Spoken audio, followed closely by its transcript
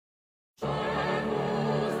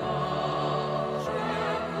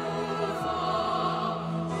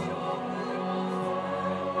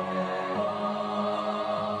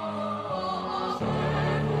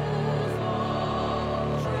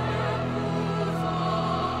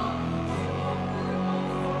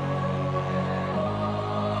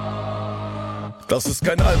Das ist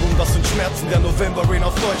kein Album, das sind Schmerzen, der November-Rain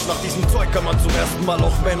auf Deutsch. Nach diesem Zeug kann man zum ersten Mal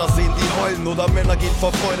auch Männer sehen, die heulen. Oder Männer gehen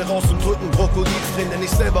vor Freude raus und drücken Krokodilstränen. Denn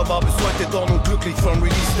ich selber war bis heute down und glücklich vom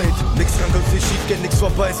Release-Date. Nix kann wirklich schief gehen, nix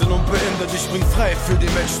vorbei sind und beendet. Ich spring frei für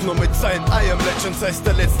die Menschen nur mit Zeilen. I am Legend, heißt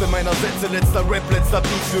der letzte meiner Sätze. Letzter Rap, letzter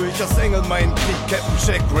Beat, führe ich als Engel meinen Krieg. Captain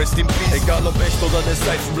Jack, rest in peace. Egal ob echt oder der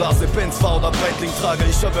Seifenblase, Benz fahr oder Breitling trage.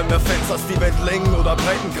 Ich habe mehr Fans als die Weltlängen oder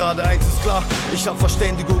Breitengrade. Eins ist klar, ich hab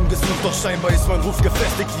Verständigung gesucht, doch scheinbar ist mein Ruf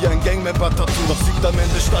gefestigt wie ein Gangmember-Tattoo. Doch siegt am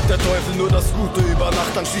Ende statt der Teufel nur das Gute über Nacht.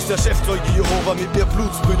 Dann schließt der Chefzeuge Jehova mit mir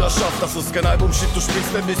Blutsbrüderschaft. Das ist kein Album, shit, du sprichst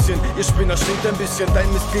ein bisschen. Ihr Spinner stinkt ein bisschen. Dein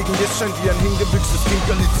Mist gegen jetzt scheint wie ein hingebüchstes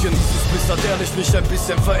Kinkerlitzchen. Dieses Biss hat ehrlich mich ein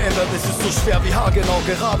bisschen verändert. Es ist so schwer wie haargenau,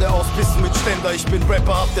 geradeaus, Bissen mit Ständer. Ich bin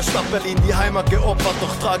Rapper, hab der Stadt Berlin die Heimat geopfert.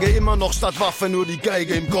 Doch trage immer noch statt Waffe nur die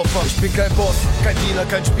Geige im Koffer. Ich bin kein Boss, kein Dealer,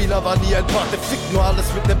 kein Spieler, war nie ein Pate. Fickt nur alles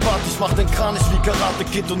mit nem Part, ich mach den Kranich wie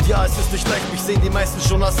Karate-Kid. Und ja, es ist nicht leicht, mich sehen die meisten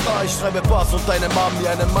schon als Star. Ich schreibe Bars und deine Mom wie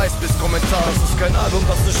einen Mais-Biss-Kommentar. Das ist kein Album,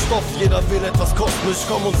 das ist Stoff, jeder will etwas kosten. Ich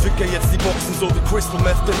komm und ficke jetzt die Boxen, so wie Crystal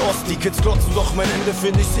Meth den Osten. Die Kids glotzen, doch mein Ende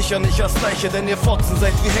finde ich sicher nicht als Leiche. Denn ihr Fotzen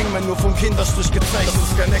seid wie Hangman, nur vom Kinderstrich gezeichnet. Das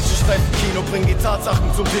ist kein Actionstreifen-Kino, bring die Tatsachen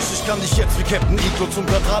zum Tisch. Ich kann dich jetzt wie Captain Iglo zum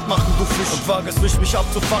Quadrat machen, du Fisch. Und wage es nicht, mich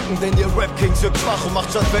abzufacken, denn ihr Rap-Kings wirkt schwach und macht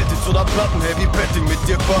statt Welthits oder Platten Heavy Betting mit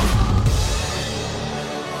dir Bach.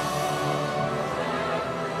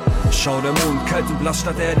 Schau der Mond, kalt und blass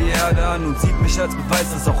starrt er die Erde an und sieht mich als Beweis,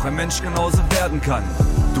 dass auch ein Mensch genauso werden kann.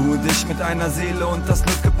 Du und ich mit einer Seele und das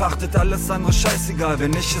Glück gepachtet, alles andere scheißegal,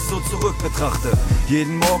 wenn ich es so zurück betrachte.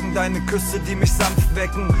 Jeden Morgen deine Küsse, die mich sanft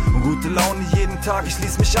wecken und gute Laune jeden Tag, ich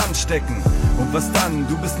ließ mich anstecken. Und was dann?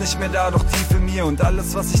 Du bist nicht mehr da, doch tief in mir und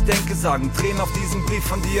alles, was ich denke, sagen Tränen auf diesem Brief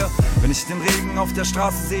von dir. Wenn ich den Regen auf der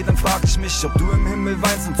Straße sehe, dann frag ich mich, ob du im Himmel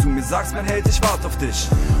weinst und zu mir sagst, mein Held, ich warte auf dich.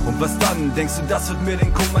 Und was dann? Denkst du, das wird mir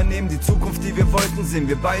den Kummer nehmen? Die Zukunft, die wir wollten, sehen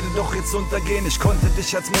wir beide doch jetzt untergehen. Ich konnte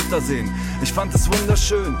dich als Mutter sehen, ich fand es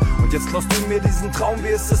wunderschön. Und jetzt klaust du mir diesen Traum, wie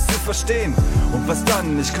ist es zu verstehen? Und was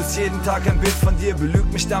dann? Ich küsse jeden Tag ein Bild von dir, belüg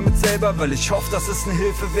mich damit selber, weil ich hoffe, dass es eine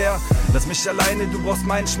Hilfe wäre. Lass mich alleine, du brauchst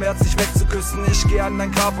meinen Schmerz nicht wegzuküssen. Ich geh an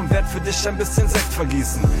dein Grab und werd für dich ein bisschen Sekt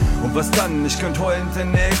vergießen. Und was dann? Ich könnte heulend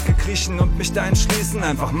in der Ecke kriechen und mich da entschließen,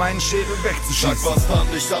 einfach meinen Schädel wegzuschießen. Sag was dann,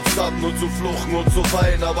 ich hab's dann nur zu fluchen und zu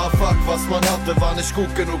weinen. Aber fuck, was man hatte, war nicht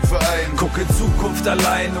gut genug für einen. Guck in Zukunft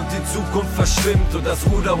allein und die Zukunft verschwimmt und das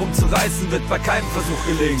Ruder rumzureißen wird bei keinem Versuch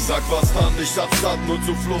gelingen. Sag was dann, ich hab's dann nur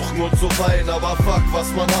zu fluchen und zu weinen. Aber fuck,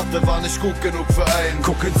 was man hatte, war nicht gut genug für einen.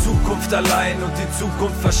 Guck in Zukunft allein und die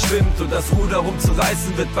Zukunft verschwimmt und das Ruder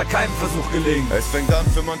rumzureißen wird bei keinem Versuch gelingen. Es fängt an,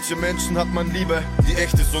 für manche Menschen hat man Liebe, die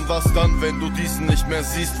echt ist. Und was dann, wenn du diesen nicht mehr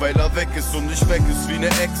siehst, weil er weg ist und nicht weg ist wie eine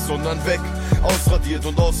Ex, sondern weg, ausradiert.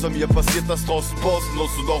 Und außer mir passiert das draußen pausenlos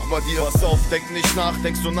und auch bei dir. Pass auf, denk nicht nach,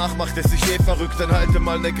 denkst du nach, macht es sich verrückt. Dann halte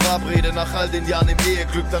mal ne Grabrede nach all den Jahren im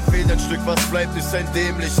Eheglück. Dann fehlt ein Stück, was bleibt, ist ein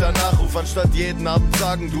dämlicher Nachruf. Anstatt jeden Abend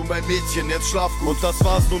sagen, du mein Mädchen, jetzt schlaf gut. Und das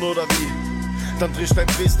war's nun oder wie? Dann drischt dein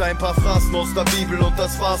Priester ein paar Phrasen aus der Bibel. Und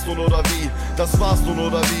das war's nun oder wie? Das war's nun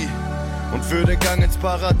oder wie? Und für den Gang ins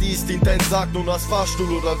Paradies dient dein Sarg nun als Fahrstuhl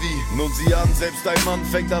oder wie? Nun sieh an, selbst ein Mann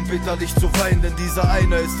fängt an bitterlich zu weinen, denn dieser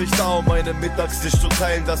eine ist nicht da, um einen Mittagstisch zu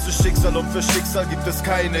teilen. Das ist Schicksal und für Schicksal gibt es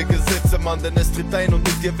keine Gesetze, Mann, denn es tritt ein und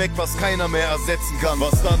nimmt dir weg, was keiner mehr ersetzen kann.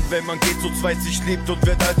 Was dann, wenn man geht, so zweit sich liebt und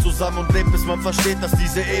wird alt zusammen und lebt, bis man versteht, dass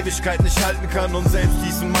diese Ewigkeit nicht halten kann. Und selbst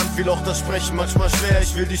diesem Mann fiel auch das Sprechen manchmal schwer.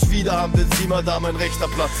 Ich will dich wieder haben, denn sieh mal da, mein rechter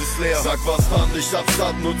Platz ist leer. Sag was dann, ich hab's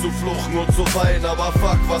dann nur zu fluchen und zu weinen, aber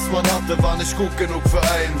fuck, was man hatte, war nicht gut genug für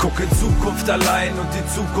einen. Guck in Zukunft allein und die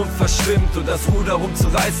Zukunft verschwimmt und das Ruder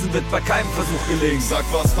rumzureißen wird bei keinem Versuch gelingen. Sag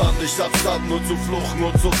was dann, ich hab's dann nur zu fluchen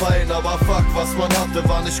und zu weinen, aber fuck, was man hatte,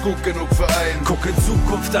 war nicht gut genug für einen. Guck in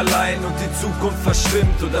Zukunft allein und die Zukunft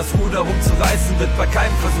verschwimmt und das Ruder rumzureißen wird bei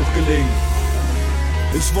keinem Versuch gelingen.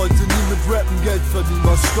 Ich wollte nie mit Rappen Geld verdienen,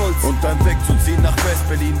 war stolz. Und dann wegzuziehen nach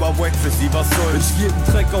West-Berlin war wack für sie, was soll's. Ich geb einen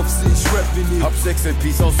Track auf sie, ich rap wie nie. Hab 6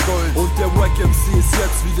 LPs aus Gold. Und der Wack MC ist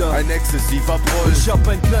jetzt wieder ein exzessiver Proll. Ich hab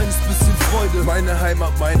ein kleines bisschen Freude. Meine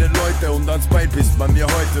Heimat, meine Leute und ans Bein pisst man mir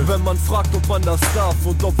heute. Wenn man fragt, ob man das darf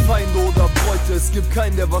und ob Feinde oder Bräute, es gibt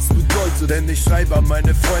keinen, der was bedeutet. Denn ich schreibe an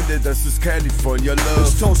meine Freunde, das ist California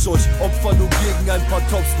Love. Ich tausch euch Opfer nur gegen ein paar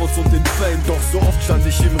Topspots und den Fame. Doch so oft stand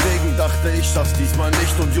ich im Regen, dachte ich schaff's diesmal nicht.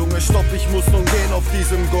 Und Junge, stopp, ich muss nun gehen auf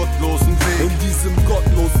diesem gottlosen Weg. In diesem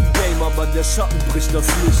gottlosen Game, aber der Schatten bricht das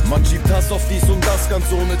Licht. Man schiebt Hass auf dies und das, ganz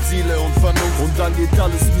ohne Ziele und Vernunft. Und dann geht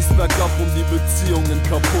alles mies bergab und die Beziehungen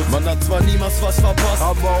kaputt. Man hat zwar niemals was verpasst,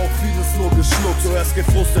 aber auch vieles nur geschluckt. Zuerst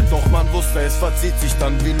gefrustet, doch man wusste, es verzieht sich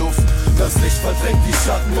dann wie Luft. Das Licht verdrängt die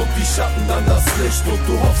Schatten und die Schatten dann das Licht. Und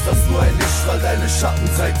du hoffst, dass nur ein Lichtstrahl deine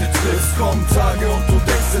Schattenseite trifft. Es kommen Tage und du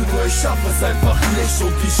denkst dir nur, ich schaff es einfach nicht.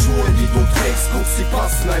 Und die Schuhe, die du trägst, guckst, sie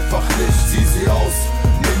passen einfach nicht. Zieh sie aus,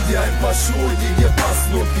 nimm dir ein paar Schuhe, die dir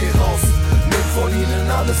passen und geh raus. Nimm von ihnen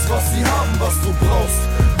alles, was sie haben, was du brauchst.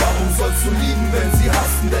 Warum sollst du lieben, wenn sie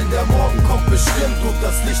hassen? Denn der Morgen kommt bestimmt und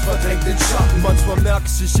das Licht verdrängt den Schatten. Manchmal merk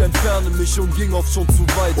ich entferne mich und ging oft schon zu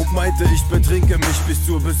weit. Und meinte, ich betrinke mich bis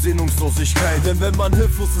zur Besinnungslosigkeit. Denn wenn man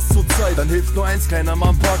hilflos ist zur Zeit, dann hilft nur eins, keiner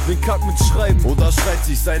Mann packt den Kack mit Schreiben oder schreit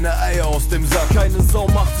sich seine Eier aus dem Sack. Keine Sau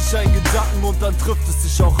macht sich einen Gedanken und dann trifft es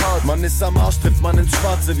sich auch hart. Man ist am Arsch, trifft man ins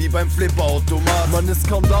Schwarze wie beim Flipperautomat. Man ist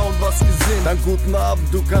kaum da und was gesehen. Dann guten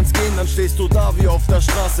Abend, du kannst gehen, dann stehst du da wie auf der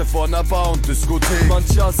Straße vor einer Bar und Diskothek.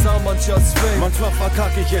 Mancher ist arm, mancher ist fame. Manchmal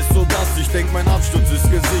verkack ich es so, dass ich denk, mein Absturz ist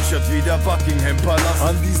gesichert wie der Buckingham Palast.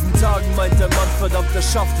 An diesen Tagen meint der Mann, verdammt, er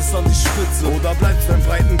schafft es an die Spitze. Oder bleibst beim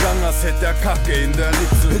breiten Gang, als hätte er Kacke in der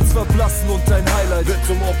Ritze. Hits verblassen und dein Highlight wird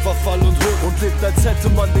zum Opferfall und Hood. Und lebt, als hätte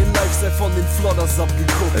man den Lifestyle von den Flodders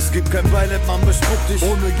abgeguckt. Es gibt kein Beileid, man bespuckt dich.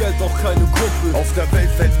 Ohne Geld auch keine Kumpel. Auf der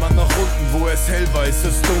Welt fällt man nach unten, wo es hell war, ist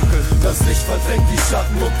es dunkel. Das Licht verdrängt die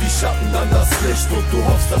Schatten und die Schatten dann das Licht. Und du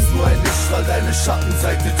hoffst, dass nur ein Lichtstrahl deine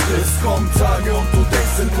Schattenseite trifft. Es kommen Tage und du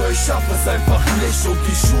denkst dir nur, ich schaff es einfach nicht. Und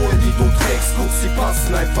die Schuhe, die du trägst, guck, sie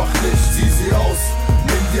passen einfach nicht. Zieh sie aus,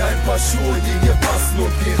 nimm dir ein paar Schuhe, die dir passen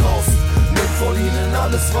und geh raus. Nimm von ihnen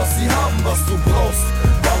alles, was sie haben, was du brauchst.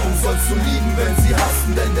 Warum sollst du lieben, wenn sie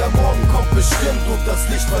hassen? Denn der Morgen kommt bestimmt und das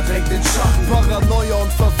Licht verdrängt den Schatten. Paranoia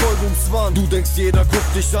und Verfolgungswahn. Du denkst, jeder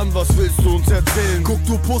guckt dich an, was willst du uns erzählen? Guck,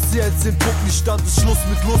 du Pussy, hältst den Puck nicht stand, ist Schluss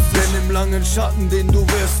mit lustig. Denn im langen Schatten, den du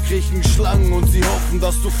wirst, kriechen Schlangen und sie hoffen,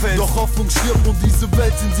 dass du fällst. Doch Hoffnung stirbt und diese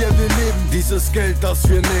Welt, in der wir leben, dieses Geld, das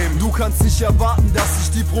wir nehmen. Du kannst nicht erwarten, dass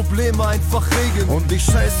sich die Probleme einfach regeln. Und ich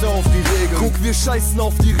scheiße auf die Regeln. Guck, wir scheißen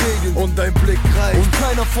auf die Regeln. Und dein Blick reicht. Und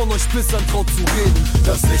keiner von euch Pissern traut zu reden.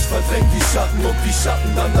 Das Licht verdrängt die Schatten und die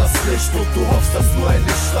Schatten dann das Licht. Und du hoffst, dass nur ein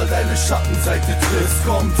Lichtstrahl deine Schattenseite trifft. Es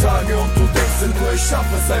kommen Tage und du denkst dir nur, ich schaff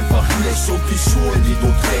es einfach nicht. Und die Schuhe, die du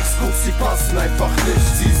trägst, guck, sie passen einfach nicht.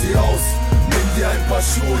 Zieh sie aus, nimm dir ein paar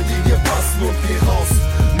Schuhe, die dir passen und geh raus.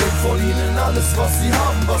 Nimm von ihnen alles, was sie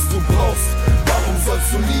haben, was du brauchst. Warum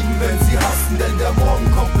sollst du lieben, wenn sie hassen? Denn der Morgen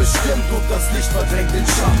kommt bestimmt und das Licht verdrängt den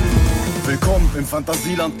Schatten. Willkommen im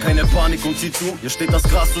Fantasieland, keine Panik und sieh zu. Hier steht das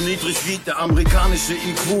Gras so niedrig wie der amerikanische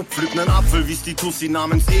IQ. Pflück nen Apfel, wie's die Tussi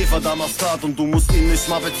namens Eva damals tat. Und du musst ihn nicht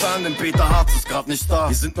mal bezahlen, denn Peter Harz ist grad nicht da.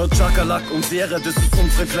 Wir sind nur Chakalak und Seere, das ist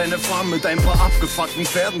unsere kleine Farm. Mit ein paar abgefuckten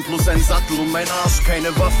Pferden plus ein Sattel und mein Arsch.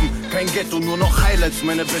 Keine Waffen, kein Ghetto, nur noch Highlights.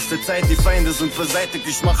 Meine beste Zeit, die Feinde sind beseitigt.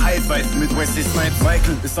 Ich mach Highlights mit Wesley Snipes.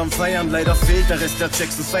 Michael ist am Feiern, leider fehlt der Rest der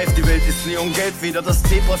Jackson 5. Die Welt ist Neongelb, weder das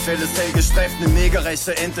Zebrafell ist hell gestreift. Ne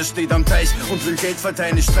negerreiche Ente steht am Teich und will Geld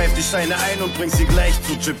verteilen. Ich streif die Scheine ein und bring sie gleich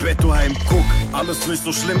zu Geppetto heim. Guck, alles nicht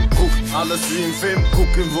so schlimm, guck, alles wie im Film.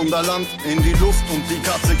 Guck im Wunderland, in die Luft und die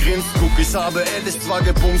Katze grinst. Guck, ich habe ehrlich zwar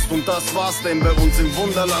gebumst und das war's, denn bei uns im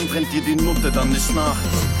Wunderland rennt dir die Nutte dann nicht nach.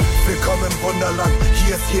 Willkommen im Wunderland,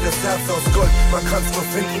 hier ist jedes Herz aus Gold. Man kann's nur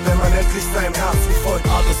finden, wenn man endlich seinem Herzen folgt.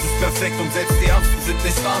 Alles ist perfekt und selbst die Ärzte sind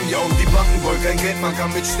nicht arm. Ja, und die Banken wollen kein Geld, man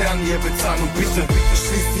kann mit Sternen hier bezahlen. Und bitte,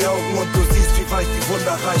 schließ die Augen und du siehst, wie weit die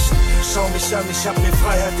Wunder reichen. Schau mich an, ich hab mir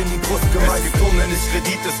Freiheit in die Brust gemeißelt. Es gibt unendlich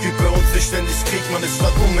Kredit, es gibt bei uns nicht ständig Krieg. Man ist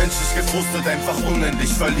statt unmenschlich gefrustet, einfach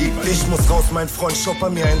unendlich verliebt. Ich muss raus, mein Freund,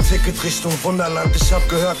 shopper mir ein Ticket Richtung Wunderland. Ich hab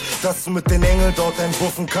gehört, dass du mit den Engeln dort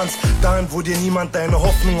einbuffen kannst. Dahin, wo dir niemand deine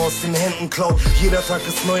Hoffnung aus den Händen klaut. Jeder Tag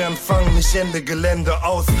ist Neuanfang, nicht Ende Gelände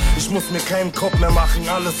aus. Ich muss mir keinen Kopf mehr machen,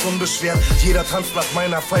 alles unbeschwert. Jeder tanzt nach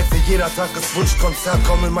meiner Pfeife, jeder Tag ist Wunschkonzert.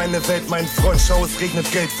 Komm in meine Welt, mein Freund, schau, es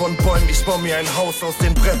regnet Geld von Bäumen. Ich baue mir ein Haus aus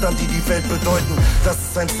den Brettern, die die Welt bedeuten. Das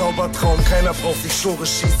ist ein Zaubertraum, keiner braucht sich Schore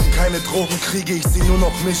schießen. Keine Drogenkriege, ich seh nur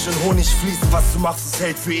noch Milch und Honig fließen. Was du machst, es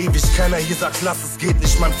hält für ewig. Keiner hier sagt, lass, es geht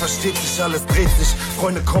nicht. Man versteht sich, alles dreht sich.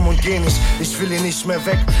 Freunde kommen und gehen nicht. Ich will hier nicht mehr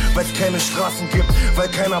weg, weil es keine Straßen gibt. Weil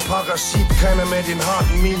keiner Para schiebt, keiner mehr den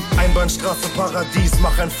harten Meme. Einbahnstraße, Paradies,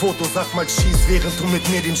 mach ein Foto, sag mal schieß, während du mit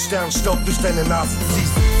mir den Sternstaub durch deine Nase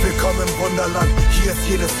ziehst. Willkommen im Wunderland, hier ist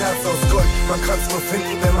jedes Herz aus Gold. Man kann's nur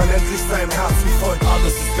finden, wenn man endlich seinem Herzen folgt.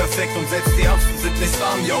 Alles ist perfekt und selbst die Ärzte sind nicht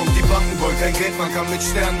arm. Ja, und die Banken wollen kein Geld, man kann mit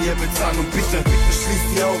Sternen hier bezahlen. Und bitte, schließ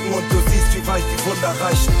die Augen und du siehst, wie weit die Wunder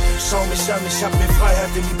reichen. Schau mich an, ich hab mir Freiheit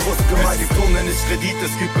in die Brust gemeißelt. Es gibt unendlich Kredit,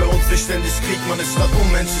 es gibt bei uns nicht ständig Krieg. Man ist statt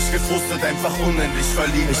unmenschlich gefrustet, einfach unendlich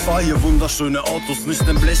verliebt. Ich fahr hier wunderschöne Autos, nicht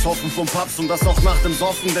im Blechhaufen vom Paps und das auch nach dem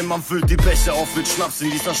Saufen, denn man füllt die Becher auf mit Schnaps. In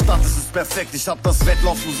dieser Stadt ist es perfekt, ich hab das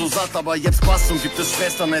Wettlaufen so satt, aber jetzt passt und gibt es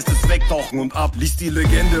Stress, dann heißt es wegtauchen und ab. Lies die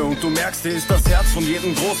Legende und du merkst, hier ist das Herz von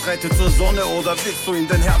jedem Großreiter zur Sonne oder blickst du in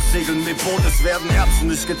den Herbstsegeln mit Boot. Es werden Erbsen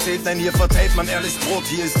nicht gezählt, nein, hier verteilt man ehrlich Brot.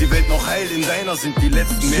 Hier ist die Welt noch heil, in deiner sind die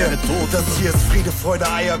letzten Meere tot. Das hier ist Friede, Freude,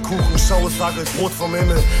 Eierkuchen, Schau, es hagelt Brot vom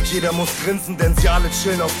Himmel. Jeder muss grinsen, denn sie alle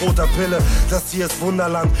chillen auf roter Pille. Das hier ist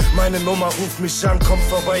Wunderland, meine Nummer ruft mich an. Kommt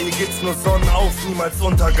vorbei, hier geht's nur Sonnenauf, niemals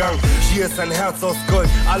Untergang. Hier ist ein Herz aus Gold,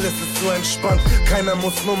 alles ist so entspannt. Keiner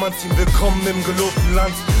muss Nummern ziehen, willkommen im gelobten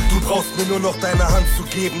Land. Du brauchst mir nur noch deine Hand zu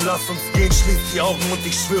geben, lass uns gehen, schließ die Augen und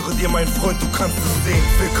ich schwöre dir, mein Freund, du kannst es sehen.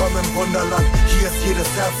 Willkommen im Wunderland, hier ist jedes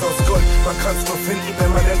Herz aus Gold. Man kann's nur finden,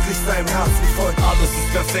 wenn man endlich seinem Herzen folgt. Alles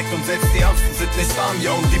ist perfekt und selbst die Ärmsten sind nicht arm,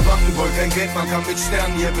 ja, und die Banken wollen kein Geld, man kann mit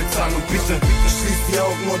Sternen hier bezahlen. Und bitte, schließ die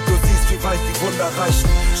Augen und du siehst, wie weit die Wunder reichen.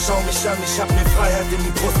 Schau mich an, ich hab mir Freiheit in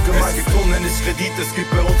die Brust gemeißelt. Es gibt unendlich Kredit, es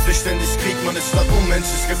gibt bei uns nicht ständig Krieg. Man ist statt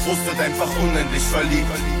unmenschlich gefrustet, einfach unendlich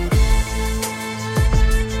verliebt.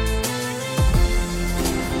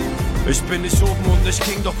 Ich bin nicht oben und nicht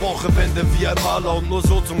King, doch brauche Wände wie ein Maler und nur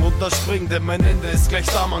so zum Runterspringen, denn mein Ende ist gleich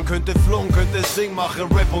da. Man könnte flohen, könnte singen, mache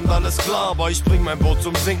Rap und alles klar, aber ich bring mein Boot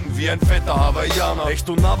zum Sinken wie ein fetter Hawaiianer. Echt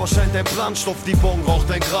und aber scheint dein Plan, stopft die Bon, raucht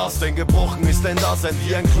dein Gras, denn gebrochen ist dein Dasein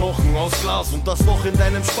wie ein Knochen aus Glas. Und das Loch in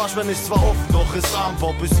deinem Sparschwein ist zwar offen, doch ist arm.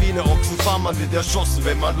 Pop ist wie eine Ochsenfarm, man wird erschossen,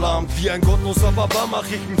 wenn man lahmt. Wie ein gottloser Baba mach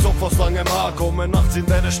ich einen Zopf aus langem Haar, komme nachts in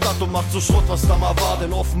deine Stadt und mach zu Schrott, was da mal war.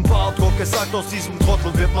 Denn offenbart, Gott gesagt, aus diesem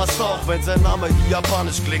Trottel wird man Star. Auch wenn sein Name wie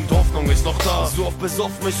japanisch klingt, Hoffnung ist noch da. So oft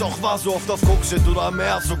besoffen mich auch war, so oft auf Coke-Shit oder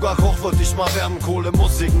mehr. Sogar Koch wollte ich mal werden, Kohle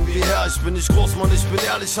muss irgendwie her. Ich bin nicht groß, Mann, ich bin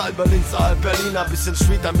ehrlich, halber Linzer, halb Berliner. Bisschen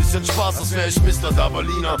Street, ein bisschen Spaß, das wär ich Mr.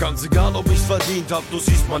 Berliner. Ganz egal, ob ich's verdient hab, du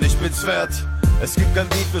siehst, man, ich bin's wert. Es gibt kein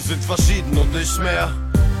Lied, wir sind verschieden und nicht mehr.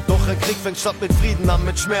 Doch ein Krieg fängt statt mit Frieden an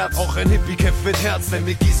mit Schmerz. Auch ein Hippie kämpft mit Herz, denn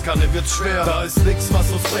mit Gießkanne wird's schwer. Da ist nix,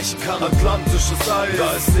 was uns brechen kann, atlantisches Eis.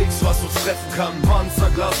 Da ist nix, was uns treffen kann,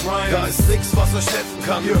 Panzerglas Rhymes. Da ist nix, was euch helfen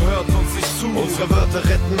kann, ihr hört uns nicht zu. Unsere Wörter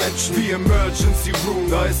retten Menschen wie Emergency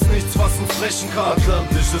Room. Da ist nichts, was uns brechen kann,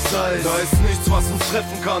 atlantisches Eis. Da ist nichts, was uns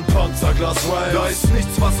treffen kann, Panzerglas Rhymes. Da ist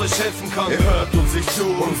nichts, was euch helfen kann, ihr hört uns nicht zu.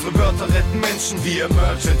 Unsere Wörter retten Menschen wie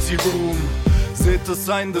Emergency Room. Seht es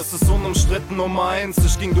ein, das ist unumstritten Nummer 1.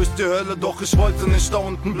 Ich ging durch die Hölle, doch ich wollte nicht da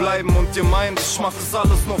unten bleiben. Und ihr meint, ich mach das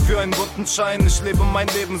alles nur für einen guten Schein. Ich lebe mein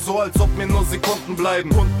Leben so, als ob mir nur Sekunden bleiben.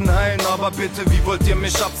 Kunden heilen, aber bitte, wie wollt ihr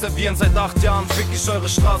mich abservieren? Seit 8 Jahren fick ich eure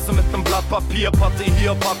Straße mit nem Blatt Papier. Patte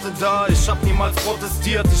hier, Patte da, ich hab niemals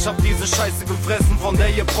protestiert. Ich hab diese Scheiße gefressen, von der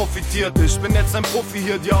ihr profitiert. Ich bin jetzt ein Profi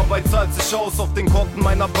hier, die Arbeit zahlt sich aus. Auf den Konten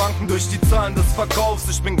meiner Banken durch die Zahlen des Verkaufs.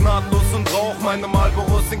 Ich bin gnadenlos und rauch meine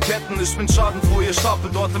Marlboros in Ketten. Ich bin schadenfroh, ihr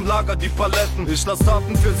stapelt dort im Lager die Paletten. Ich lass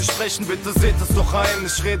Taten für sie sprechen, bitte seht es doch ein.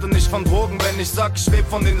 Ich rede nicht von Drogen, wenn ich sag, ich leb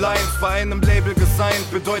von den Lions. Bei einem Label gesigned,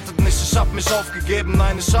 bedeutet nicht, ich hab mich aufgegeben.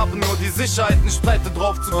 Nein, ich habe nur die Sicherheit, nicht pleite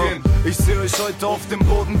drauf zu gehen. Ich seh euch heute auf dem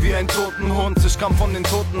Boden wie ein toten Hund. Ich kam von den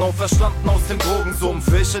Toten auferstanden aus dem Drogensumpf.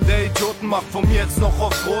 Welcher der Idioten macht von mir jetzt noch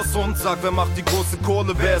auf Großhund? Sag, wer macht die große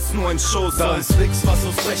Kohle, wer ist nur ein Schoß? Da ist nix, was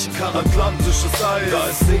uns brechen kann, atlantisches Eis. Da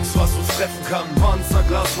ist nix, was uns treffen kann,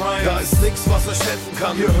 Panzerglas Rhymes. Da ist nix, was euch helfen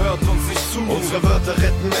kann, ihr hört uns nicht zu. Unsere Wörter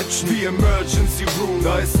retten Menschen wie Emergency Room.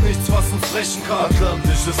 Da ist nichts, was uns brechen kann,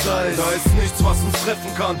 atlantisches Eis. Da ist nichts, was uns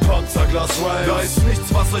treffen kann, Panzerglas Rhymes. Da ist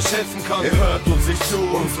nichts, was euch helfen kann, ihr hört uns nicht zu.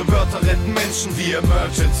 Unsere Wörter retten Menschen wie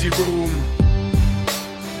Emergency Room.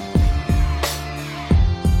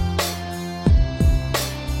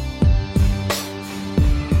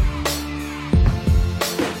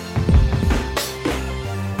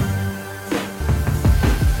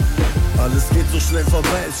 Alles geht so schnell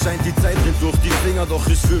vorbei, es scheint die Zeit rennt durch die Finger. Doch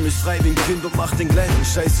ich fühl mich frei wie ein Kind und mach den gleichen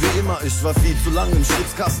Scheiß wie immer. Ich war viel zu lang im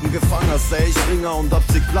Schrittkasten gefangen, als sei ich Ringer und hab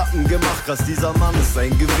zig Platten gemacht, krass, dieser Mann ist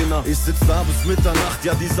ein Gewinner. Ich sitz da bis Mitternacht,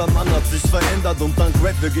 ja dieser Mann hat sich verändert. Und dank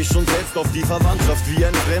Rap wirk ich schon selbst auf die Verwandtschaft wie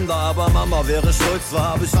ein Fremder. Aber Mama wäre stolz,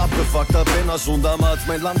 war hab ich abgefuckt, hab Penner schon damals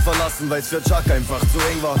mein Land verlassen, weil's für Chuck einfach zu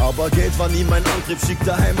eng war. Aber Geld war nie mein Antrieb, schickt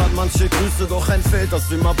der Heimat manche Grüße. Doch ein Feld, das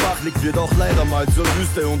immer brach liegt, wird auch leider mal zur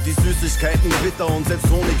Wüste. Und die Süßigkeiten bitter und selbst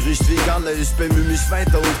Honig riecht wie Galle. Ich bemühe mich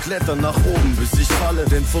weiter und kletter nach oben, bis ich falle.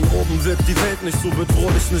 Denn von oben wirkt die Welt nicht so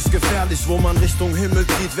bedrohlich, nicht gefährlich. Wo man Richtung Himmel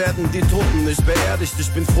zieht, werden die Toten nicht beerdigt. Ich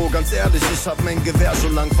bin froh, ganz ehrlich, ich hab mein Gewehr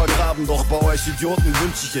schon lang vergraben. Doch bei euch Idioten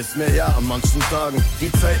wünsch ich es mir ja an manchen Tagen.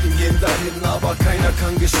 Die Zeiten gehen dahin, aber keiner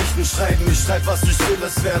keiner kann Geschichten schreiben. Ich schreib was ich will,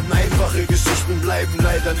 es werden einfache Geschichten bleiben.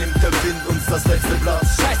 Leider nimmt der Wind uns das letzte Blatt.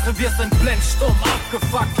 Scheiße, wir sind blendstumm,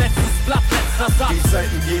 abgefuckt, letztes Blatt, letzter Satz. Die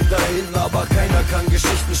Zeiten gehen dahin, aber keiner kann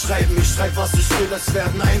Geschichten schreiben. Ich schreib was ich will, es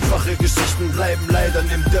werden einfache Geschichten bleiben. Leider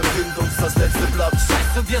nimmt der Wind uns das letzte Blatt.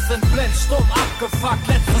 Scheiße, wir sind blendstumm, abgefuckt,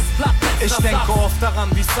 letztes Blatt, letzter Ich denke Satz. oft daran,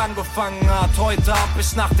 wie's angefangen hat. Heute hab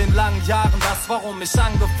ich nach den langen Jahren das, warum ich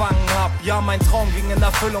angefangen hab. Ja, mein Traum ging in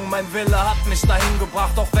Erfüllung, mein Wille hat mich dahin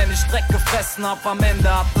gebracht. Auch wenn ich Dreck gefressen hab, am Ende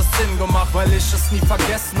hat es Sinn gemacht, weil ich es nie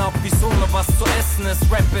vergessen hab, wie's ohne was zu essen ist.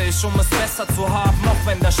 Rappe ich, um es besser zu haben, auch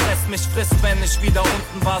wenn der Stress mich frisst, wenn ich wieder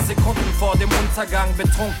unten war. Sekunden vor dem Untergang,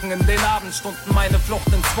 betrunken in den Abendstunden, meine Flucht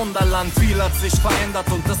ins Wunderland. Viel hat sich verändert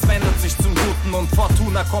und es wendet sich zum Guten. Und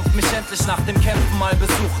Fortuna kommt mich endlich nach dem Kämpfen mal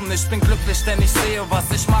besuchen. Ich bin glücklich, denn ich sehe, was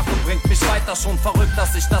ich mache, bringt mich weiter. Schon verrückt,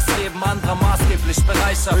 dass ich das Leben anderer maßgeblich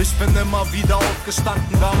bereichere. Ich bin immer wieder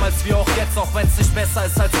aufgestanden, damals wie auch jetzt. Auch wenn's nicht besser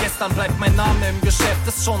ist als gestern, bleibt mein Name im Geschäft.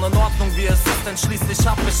 Ist schon in Ordnung, wie es ist, denn schließlich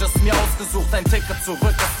hab ich es mir ausgesucht. Ein Ticket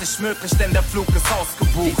zurück ist nicht möglich, denn der Flug ist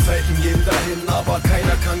ausgebucht. Die Zeiten gehen dahin, aber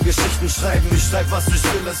keiner kann Geschichten schreiben. Ich schreib was ich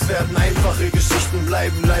will, es werden einfache Geschichten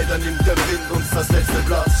bleiben. Leider nimmt der Wind uns das letzte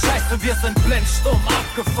Blatt. Scheiße, wir sind blendstumm,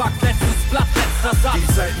 abgefuckt, letztes Blatt, letzter Satz.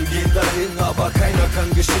 Die Zeiten gehen dahin, aber keiner kann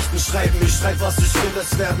Geschichten schreiben. Ich schreib was ich will,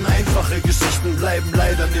 es werden einfache Geschichten bleiben.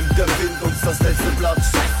 Leider nimmt der Wind uns das letzte Blatt.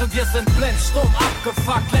 Scheiße, wir sind blendstumm,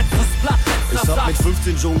 abgefuckt, letztes Blatt, Ich letzter hab mit Satz.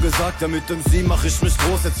 15 schon gesagt, ja mit dem Sie mach ich mich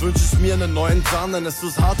groß. Jetzt wünsch ich mir einen neuen Zahn, denn es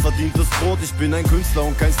ist hart verdientes Brot. Ich bin ein Künstler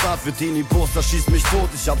und kein Star für Teenie-Poster, schießt mich tot.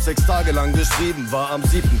 Ich hab 6 Tage lang geschrieben, war am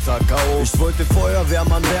 7. Tag K.O. Ich wollte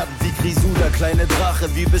Feuerwehrmann werden, wie Grisou, der kleine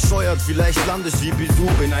Drache. Wie bescheuert, vielleicht lande ich wie Bisou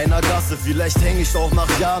in einer Gasse. Vielleicht häng ich auch nach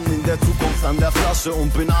Jahren in der Zukunft an der Flasche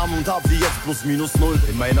und bin arm und hab wie jetzt plus minus 0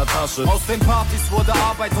 in meiner Tasche. Aus den Partys wurde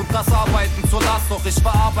Arbeit und das Arbeiten zur Last. Doch ich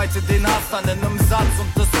verarbeite den Hass dann in einem Satz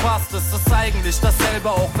und das passt. Es ist eigentlich dasselbe,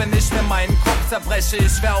 auch wenn ich mir meinen Kopf zerbreche.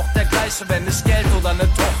 Ich wär auch der gleiche, wenn ich Geld oder ne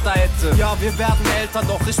Tochter hätte. Ja, wir werden älter,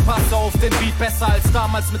 doch ich passe auf den Beat. Besser als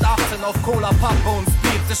damals mit 18 auf Cola, Pappe und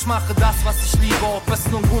Speed. Ich mache das, was ich liebe, ob es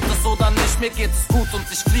nun gut ist oder nicht. Mir geht's gut und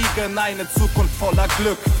ich fliege in eine Zukunft voller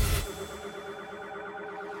Glück.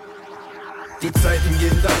 Die Zeiten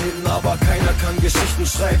gehen dahin, aber keiner kann Geschichten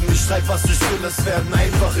schreiben. Ich schreib was ich will, es werden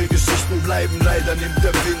einfache Geschichten bleiben. Leider nimmt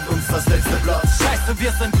der Wind uns das letzte Blatt. Scheiße,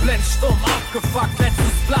 wir sind blendstumm, abgefuckt,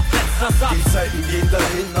 letztes Blatt, letzter Satz. Die Zeiten gehen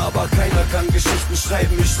dahin, aber keiner kann Geschichten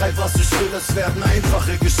schreiben. Ich schreib was ich will, es werden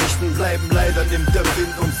einfache Geschichten bleiben. Leider nimmt der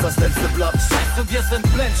Wind uns das letzte Blatt. Scheiße, wir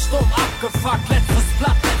sind blendstumm, abgefuckt, letztes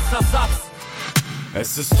Blatt, letzter Satz.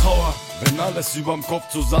 Es ist Trauer, wenn alles überm Kopf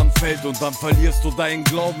zusammenfällt und dann verlierst du deinen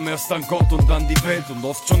Glauben erst an Gott und an die Welt. Und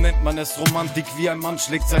oft schon nennt man es Romantik, wie ein Mann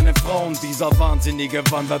schlägt seine Frau und dieser Wahnsinnige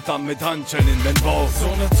wandert dann mit Handschellen in den Bauch. So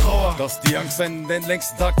eine Trauer, dass die Angst einen den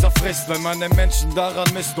längsten Tag zerfrisst, wenn man den Menschen daran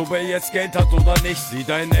misst, ob er jetzt Geld hat oder nicht. Sieh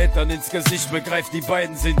deinen Eltern ins Gesicht, begreift, die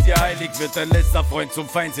beiden sind dir heilig. Wird dein letzter Freund zum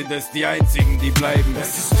Feind, sind es die einzigen, die bleiben.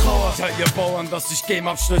 Es ist Trauer, ja ihr Bauern, dass ich Game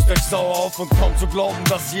hab, stößt euch sauer auf und kaum zu glauben,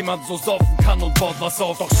 dass jemand so saufen kann und baut was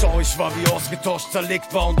auf. Doch schau, ich war wie ausgetauscht,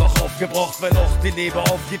 zerlegt war und auch aufgebraucht, weil auch die Leber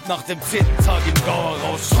aufgibt nach dem 10. Tag im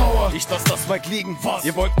Dauerrausch. Trauer, ich lass das Mic liegen, was?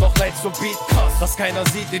 Ihr wollt noch Lights so Beat, krass, dass keiner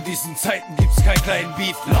sieht, in diesen Zeiten gibt's keinen kleinen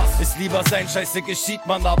Beef. Lass es lieber sein, scheiße geschieht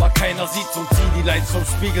man, aber keiner sieht's und zieh die Lines vom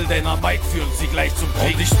Spiegel, denn am Mic führen sie gleich zum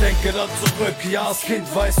Krieg. Und ich denke dann zurück, ja, als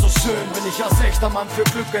Kind war es so schön, bin ich als echter Mann für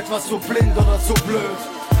Glück etwas so blind oder zu blöd.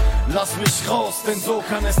 Lass mich raus, denn so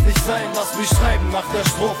kann es nicht sein. Lass mich schreiben, nach der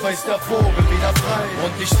Strophe ist der Vogel wieder frei.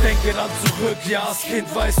 Und ich denke dann zurück, ja, als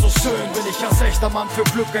Kind war es so schön. Bin ich als echter Mann für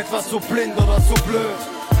Glück etwas so blind oder zu blöd.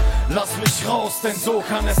 Lass mich raus, denn so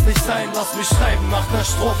kann es nicht sein. Lass mich schreiben, nach der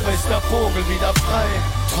Strophe ist der Vogel wieder frei.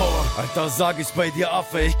 Trauer, Alter, sag ich's bei dir,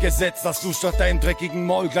 Affe. Ich gesetz, dass du statt deinem dreckigen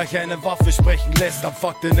Maul gleich eine Waffe sprechen lässt. Am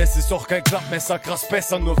Fakt, denn es ist doch kein Klappmesser, krass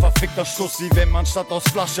besser. Nur verfickter Schuss, wie wenn man statt aus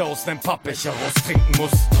Flasche aus nem Pappbecher raustrinken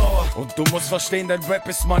muss. Trauer, und du musst verstehen, dein Rap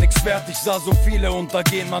ist mal nix wert. Ich sah so viele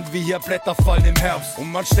untergehen, man, wie hier Blätter fallen im Herbst. Und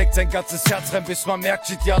man steckt sein ganzes Herz rein, bis man merkt,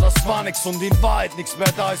 shit, ja, das war nix. Und in Wahrheit nix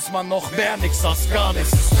mehr da ist, man noch mehr nix als gar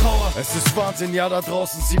nichts. Es ist Trauer, es ist Wahnsinn, ja, da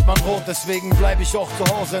draußen sieht man rot. Deswegen bleib ich auch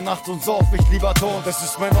zu Hause nachts und sauf mich lieber tot. Es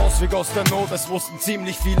ist mein Ausweg aus der Not, es mussten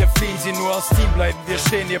ziemlich viele fliehen. Sie nur als Team bleiben, wir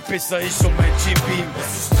stehen hier, Pisser, ich und mein Team-Beam.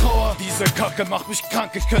 Es ist Trauer, diese Kacke macht mich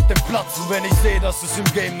krank, ich könnte platzen, wenn ich sehe, dass es im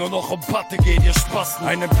Game nur noch um Patte geht, ihr Spasten.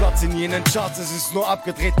 Einen Platz in jenen Charts, es ist nur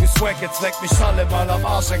abgedreht wie Swag, jetzt leckt mich alle mal am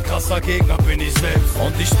Arsch, ein krasser Gegner bin ich selbst.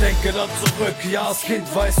 Und ich denke dann zurück, ja, als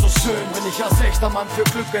Kind war es so schön, bin ich als echter Mann für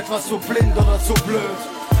Glück etwas so blind oder zu blöd.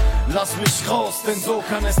 Lass mich raus, denn so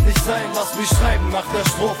kann es nicht sein. Lass mich schreiben, nach der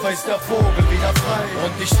Strophe ist der Vogel wieder frei.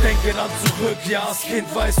 Und ich denke dann zurück, ja, das Kind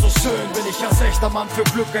weiß so schön. Bin ich als echter Mann für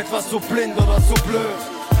Glück etwas so blind oder so blöd?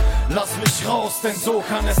 Lass mich raus, denn so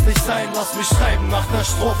kann es nicht sein. Lass mich schreiben, nach der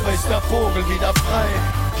Strophe ist der Vogel wieder frei.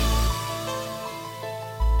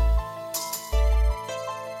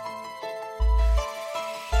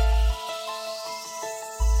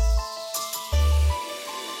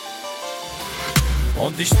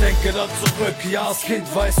 Und ich denke dann zurück, ja, das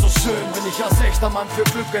Kind weiß so schön. Bin ich als echter Mann für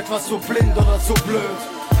Glück etwas so blind oder so blöd?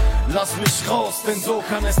 Lass mich raus, denn so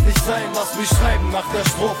kann es nicht sein. Lass mich schreiben, nach der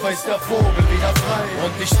Strophe ist der Vogel wieder frei.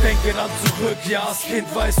 Und ich denke dann zurück, ja, das Kind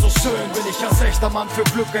weiß so schön. Bin ich als echter Mann für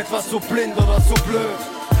Glück etwas so blind oder so blöd?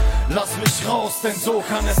 Lass mich raus, denn so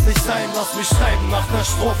kann es nicht sein. Lass mich schreiben, nach der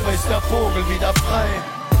Strophe ist der Vogel wieder frei.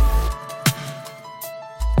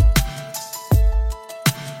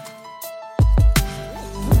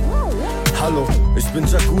 Hallo, ich bin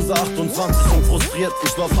Chakuza 28 und frustriert.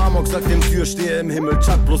 Ich lauf Amok, sag dem Türsteher im Himmel,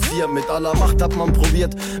 Chuck bloß hier. Mit aller Macht hat man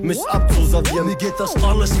probiert, mich abzuservieren. Mir geht das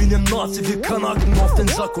alles wie nem Nazi, wir Kanaken auf den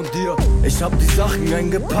Sack und dir. Ich hab die Sachen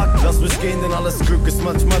eingepackt, lass mich gehen, denn alles Glück ist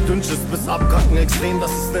manchmal dünnsches bis abkacken extrem.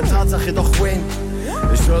 Das ist ne Tatsache, doch Wayne.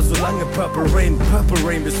 Ich höre so lange Purple Rain,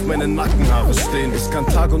 bis meine Nackenhaare stehen. Ich kann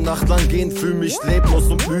Tag und Nacht lang gehen, fühl mich leblos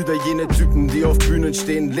und müde. Jene Typen, die auf Bühnen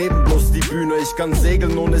stehen, leben bloß die Bühne. Ich kann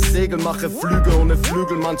segeln ohne Segel, mache Flüge ohne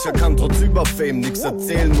Flügel. Mancher kann trotz Überfame nix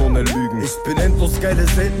erzählen ohne Lügen. Ich bin endlos geile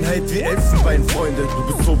Seltenheit wie Elfenbein, Freunde.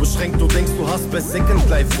 Du bist so beschränkt, du denkst, du hast bei Second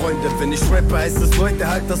Life Freunde. Wenn ich rappe, heißt es, Leute,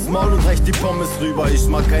 halt das Maul und reich die Pommes rüber. Ich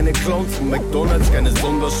mag keine Clowns von McDonalds, keine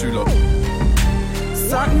Sonderschüler.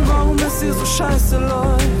 Sag mir, warum es hier so scheiße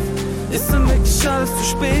läuft. Ist denn wirklich alles zu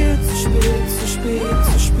spät, zu spät, zu spät,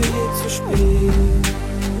 zu spät, zu spät?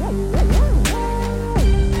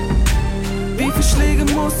 Wie viele Schläge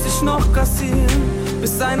muss ich noch kassieren,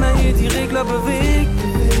 bis einer hier die Regler bewegt,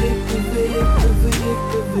 bewegt.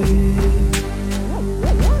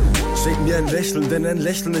 Schenk mir ein Lächeln, denn ein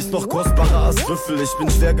Lächeln ist noch kostbarer als Rüffel. Ich bin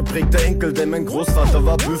schwer geprägter Enkel, denn mein Großvater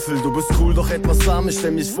war Büffel. Du bist cool, doch etwas lahm, ich stell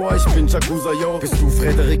mich vor, ich bin Chakuza, yo. Bist du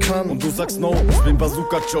Frederik Hahn und du sagst no, ich bin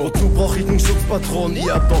Bazooka Joe. Wozu brauch ich einen Schutzpatron?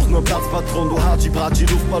 Ihr habt doch nur Platzpatron. Du Hachi-Brachi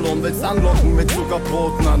Luftballon, willst anlocken mit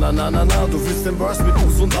Zuckerbrot. Na, du willst den Verse mit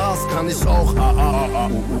Us und As, kann ich auch.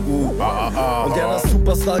 Und ja, das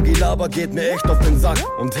Superstar-Gelaber geht mir echt auf den Sack.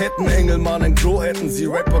 Und hätten Engelmann ein Klo, hätten sie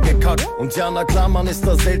Rapper gekackt. Und ja, na klar, man ist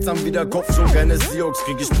da seltsam wie der Kopf schon keine Seahawks.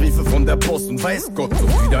 Krieg ich Briefe von der Post und weiß Gott, so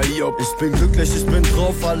wieder Hiob. Ich bin glücklich, ich bin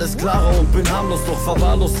drauf, alles klarer und bin harmlos, doch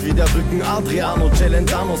verwahrlost wie der Rücken Adriano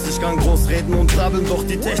Celendanos. Ich kann groß reden und brabbeln, doch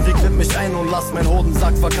die Technik nimmt mich ein und lass mein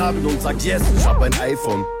Hodensack verkabeln und sag yes, ich hab ein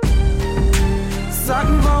iPhone. Sag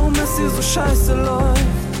mir, warum es hier so scheiße läuft.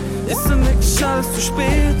 Ist denn wirklich alles zu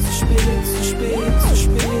spät, zu spät, zu spät, zu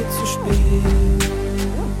spät, zu spät?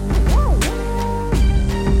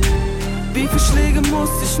 Wie viele Schläge muss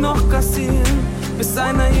ich noch kassieren, bis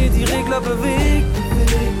einer hier die Regler bewegt,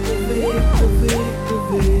 bewegt.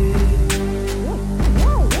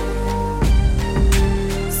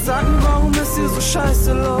 Sag mir, warum es hier so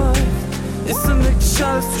scheiße läuft. Ist denn wirklich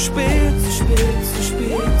alles zu spät, zu spät, zu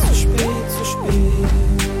spät, zu spät, zu spät?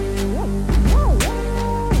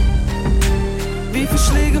 Wie viele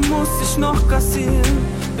Schläge muss ich noch kassieren,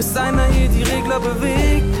 bis einer hier die Regler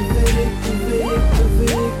bewegt, bewegt.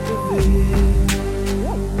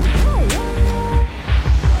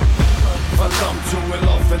 Verdammt, Junge,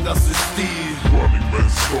 lauf, wenn das ist die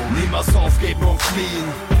niemals aufgeben und fliehen.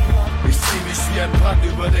 Ich zieh mich wie ein Brand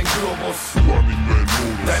über den Globus,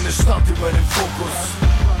 deine Stadt über den Fokus.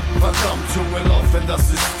 Verdammt, Junge, lauf, wenn das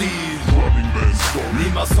ist die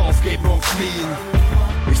niemals aufgeben und fliehen.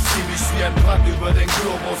 Ich zieh mich wie ein Brand über den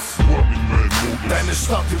Globus, deine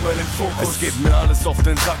Stadt über den Fokus. Es geht mir alles auf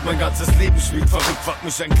den Sack, mein ganzes Leben spielt verrückt. Fuck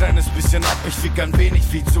mich ein kleines bisschen ab, ich fick ein wenig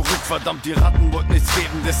viel zurück. Verdammt, die Ratten wollten nichts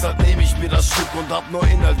geben, deshalb nehme ich mir das Stück und hab nur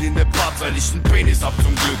Inhalt in der Parts, weil ich einen Penis hab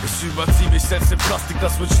zum Glück. Ich überzieh mich selbst in Plastik,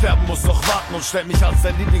 das wird sterben, muss noch warten und stell mich als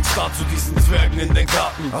dein Lieblingsstar zu diesen Zwergen in den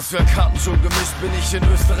Garten. Was für Karten schon gemischt, bin ich in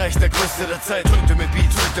Österreich der Größte der Zeit. Töte mit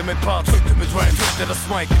Beat, töte mit Part, töte mit Rhyme, töte das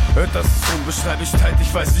Mic. Hört das ist Unbeschreiblichkeit,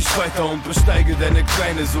 ich weiß nicht weiter und besteige deine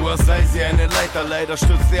Kleine, so als sei sie eine Leiter. Leider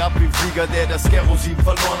stürzt sie ab wie ein Flieger, der das Kerosin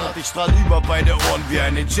verloren hat. Ich strahl über beide Ohren wie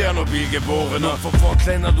ein in Tschernobyl Geborener. Von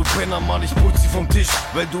kleiner, du Penner, Mann, ich putz sie vom Tisch,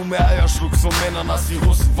 weil du mehr Eier schluckst von Männern als die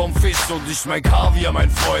Russen vom Fisch. Und ich mein Kaviar, mein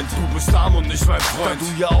Freund, du bist arm und nicht mein Freund. Da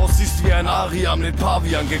du ja aussiehst wie ein Ariam mit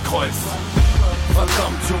Pavian gekreuzt.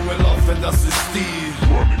 Verdammt, Junge, lauf, wenn das ist die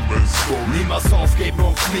Niemals aufgeben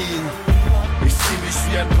und fliehen. Ich zieh mich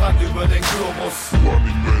wie ein Brand über den Globus.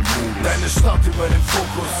 Deine Stadt über den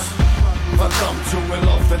Fokus. Verdammt Junge,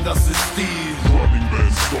 lauf, denn das ist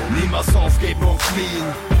die Niemals aufgeben und fliehen.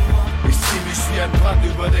 Ich zieh mich wie ein Brand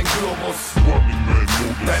über den Globus.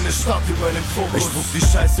 Deine Stadt über den Fokus. Ich spuck die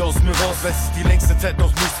Scheiße aus mir raus, weil sich die längste Zeit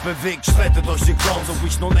noch nichts bewegt. Streitet euch die Clowns, ob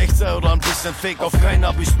ich nun echt sei oder ein bisschen fake. Auf keinen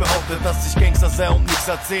hab ich behauptet, dass ich Gangster sei und nichts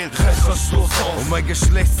erzählt. Reißverschluss aus und mein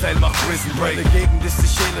Geschlechtsteil macht Prison Break. Meine Gegend ist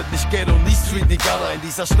nicht Elend, nicht Ghetto, nie Street, nie Gala. In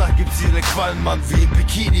dieser Stadt gibt's viele Quallen, Mann, wie im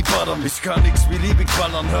Bikini buttern. Ich kann nix beliebig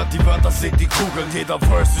ballern, hört die Wörter, seht die Kugeln. Jeder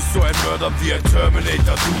Verse ist so ein Mörder wie ein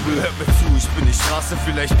Terminator-Double. Hört mir zu, ich bin die Straße,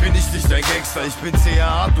 vielleicht bin ich nicht ein Gangster. Ich bin sehr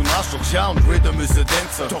hart und Arschloch, ja, und Rhythm ist der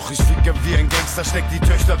Dancer. Doch ich ficke wie ein Gangster, steck die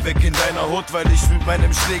Töchter weg in deiner Hut, weil ich mit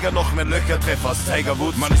meinem Schläger noch mehr Löcher treffe als Tiger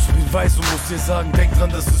Woods. Mann, ich bin weiß und muss dir sagen, denk dran,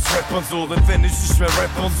 das ist Rap und so. Denn wenn ich nicht mehr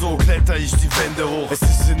rap und so, kletter ich die Wände hoch. Es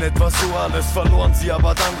ist in etwa so alles verloren, sie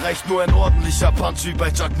aber dann reicht nur ein ordentlicher Punch wie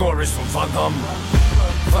bei Chuck Norris und Van Damme.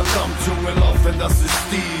 Verdammt Junge, lauf, denn das ist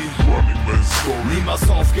die Niemals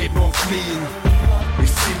aufgeben und fliehen. Ich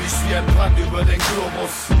zieh mich wie ein Brand über den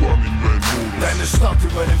Globus. Deine Stadt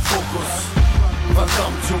über den Fokus.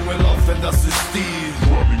 Verdammt Junge, lauf, denn das ist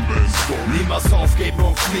die Niemals aufgeben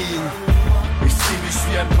und fliehen. Ich zieh mich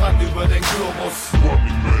wie ein Brand über den Globus.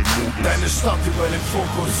 Deine Stadt über den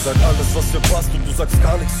Fokus. Ich sag alles, was dir passt und du sagst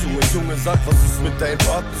gar nichts, Junge. Junge, sag, was ist mit deinem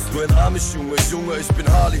Bart? Bist du ein Amish, Junge? Junge, ich bin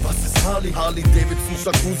Harley. Was ist Harley? Harley Davidson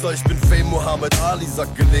Chakuza. Ich bin Fame Muhammad Ali,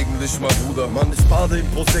 sag gelegentlich mal Bruder. Mann, ich bade im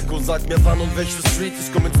Prosecco, sag mir wann und welche Street.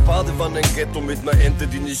 Ich komm ins Badewannen-Ghetto mit ner Ente,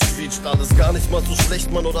 die nicht quietscht. Alles gar nicht mal so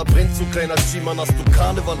schlecht, Mann, oder brennt so kleiner G-Mann. Hast du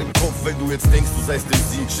Karneval im Kopf, wenn du jetzt denkst, du seist im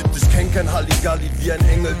Sieg. Shit, ich kenn kein Halligalli, wie ein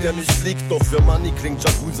Engel, der nicht fliegt. Doch für Money klingt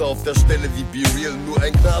Chakuza auf der Stelle wie Be Real. Nur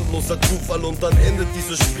ein gnadenloser Zufall und dann endet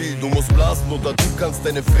dieses Spiel. Du musst blasen oder du kannst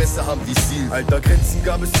deine Fresse haben wie Ziel. Alter, Grenzen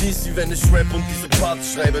gab es nie, wie wenn ich rap und diese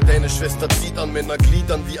Parts schreibe. Deine Schwester zieht an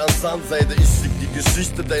Männergliedern wie an Zahnseide. Ich fick die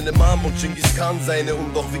Geschichte, deine Mom und Genghis Khan seine.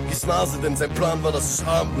 Und doch Vickys Nase, denn sein Plan war, dass ich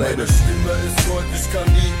arm bleibe. Meine Stimme ist Gold, ich kann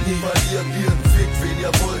nie verlieren. Ihr fickt, wen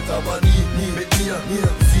ihr wollt, aber nie mit mir.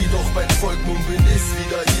 Sieh doch mein Volk, nun bin ich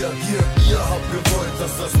wieder hier. Ihr habt gewollt,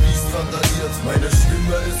 dass das Biest randaliert. Meine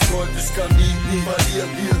Stimme ist Gold, ich kann nie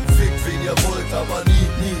verlieren. Ihr fickt, wen ihr wollt, aber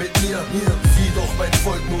nie mit mir. Sieh doch mein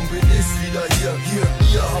Volk, nun bin ich wieder hier.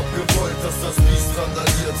 Ihr habt gewollt, dass das Biest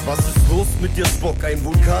randaliert. Was ist los mit dir, Spock? Ein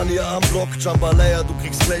Vulkan hier am Block. Jambalaya, du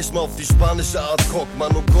kriegst gleich mal auf die spanische Art Cock.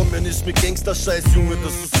 Mann, und komm mir nicht mit Gangster-Scheiß, Junge,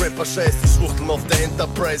 das ist Rapper-Scheiß. Die Schwuchteln auf der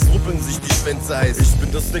Enterprise, ruppeln sich die Schwänze heiß. Ich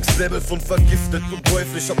bin das Next Level von vergiftet und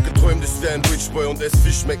teuflisch. Hab geträumt, ich wär ein Rich Boy und ess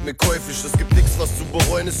Fisch, schmeckt mir käufig. Es gibt nichts, was zu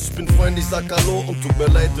bereuen ist. Ich bin freundlich, sag Hallo und tut mir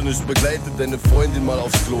leid, und ich begleite deine Freundin mal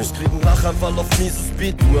aufs Klo. Ich krieg einen Lachanfall auf mieses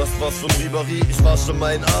Beat, du hast was von Ribéry. Ich wasche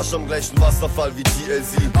meinen Arsch am gleichen Wasserfall wie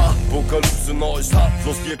TLC. Apokalypse, no, ich hab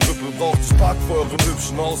bloß die Krüppel braucht. Ich park vor eurem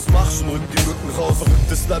hübschen Haus, mach schon, rück die Mücken raus.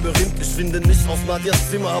 Verrücktes Labyrinth, ich finde nicht aus Nadias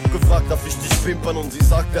Zimmer. Hab gefragt, darf ich dich pimpern, und sie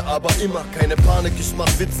sagte aber immer, keine Panik, ich mach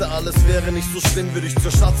Witze, alles wäre nicht so schlimm. Würde ich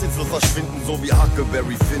zur Schatzinsel verschwinden, so wie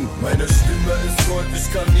Huckleberry Finn. Meine Stimme ist Gold, ich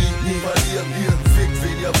kann nie verlieren. Ihr fickt,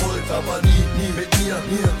 wen ihr wollt, aber nie mit mir.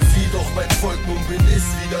 Sieh doch mein Volk, nun bin ich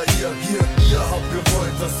wieder hier. Ihr habt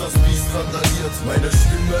gewollt, dass das Biest randaliert. Meine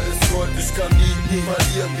Stimme ist Gold, ich kann nie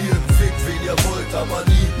verlieren. Ihr fickt, wen ihr wollt, aber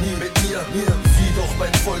nie mit mir. Sieh doch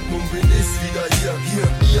mein Volk, nun bin ich wieder hier.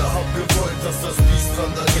 Ihr habt gewollt, dass das Biest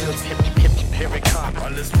randaliert. Here it comes.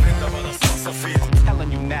 Alles brennt, aber das Wasser fehlt. I'm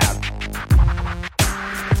telling you now.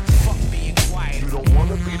 Fuck being quiet. You don't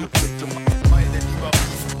wanna be the victim. Meine lieber,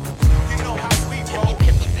 You know how we roll.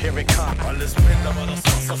 Here it comes. alles brennt, aber das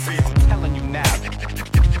Wasser fehlt. I'm telling you now.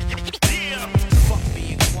 Fuck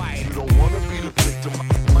being quiet. You don't wanna be the victim.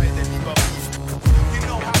 Meine lieber, You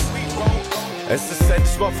know how we roll. Es ist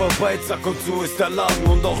endlich mal vorbei, zack und zu ist der Laden.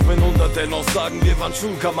 Und auch wenn Hunderte noch sagen, wir waren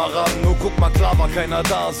Schulkameraden. Nur guck mal, klar war keiner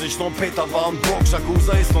da, Sicht und Peter war am Burg.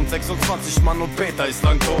 Chakuza ist und 26 Mann und Peter ist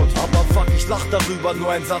lang tot. Aber fuck, ich lach darüber,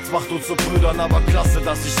 nur ein Satz macht uns zu Brüdern. Aber klasse,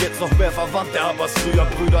 dass ich jetzt noch mehr Verwandte habe als früher,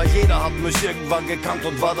 Brüder. Jeder hat mich irgendwann gekannt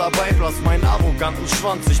und war dabei. Blass meinen arroganten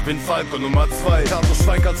Schwanz, ich bin Falco Nummer 2. Kato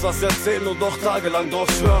Schwein kann's was erzählen und doch tagelang drauf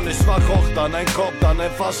schwören. Ich war Koch, dann ein Kopf, dann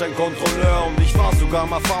ein Fahrscheinkontrolleur. Und ich war sogar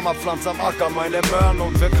mal Pharmapflanz am Acker, meine Möhren.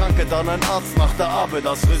 Und für Kranke dann ein Arzt, nach der Arbeit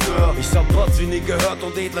das Friseur. Ich hab trotz wie nie gehört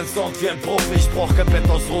und edlen Sound wie ein Profi. Ich brauch kein Bett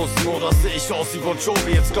aus Rosen, oder seh ich aus wie Bon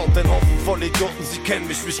Jovi. Jetzt glaubt ein Haufen voll Idioten, sie kennen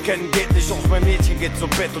mich kennen geht nicht. Auch mein Mädchen geht zum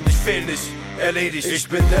Bett und ich fehl nicht, erledigt. Ich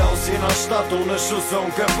bin der aus jener Stadt ohne Schüsse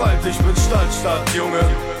und Gewalt. Ich bin Stadtstadt, Junge.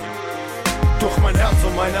 Durch mein Herz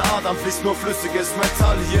und meine Adern fließt nur flüssiges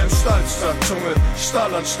Metall hier im Stahlstadt-Dschungel.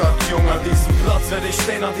 Stahl anstatt Junge, an diesem Platz werde ich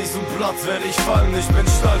stehen, an diesem Platz werde ich fallen. Ich bin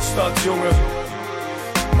Stahlstadt, Junge.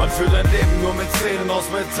 Man führt ein Leben nur mit Zähnen aus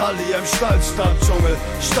Metall hier im Stahlstadt-Dschungel.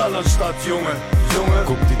 Stahl anstatt Junge, Junge.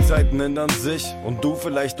 Guck, die Zeiten ändern sich und du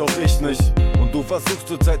vielleicht auch ich nicht. Und du versuchst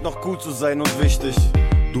zur Zeit noch cool zu sein und wichtig.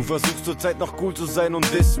 Du versuchst zur Zeit noch cool zu sein und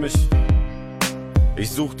diss mich. Ich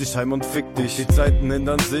such dich heim und fick dich. Die Zeiten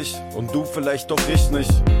ändern sich und du vielleicht auch ich nicht.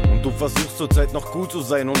 Und du versuchst zur Zeit noch cool zu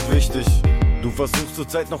sein und wichtig. Du versuchst zur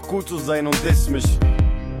Zeit noch cool zu sein und diss mich.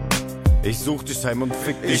 Ich such dich heim und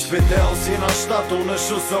fick dich. Ich bin der aus jener Stadt ohne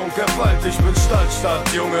Schüsse und Gewalt. Ich bin Stahlstadt,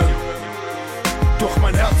 Junge. Durch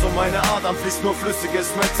mein Herz und meine Adern fließt nur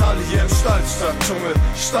flüssiges Metall hier im Stahlstadt-Dschungel.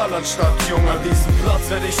 Stahl anstatt Junge. An diesem Platz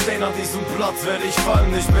werde ich stehen, an diesem Platz werde ich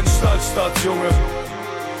fallen. Ich bin Stahlstadt, Junge.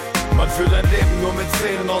 Man führt ein Leben nur mit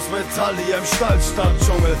Zähnen aus Metall hier im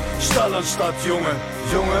Stahlstadt-Dschungel. Stahl anstatt Junge,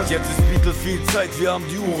 Junge. Jetzt ist Beatle viel Zeit, wir haben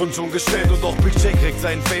die Uhren schon gestellt. Und auch Big J kriegt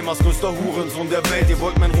seinen Fame als größter Hurensohn der Welt. Ihr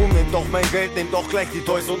wollt mein Ruhm, nehmt doch mein Geld, nehmt doch gleich die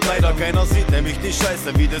Toys und leider keiner sieht nämlich die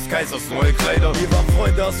Scheiße wie des Kaisers neue Kleider. Wir waren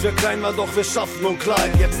Freunde, als wir klein waren, doch wir schaffen und klein.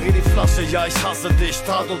 Jetzt dreh die Flasche, ja ich hasse dich,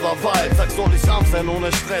 Tat oder Wahl. Sag, soll ich arm sein, ohne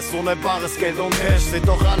Stress, ohne bares Geld und Cash. Seht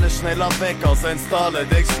doch alle schneller weg aus ein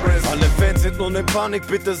Starlight Express. Alle Fans sind nun in Panik,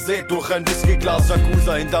 bitte seht durch ein Whiskyglas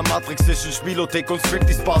Chakuza in der Matrix zwischen Spielothek und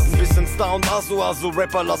Strictly Spaß. Ein bisschen Star und Aso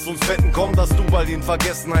Rapper, lass uns wetten, komm, dass du bald in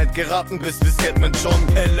Vergessenheit geraten bist, wie Scatman John.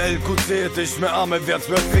 LLQC hätte ich mehr Arme, wär's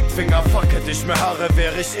mehr Fickfinger. Fuck, hätte ich mehr Haare,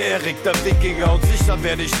 wär ich Erik, der Wikinger. Und sicher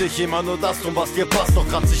werde ich nicht immer nur das tun, was dir passt. Doch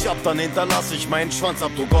kratz ich ab, dann hinterlass ich meinen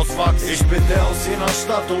Schwanzabdruck aus Wachs. Ich bin der aus jener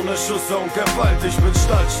Stadt ohne Schüsse und Gewalt. Ich bin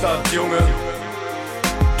Stahlstadt, Junge.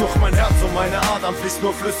 Durch mein Herz und meine Adern fließt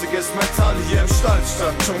nur flüssiges Metall hier im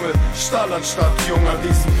Stahlstadt-Dschungel. Stahl anstatt Junge. An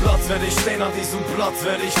diesem Platz werde ich stehen, an diesem Platz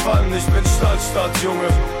werde ich fallen. Ich bin Stahlstadt, Junge.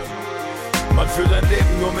 Man führt ein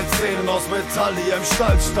Leben nur mit Zähnen aus Metall hier im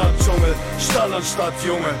Stahlstadt-Dschungel. Stahl anstatt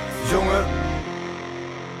Junge, Junge.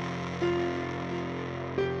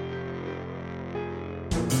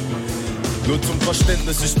 Nur zum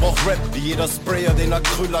Verständnis, ich brauch Rap, wie jeder Sprayer den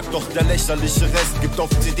Acrylack. Doch der lächerliche Rest gibt auf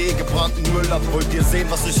CD gebrannten Müll ab. Wollt ihr sehen,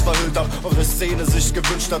 was ich verhüllt hab? Eure Szene sich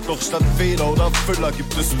gewünscht hat, doch statt Feder oder Füller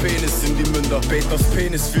gibt es Penis in die Münder. Peters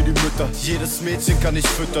Penis für die Mütter, jedes Mädchen kann ich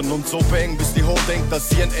füttern. Und so bang, bis die Ho denkt, dass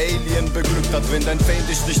sie ein Alien beglückt hat. Wenn dein Fame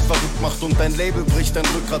dich nicht verrückt macht und dein Label bricht dein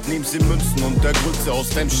Rückgrat, nimm sie Münzen und der Grütze aus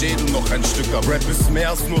deinem Schädel noch ein Stück ab. Rap ist mehr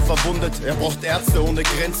als nur verwundet, er braucht Ärzte ohne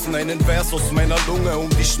Grenzen. Einen Vers aus meiner Lunge, um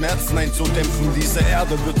die Schmerzen einzudämpfen. Diese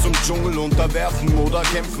Erde wird zum Dschungel unterwerfen oder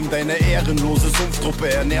kämpfen. Deine ehrenlose Sumpftruppe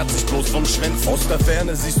ernährt sich bloß vom Schwänzen. Aus der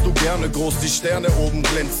Ferne siehst du gerne groß die Sterne oben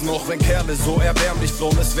glänzen. Auch wenn Kerle so erbärmlich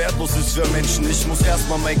flohen, es wertlos ist für Menschen. Ich muss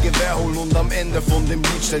erstmal mein Gewehr holen und am Ende von dem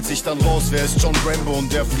Lied stellt sich dann raus, wer ist John Rambo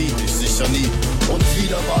und der flieht, ich sicher nie. Und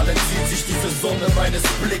wieder mal entzieht sich diese Sonne meines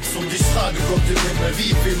Blicks und ich frage Gott im Himmel,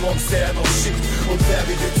 wie viel Monster er noch schickt. Und wer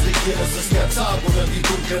wird jetzt regieren, ist es der Tag oder die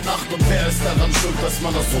dunkle Nacht? Und wer ist daran schuld, dass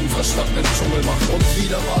man aus unserer Stadt einen Dschungel macht? Und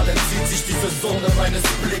wieder mal entzieht sich diese Sonne meines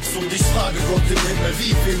Blicks und ich frage Gott im Himmel,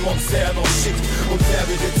 wie viel Monster er noch schickt. Und wer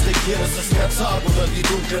wird jetzt regieren, ist es der Tag oder die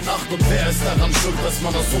dunkle Nacht? Und wer ist daran schuld, dass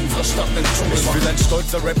man aus unserer Stadt einen Dschungel macht? Ich will ein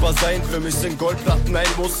stolzer Rapper sein, für mich sind Goldplatten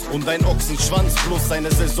ein Muss und ein Ochsenschwanz plus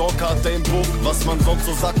eine Saisonkarte im Buch. Was man sonst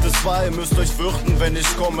so sagt, ist wahr, ihr müsst euch fürchten, wenn ich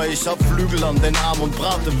komme. Ich hab Flügel an den Arm und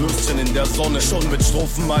brate Würstchen in der Sonne. Schon mit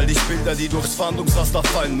Strophen mal dich Bilder, die durchs Fahndungsraster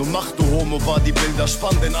fallen. Nun mach du Homo, war die Bilder,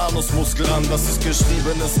 spann den Anusmuskel an. Das ist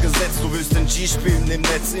geschriebenes Gesetz, du willst den G spielen im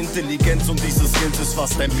Netz. Intelligenz und dieses Skills ist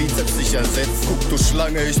was dein Bizeps sich ersetzt. Guck du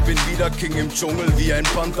Schlange, ich bin wieder King im Dschungel wie ein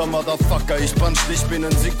Panther, Motherfucker. Ich punch dich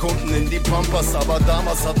binnen Sekunden in die Pampas. Aber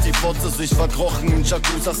damals hat die Fotze sich verkrochen in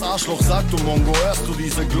Chakuzas Arschloch. Sag du Mongo, hörst du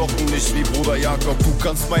diese Glocken nicht wie Bruder Jakob? Du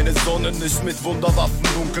kannst meine Sonne nicht mit Wunderwaffen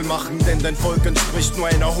dunkel machen, denn dein Volk entspricht nur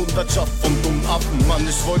einer Hundertschaft von dummen Affen. Mann,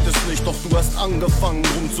 ich wollte es nicht, doch du hast angefangen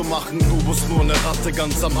rumzumachen. Du bist nur eine Ratte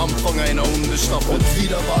ganz am Anfang einer Hundestaffel. Und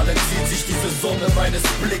wieder mal entzieht sich diese Sonne meines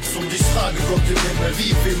Blicks und ich frage Gott im Himmel,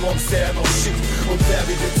 wie viel Monster er noch schickt. Und wer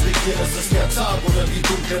wird jetzt regieren, ist es der Tag oder die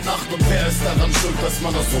dunkle Nacht? Und wer ist daran schuld, dass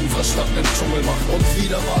man aus unserer Stadt einen Dschungel macht? Und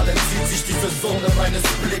wieder mal entzieht sich diese Sonne meines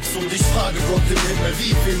Blicks und ich frage Gott im Himmel,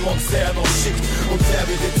 wie viel Monster er noch schickt. Und wer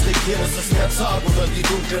wird jetzt regieren, ist es der Tag oder die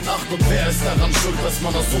dunkle Nacht? Und wer ist daran schuld, dass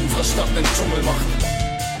man aus unserer Stadt einen Dschungel macht?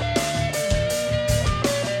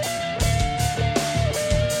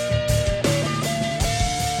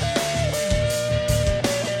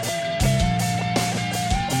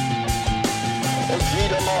 Und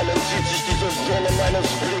wieder mal entzieht sich diese Sonne meines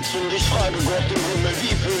Blicks Blitz und ich frage Gott im Himmel,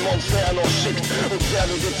 wie viel Monster er noch schickt. Und wer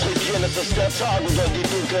wird jetzt regieren, ist es der Tag oder die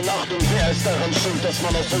dunkle Nacht? Und wer ist daran schuld, dass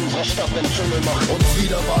man aus unserer Stadt einen Dschungel macht? Und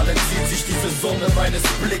wieder mal entzieht sich diese Sonne meines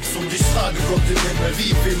Blicks und ich frage Gott im Himmel,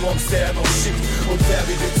 wie viel Monster er noch schickt. Und wer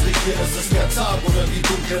wird jetzt regieren, ist es der Tag oder die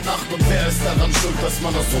dunkle Nacht? Und wer ist daran schuld, dass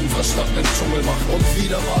man aus unserer Stadt einen Dschungel macht? Und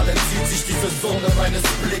wieder mal entzieht sich diese Sonne meines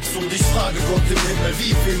Blicks und ich frage Gott im Himmel,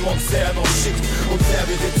 wie viel Monster er noch schickt. Und wer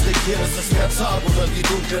wird jetzt regieren, ist es der Tag oder die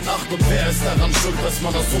dunkle Nacht? Und wer ist daran schuld, dass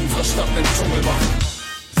man aus unserer Stadt einen Dschungel macht?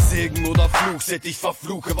 Segen oder Fluch, seht ich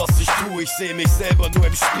verfluche, was ich tue. Ich seh mich selber nur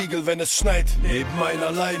im Spiegel, wenn es schneit. Neben meiner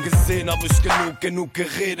allein gesehen hab ich genug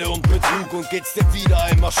Gerede und Betrug. Und geht's dir wieder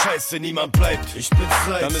einmal scheiße, niemand bleibt. Ich bin's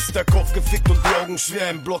leid. Dann ist der Kopf gefickt und die Augen schwer.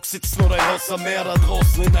 Im Block sitzen oder ein Haus am Meer, da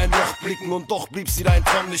draußen in ein Loch blicken. Und doch blieb sie dein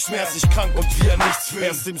Traum nicht mehr. Sich krank und wir nichts fühlen.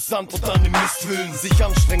 Erst im Sand und dann im Mist wühlen. Sich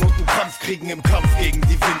anstrengen und einen Krampf kriegen im Kampf gegen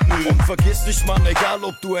die Windmühlen. Und vergiss nicht, Mann, egal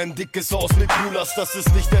ob du ein dickes Haus mit Pool hast, das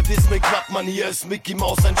ist nicht der Disney Club, Mann, hier ist Mickey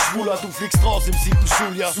Mouse ein Schwuler. Du fliegst raus im 7.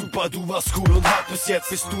 Schuljahr. Super, du warst cool und hart bis jetzt,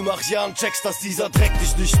 bis du nach Jahren checkst, dass dieser Dreck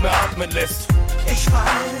dich nicht mehr atmen lässt. Ich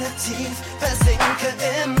falle tief, versinke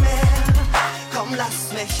im Meer. Komm,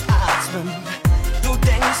 lass mich atmen. Du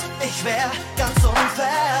denkst, ich wär ganz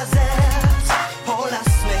unversehrt. Oh, lass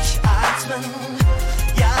mich atmen.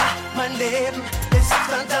 Ja, mein Leben ist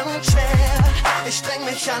verdammt schwer. Ich streng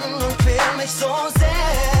mich an und quäl mich so sehr.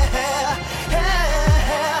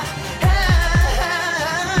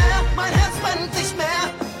 Mein Herz brennt nicht mehr.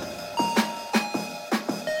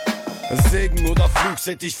 Segen oder Fluch,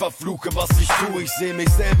 seht ich verfluche, was ich tue. Ich seh mich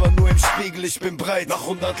selber nur im Spiegel, ich bin breit nach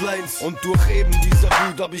 100 Lines. Und durch eben diese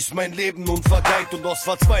Wut hab ich mein Leben nun vergeigt. Und aus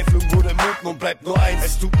Verzweiflung wurde Mut, nun bleibt nur eins.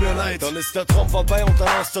 Es tut mir leid, dann ist der Traum vorbei und dann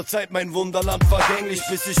aus der Zeit mein Wunderland vergänglich.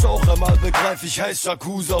 Bis ich auch einmal begreif, ich heiß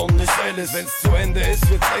Chakuza und nicht Alice. Wenn's zu Ende ist,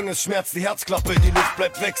 wird's eng, es schmerzt die Herzklappe, die Luft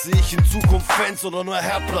bleibt weg. Seh ich in Zukunft Fans oder nur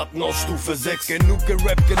Herdplatten auf Stufe 6. Genug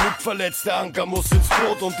gerappt, genug verletzt, der Anker muss ins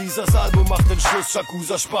Boot. Und dieses Album macht den Schluss,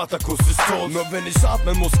 Chakuza, Spartakus ist tot. Nur wenn ich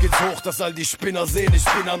atmen muss, geht's hoch, dass all die Spinner sehen. Ich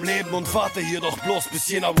bin am Leben und warte hier doch bloß, bis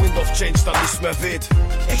jener Wind of Change dann nicht mehr weht.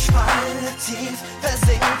 Ich falle tief,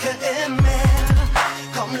 versinke im Meer.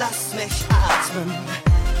 Komm, lass mich atmen.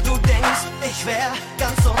 Du denkst, ich wär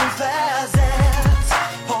ganz unversehrt.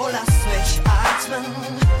 Oh, lass mich atmen.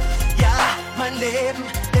 Ja, mein Leben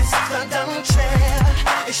ist verdammt schwer.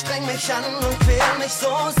 Ich streng mich an und quäl mich so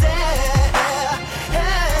sehr.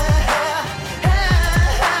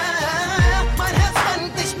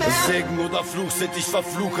 Segen oder Fluch, seht ich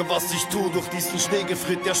verfluche, was ich tu. Durch diesen Schnee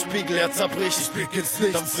gefriert der Spiegel, er zerbricht. Ich blick ins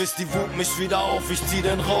Licht, dann frisst die Wut mich wieder auf. Ich zieh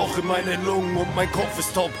den Rauch in meine Lungen und mein Kopf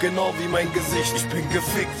ist taub, genau wie mein Gesicht. Ich bin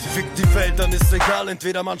gefickt, fickt die Welt, dann ist egal,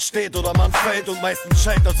 entweder man steht oder man fällt. Und meistens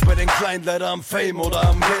scheitert's bei den Kleinen leider am Fame oder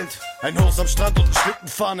am Geld. Ein Haus am Strand und ein Schlitten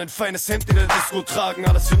fahren, ein feines Hemd in der Disco tragen.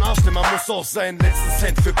 Alles für'n Arsch, denn man muss auch seinen letzten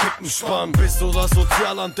Cent für Kippen sparen. Bis oder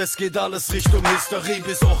Sozialamt, es geht alles Richtung Hysterie.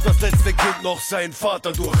 Bis auch das letzte Kind noch seinen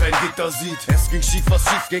Vater durch ein Gitter sieht. Es ging schief, was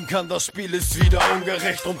schief gehen kann, das Spiel ist wieder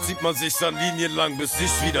ungerecht. Und zieht man sich an Linien lang, bis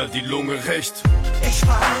sich wieder die Lunge rächt. Ich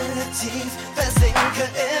falle tief, versinke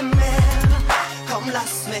im Meer. Komm,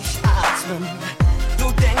 lass mich atmen. Du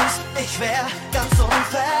denkst, ich wär ganz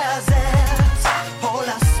unversehrt. Oh,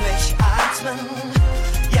 lass mich atmen.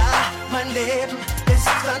 Ja, mein Leben ist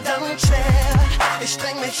verdammt schwer. Ich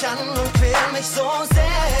streng mich an und quäl mich so sehr.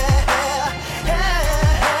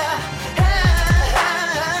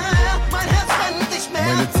 Mein Herz brennt nicht mehr.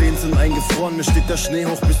 Meine Zehen sind eingefroren, mir steht der Schnee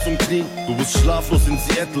hoch bis zum Knie. Du bist schlaflos in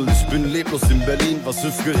Seattle, ich bin leblos in Berlin. Was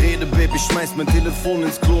für Gerede, Baby, schmeiß mein Telefon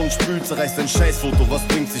ins Klo und spült. Zerreißt ein Scheißfoto, was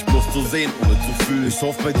bringt sich bloß zu sehen, ohne zu fühlen. Ich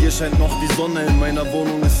hoffe, bei dir scheint noch die Sonne, in meiner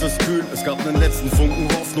Wohnung ist es kühl. Es gab einen letzten Funken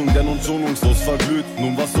Hoffnung, der nun schonungslos verglüht.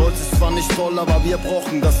 Nun, was soll's, ist zwar nicht toll, aber wir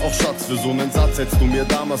brauchen das auch, Schatz. Für so einen Satz hättest du mir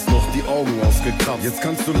damals noch die Augen ausgekramt. Jetzt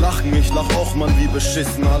kannst du lachen, ich lach auch, Mann, wie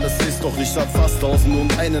beschissen alles ist. Doch ich hab fast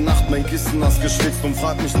 1001 Nacht mein Kissen nass geschwitzt. Und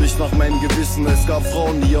frag mich nicht nach meinem Gewissen, es gab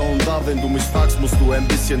Frauen hier und da. Wenn du mich fragst, musst du ein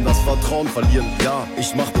bisschen das Vertrauen verlieren. Ja,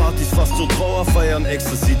 ich mach Partys fast zur Trauerfeiern,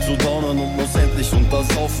 Ecstasy zu Downern und muss endlich unter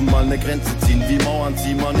Saufen mal ne Grenze ziehen. Wie Mauern,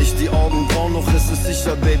 zieh mal nicht die Augen braun, noch ist es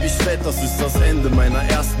sicher, Baby, ich fett, das ist das Ende meiner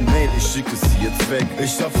ersten Mail, ich schicke sie jetzt weg.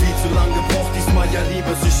 Ich hab viel zu lang gebraucht, diesmal ja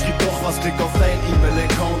Liebes, ich schrieb doch was, klick auf dein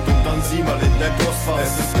E-Mail-Account und dann sieh mal in der Postfach.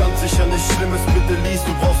 Es ist ganz sicher nicht Schlimmes, bitte lies,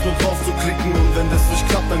 du brauchst nur drauf zu klicken und wenn das nicht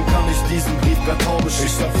klappt, dann kann ich diesen Brief per Taube schicken.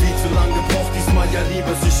 Ich hab viel zu lang gebraucht, diesmal ja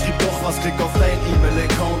Liebes, ich schrieb doch was, klick auf dein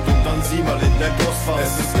E-Mail-Account und dann sieh mal in der Postfach.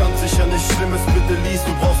 Es ist ganz sicher nicht Schlimmes, bitte lies,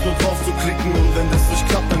 du brauchst nur drauf zu klicken und wenn das nicht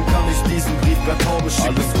klappt, dann kann ich diesen Brief per Taube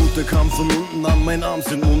schicken. Alles Gute kam von unten an, mein Arm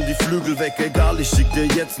sind nun die Flügel weg. Egal, ich schick dir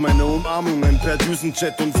jetzt meine Umarmungen per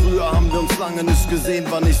Düsenchat. Und früher haben wir uns lange nicht gesehen,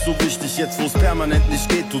 war nicht so wichtig. Jetzt, wo's permanent nicht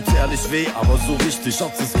geht, tut's ehrlich weh, aber so richtig.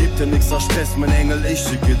 Schatz, es gibt ja nix an Stress, mein Engel, ich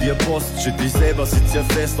schicke dir Post. Shit, ich selber sitz ja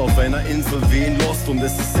fest auf einer Insel wie in Lost. Und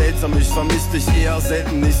es ist seltsam, ich vermiss dich eher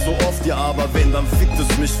selten, nicht so oft. Ja, aber wenn, dann fickt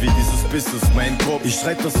es mich wie dieses Biss ist mein Kopf. Ich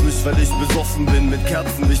schreib das nicht, weil ich besoffen bin, mit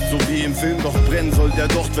Kerzenlicht, so wie im Film. Doch brennen soll der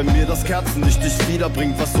Docht, wenn mir das Kerzenlicht dich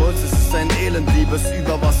wiederbringt. Was soll's, es ist ein Elend, Liebes,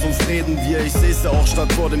 über was uns reden wir. Ich seh's ja auch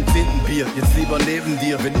statt vor dem 10. Bier, jetzt lieber neben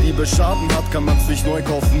dir. Wenn Liebe Schaden hat, kann man's nicht neu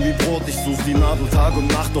kaufen wie Brot. Ich such die Nadel Tag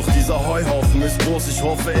und Nacht, doch dieser Heuhaufen ist groß. Ich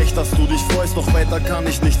hoffe echt, dass du dich freust, doch weiter kann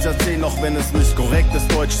ich nichts erzählen, auch wenn es nicht korrekt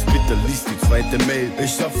ist. Deutsch ist, bitte lies die zweite Mail.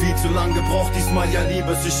 Ich hab viel zu lang gebraucht, diesmal ja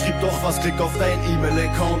Liebes. Ich schrieb doch was, klick auf dein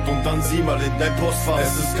E-Mail-Account und dann sieh mal in dein Postfach.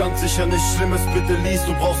 Es ist ganz sicher nichts Schlimmes, bitte lies,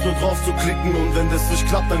 du brauchst nur drauf zu klicken. Und wenn das nicht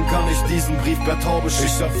klappt, dann kann ich diesen Brief per Taube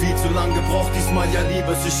schicken. Ich hab viel zu lang gebraucht, diesmal ja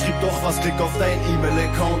Liebes. Ich schrieb doch was, klick auf dein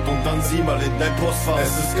E-Mail-Account und dann sieh mal in dein Postfach.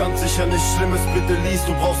 Es ist ganz sicher nichts Schlimmes, bitte lies,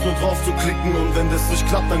 du brauchst nur drauf zu klicken. Und wenn das nicht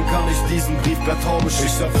klappt, dann kann ich diesen Brief per Taube schicken.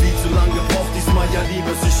 Ich hab viel zu lang gebraucht, diesmal ja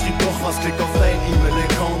Liebes. Ich schrieb doch was, klick auf dein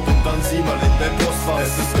E-Mail-Account und dann sieh mal in dein Postfach.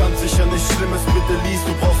 Es ist ganz sicher nichts Schlimmes, bitte lies,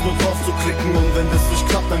 du brauchst nur drauf zu klicken. Und wenn das nicht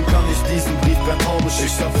klappt, dann kann ich diesen Brief per Taube schicken.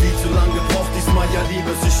 Ich hab viel zu lang gebraucht, diesmal ja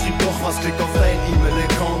Liebes. Ich schrieb doch was, klick auf dein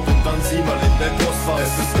E-Mail-Account und dann sieh mal in dein Postfach.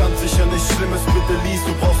 Es ist ganz sicher nichts Schlimmes, bitte lies,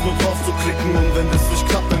 du brauchst nur drauf zu klicken. Und wenn das nicht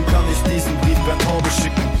klappt, dann kann ich diesen Brief per Taube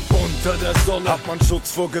schicken. Unter der Sonne hat man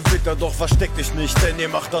Schutz vor Gewitter, doch versteck dich nicht, denn ihr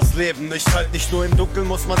macht das Leben nicht halt. Nicht nur im Dunkeln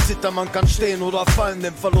muss man zittern, man kann stehen oder fallen.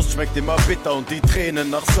 Dem Verlust schmeckt immer bitter und die Tränen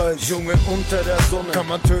nach Salz. Junge, unter der Sonne kann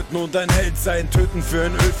man töten und ein Held sein. Töten für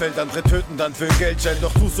ein Ölfeld, andere töten dann für ein Geldschein.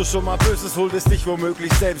 Doch tust du schon mal Böses, holt es dich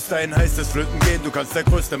womöglich selbst ein. Heißt es flöten gehen, du kannst der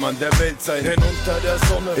größte Mann der Welt sein. Denn unter der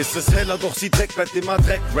Sonne ist es heller, doch sie Dreck bleibt immer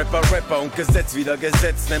Dreck. Rapper und Gesetz wieder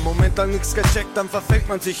Gesetz. Ne Moment lang nix gecheckt, dann verfängt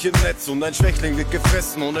man sich im Netz. Und ein Schwächling wird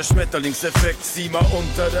gefressen ohne Schmetterlingseffekt. Sieh mal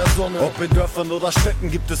unter der Sonne, ob in Dörfern oder Städten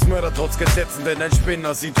gibt es Mörder trotz Gesetzen. Denn ein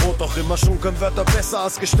Spinner sieht rot, doch immer schon können Wörter besser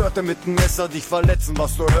als Gestörte mit dem Messer dich verletzen.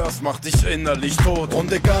 Was du hörst, macht dich innerlich tot.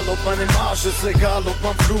 Und egal ob man im Arsch ist, egal ob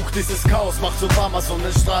man flucht, dieses Chaos macht so warm, als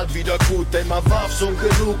Sonnenstrahl wieder gut. Denn man warf schon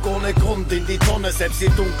genug ohne Grund in die Tonne. Selbst die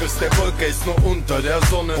dunkelste Wolke ist nur unter der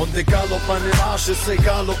Sonne. Und egal ob man im Arsch ist,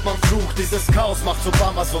 egal ob man flucht, dieses Chaos macht so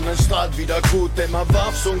warm, als Sonnenstrahl wieder gut. Denn man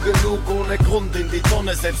warf schon genug ohne Grund in die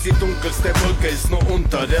Tonne. Selbst die dunkelste Wolke ist nur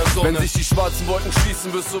unter der Sonne. Wenn sich die schwarzen Wolken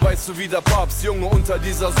schließen, wirst du weißt du wie der Papst. Junge, unter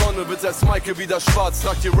dieser Sonne wird selbst Michael wieder schwarz.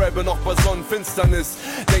 Tragt die Rebbe noch bei Sonnenfinsternis.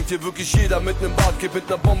 Denkt dir wirklich jeder mit nem Bart geht mit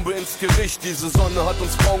ner Bombe ins Gericht. Diese Sonne hat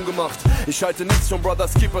uns braun gemacht. Ich halte nichts von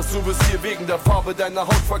Brothers Keepers, du wirst hier wegen der Farbe deiner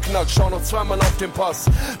Haut verknackt. Schau noch zweimal auf den Pass.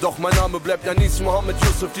 Doch mein Name bleibt Janis Mohammed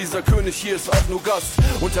Yusuf, dieser König hier ist auch nur Gast.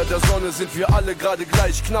 Unter der Sonne sind wir alle gerade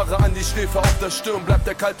gleich. Knarre an die Schläfe, auf der Stirn bleibt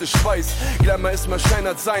der kalte Schweiß. Glamour ist mal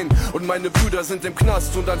scheinert sein und meine Brüder sind im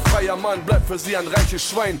Knast. Und ein freier Mann bleibt für sie ein reiches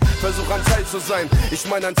Schwein. Versuch ein Teil zu sein, ich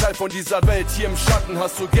mein ein Teil von dieser Welt. Hier im Schatten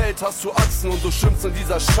hast du Geld, hast du Achsen und du schwimmst in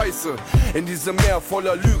dieser Scheiße. In diesem Meer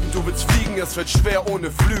voller Lügen, du willst fliegen, es wird schwer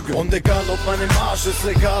ohne Flügel. Und egal ob man im Arsch ist,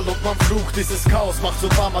 egal ob man flucht, dieses Chaos macht so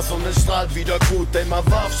warm, als Sonnenstrahl wieder gut. Denn man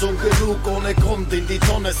warf schon genug ohne Grund in die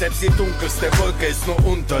Tonne. Selbst die dunkelste Wolke ist nur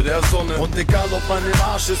unter der Sonne. Und egal ob man im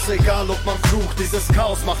Arsch ist, egal ob man flucht, dieses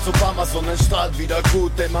Chaos macht so warm, als Sonnenstrahl wieder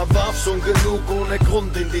gut. Denn man warf schon genug ohne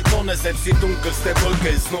Grund in die Tonne. Selbst die dunkelste Wolke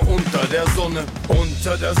ist nur unter der Sonne.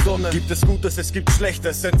 Unter der Sonne gibt es Gutes, es gibt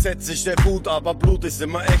Schlechtes. Entsetzt sich der Wut, aber Blut ist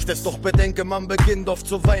immer echtes. Doch bedenke, man beginnt oft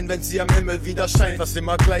zu weinen, wenn sie am Himmel wieder scheint. Was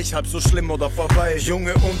immer gleich, halb so schlimm oder vorbei.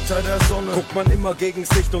 Junge, unter der Sonne guckt man immer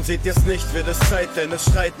gegen's Licht und seht ihr's nicht, wird es Zeit, denn es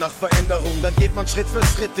schreit nach Veränderung. Dann geht man Schritt für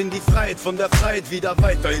Schritt in die Freiheit, von der Freiheit wieder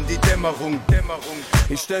weiter in die Dämmerung.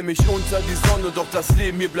 Ich stell mich unter die Sonne, doch das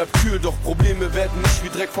Leben hier bleibt kühl. Doch Probleme werden nicht wie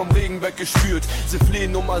Dreck vom Regen weggespült. Sie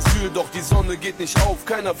fliehen um Asyl, doch die Sonne geht nicht auf.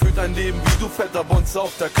 Keiner führt ein Leben wie du, fetter Bonze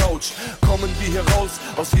auf der Couch. Kommen wir hier raus,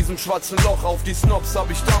 aus diesem schwarzen Loch. Auf die Snobs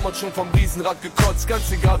hab ich damals schon vom Riesenrad gekotzt.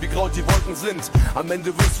 Ganz egal wie grau die Wolken sind, am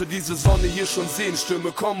Ende wirst du diese Sonne hier schon sehen.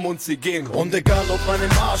 Stürme kommen und sie gehen. Und egal ob man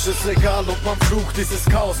im Arsch ist, egal ob man flucht, dieses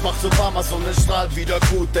Chaos macht so warm, als Sonnenstrahl wieder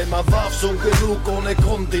gut. Denn man warf schon genug ohne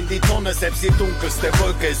Grund in die Tonne. Selbst die dunkelste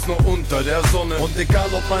Wolke ist nur unter der Sonne. Und egal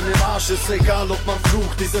ob man im Arsch ist, egal ob man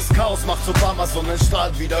flucht, dieses Chaos macht so warm, als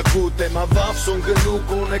Sonnenstrahl wieder gut. Denn man warf schon genug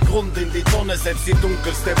ohne Grund in die Tonne. Selbst die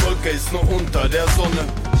dunkelste Wolke ist nur unter der Sonne.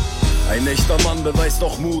 Ein echter Mann beweist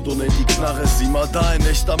auch Mut ohne die Knarre. Sieh mal da, ein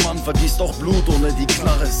echter Mann vergießt auch Blut ohne die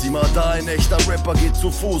Knarre. Sieh mal da, ein echter Rapper geht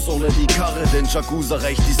zu Fuß ohne die Karre. Denn Chakuza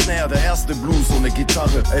reicht die Snare, der erste Blues ohne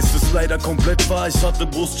Gitarre. Es ist leider komplett wahr, ich hatte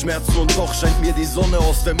Brustschmerzen und doch scheint mir die Sonne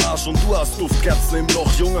aus dem Arsch. Und du hast Duftkerzen im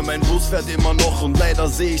Loch, Junge, mein Bus fährt immer noch. Und leider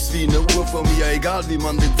seh ich's wie eine Uhr vor mir, egal wie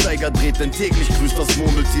man den Zeiger dreht. Denn täglich grüßt das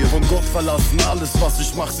Murmeltier. Von Gott verlassen, alles was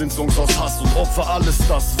ich mach sind Songs aus Hass. Und Opfer alles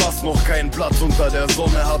das, was noch keinen Platz unter der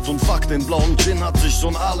Sonne hat. Und fuck, den blauen Gin hat sich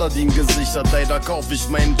schon Aladdin gesichert. Leider kauf ich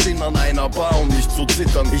meinen Gin an einer Bar, um nicht zu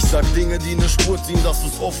zittern. Ich sag Dinge, die ne Spur ziehen, das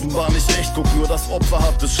ist offenbar nicht echt. Guck nur, das Opfer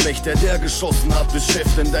hat es schlecht, der geschossen hat ist Chef.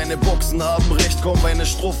 Denn deine Boxen haben recht, komm meine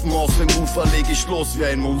Strophen aus dem Ufer. Leg ich los wie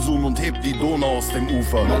ein Monsun und heb die Donau aus dem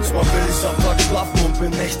Ufer. Manchmal will ich am Tag schlafen und bin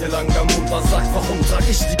nächtelang am Munter. Sag, warum trag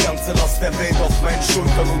ich die ganze Last der Welt auf meinen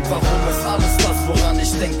Schultern? Und warum ist alles das, woran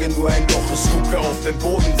ich denke, nur ein Loch? Ich gucke auf den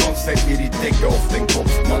Boden, sonst fällt mir die Decke auf den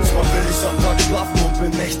Kopf. Manchmal will ich am Tag schlafen und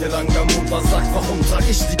bin nächtelang am Munter. Sag, warum trag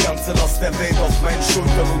ich die ganze Last der Welt auf meinen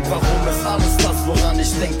Schultern? Und warum ist alles das, woran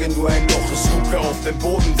ich denke, nur ein Loch? Ich gucke auf den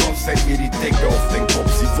Boden, sonst fällt mir die Decke auf den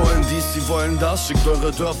Kopf. Sie wollen dies, sie wollen das, schickt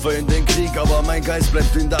eure Dörfer in den Krieg. Aber mein Geist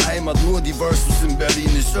bleibt in der Heimat, nur die Verses in Berlin.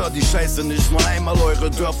 Ich hör die Scheiße nicht nur einmal, eure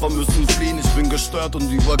Dörfer müssen fliehen. Ich bin gestört und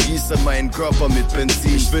übergieße meinen Körper mit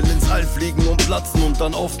Benzin. Ich will ins All fliegen und platzen und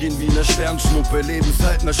dann aufgehen wie ne Sternschnuppe. Leben ist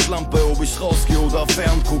halt ne Schlampe, ob ich rausgehe oder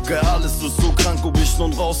ferngucke. Alles ist so krank, ob ich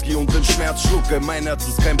nun rausgehe und den Schmerz schlucke. Mein Herz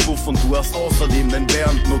ist kein Puff und du hast außerdem nen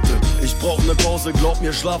Bärennutte. Ich brauch ne Pause, glaub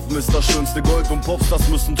mir, schlafen ist das schönste Gold. Und Pops, das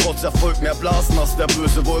müssen trotz Erfolg mehr blasen als der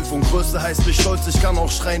böse Wolf. Und Größe heißt nicht stolz, ich kann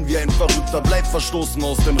auch schreien wie ein Verrückter. Bleib verstoßen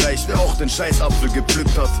aus dem Reich, wer auch den Scheißapfel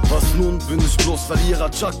gepflückt hat. Was nun, bin ich bloß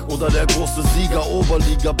Verlierer Chuck oder der große Sieger?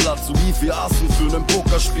 Oberliga-Platz, so wie viel Assen für nen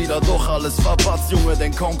Pokerspieler. Doch alles verpatzt, Junge,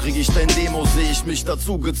 denn kaum krieg ich dein Demo. Seh ich mich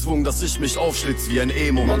dazu gezwungen, dass ich mich aufschlitz wie ein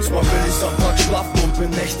Emo. Manchmal will ich am Tag schlafen und bin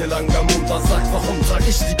nächtelang am Munter. Sag, warum trag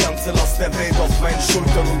ich die ganze Last der Welt auf meinen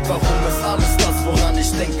Schultern? Und warum ist alles das, woran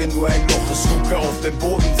ich denke, nur ein Loch? Ich gucke auf den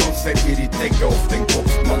Boden, sonst fällt mir die Decke auf den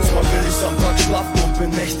Kopf. Manchmal will ich am Tag schlafen und bin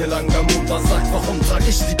nächtelang am Munter. Sag, warum trag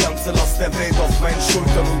ich die ganze Last der Welt auf meinen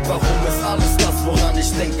Schultern? Und warum ist alles das, woran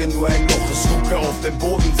ich denke, nur ein Loch? Ich gucke auf den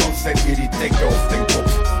Boden, sonst fällt mir die Decke auf den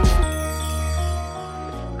Kopf.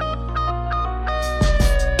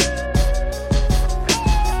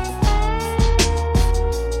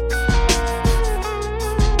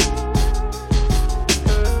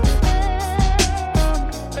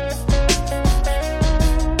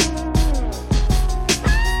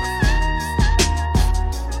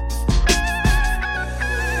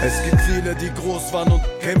 Es gibt viele, die groß waren und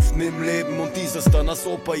kämpften im Leben und dieses dann als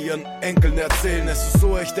Opa ihren Enkeln erzählen. Es ist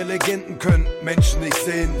so, echte Legenden können Menschen nicht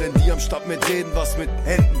sehen, denn die am Stab mit reden, was mit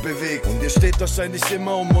Händen bewegt. Und ihr steht wahrscheinlich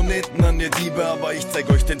immer um Moneten an, ihr Diebe, aber ich zeig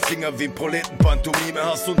euch den Finger wie Proletenpantomime.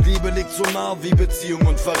 Hass und Liebe liegt so nah wie Beziehung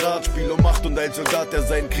und Verrat. Spiel um Macht und ein Soldat, der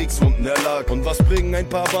seinen Kriegswunden erlag. Und was bringen ein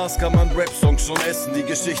paar Bars, kann man Rap-Songs schon essen. Die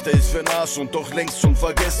Geschichte ist für'n Arsch und doch längst schon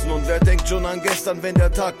vergessen. Und wer denkt schon an gestern, wenn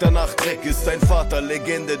der Tag danach Dreck ist? Dein Vater,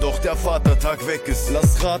 Legende, doch der Vatertag weg ist.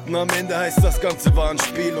 Lass raten, am Ende heißt das Ganze war ein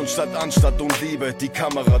Spiel. Und statt Anstatt und Liebe, die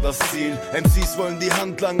Kamera das Ziel. MCs wollen die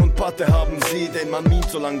Hand lang und Patte haben sie, denn man mimt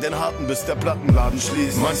so lang den Harten, bis der Plattenladen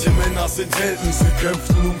schließt. Manche Männer sind Helden, sie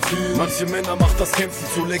kämpfen um viel. Manche Männer macht das Kämpfen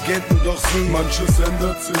zu Legenden, doch sie. Manches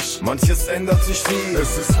ändert sich, manches ändert sich nie.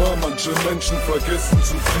 Es ist wahr, manche Menschen vergessen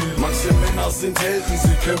zu viel. Manche Männer sind Helden,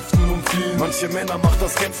 sie kämpfen um viel. Manche Männer macht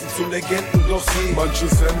das Kämpfen zu Legenden, doch sie.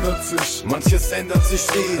 Manches ändert sich, manches ändert sich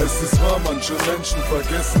nie. Es ist wahr, manche Menschen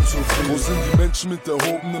vergessen zu viel. Wo sind die Menschen mit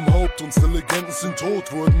erhobenem Haupt? Unsere Legenden sind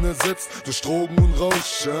tot, wurden ersetzt durch Drogen und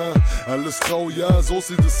Rausch, ja. Alles grau, ja, so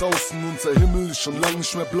sieht es aus. Und unser Himmel ist schon lang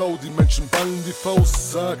nicht mehr blau. Die Menschen ballen die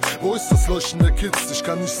Faust. Sag, wo ist das Leuchten der Kids? Ich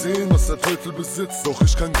kann nicht sehen, was der Teufel besitzt. Doch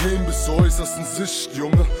ich kann gehen bis zur äußersten Sicht,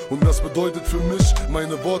 Junge. Und das bedeutet für mich,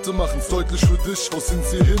 meine Worte machen's deutlich für dich. Wo sind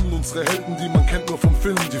sie hin? Unsere Helden, die man kennt nur vom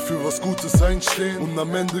Film, die für was Gutes einstehen und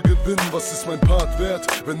am Ende gewinnen. Was ist mein Part wert,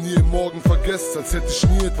 wenn ihr morgen vergesst, als hätte ich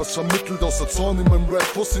nie etwas vermittelt, außer Zorn in meinem Rap?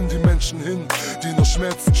 Wo sind die Menschen hin, die noch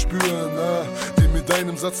Schmerzen spüren, die mit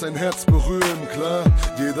einem Satz ein Herz berühren? Klar,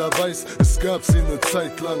 jeder weiß, es gab sie eine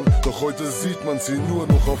Zeit lang, doch heute sieht man sie nur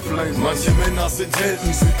noch auf Leinwand. Manche Männer sind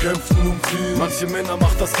Helden, sie kämpfen um viel. Manche Männer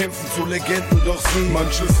macht das Kämpfen zu Legenden, doch sie.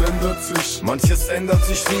 Manches ändert sich, manches ändert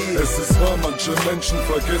sich nie. Es ist wahr, manche Menschen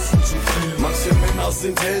vergessen zu viel. Manche Männer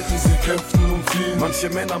sind Helden, sie kämpfen um viel. Manche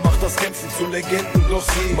Männer macht das Kämpfen zu Legenden, doch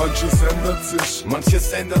sie. Manches ändert sich,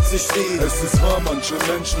 manches ändert sich nie. Es ist wahr, manche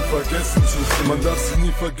Menschen vergessen zu viel. Man darf sie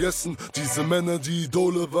nie vergessen, diese Männer, die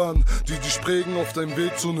Idole waren, die dich prägen auf deinem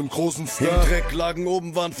Weg zu einem großen Star. Im Dreck lagen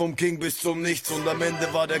oben, waren vom King bis zum Nichts und am Ende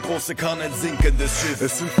war der große Kahn ein sinkendes Schiff.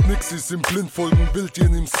 Es hilft nix, sie sind blind, folgen wild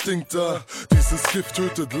ihren Instinkt da. Dieses Gift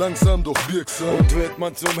tötet langsam, doch wirksam. Und wird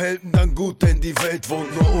man zum Helden, dann gut, denn die Welt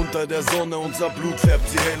wohnt nur unter der Sonne, unser Blut färbt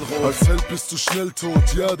sie hellrot. Als Held bist du schnell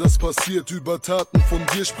tot, ja, das passiert. Über Taten von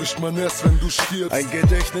dir spricht man erst, wenn du stirbst. Ein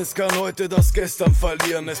Gedächtnis kann heute das Gestern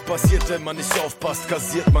verlieren. Es passiert, wenn man nicht aufpasst,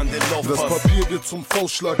 kassiert man den Laufpass. Das Papier wird zum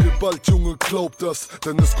Faustschlag geballt, Junge, glaub das.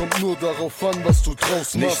 Denn es kommt nur darauf an, was du draus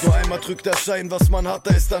machst. Nicht nur einmal drückt der Schein, was man hat,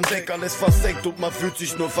 da ist dann weg. Alles versenkt und man fühlt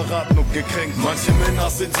sich nur verraten und gekränkt. Manche Männer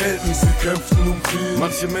sind Helden, sie kämpfen um viel.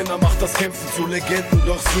 Manche Männer macht das Kämpfen zu Legenden,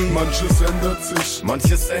 doch sie. Manches ändert sich,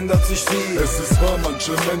 manches ändert sich nie. Es ist wahr,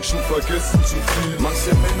 manche Menschen vergessen zu viel.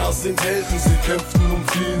 Manche Männer sind Helden, sie kämpfen um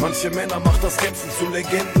viel. Manche Männer macht das Kämpfen zu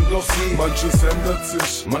Legenden, doch sie. Manches ändert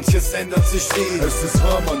sich, manches ändert sich nie. Es ist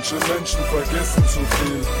wahr, manche Menschen vergessen zu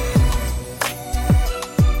viel.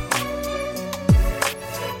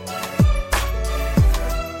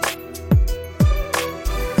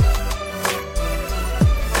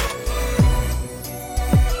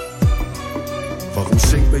 Warum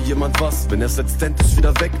schenkt mir jemand was, wenn er's letztendlich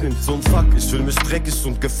wieder wegnimmt? So ein Fuck, ich fühl mich dreckig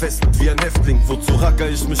und gefesselt wie ein Häftling. Wozu racker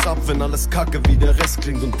ich mich ab, wenn alles kacke wie der Rest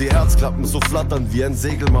klingt und die Herzklappen so flattern wie ein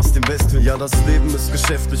Segelmast im Westwind? Ja, das Leben ist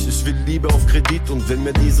geschäftlich, ich will Liebe auf Kredit und wenn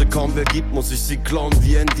mir diese kaum wer gibt, muss ich sie klauen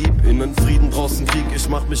wie ein Dieb. Innen Frieden, draußen Krieg, ich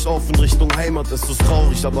mach mich auf in Richtung Heimat. Es ist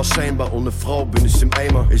traurig, aber scheinbar ohne Frau bin ich im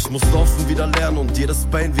Eimer. Ich muss laufen, wieder lernen und jedes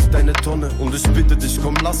Bein wiegt eine Tonne. Und ich bitte dich,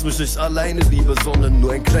 komm, lass mich nicht alleine, liebe Sonne.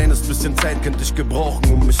 Nur ein kleines bisschen Zeit könnte ich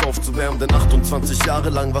gebrauchen, um mich aufzuwärmen. Denn 28 Jahre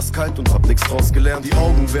lang war's kalt und hab nix draus gelernt. Die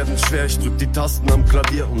Augen werden schwer, ich drück die Tasten am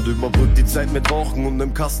Klavier und überbrück die Zeit mit Rauchen und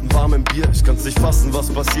nem Kasten warmem Bier. Ich kann's nicht fassen, was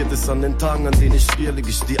passiert ist an den Tagen, an denen ich frier. Leg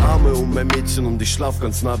ich die Arme um mein Mädchen und ich schlaf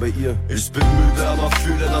ganz nah bei ihr. Ich bin müde, aber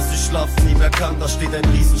fühle, dass ich schlafen nie mehr kann. Da steht ein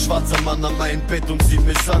riesen schwarzer Mann an meinem Bett und zieht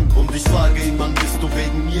mich an. Und ich frage ihn, Mann, bist du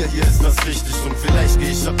wegen mir? Hier ist das richtig. Und vielleicht geh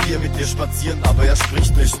ich ab hier mit dir spazieren, aber er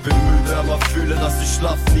spricht nicht. Ich bin müde, aber fühle, dass ich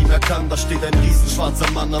schlafen nie mehr kann. Da steht ein riesen schwarzer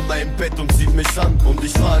Mann an meinem Bett und zieht mich an. Und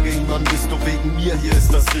ich frage ihn, Mann, bist du wegen mir? Hier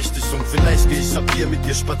ist das richtig. Und vielleicht geh ich ab hier mit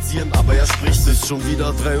dir spazieren, aber er spricht nicht. Schon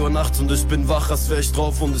wieder 3 Uhr nachts und ich bin wach, als wär ich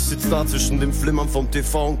drauf. Und ich sitz da zwischen dem Flimmern vom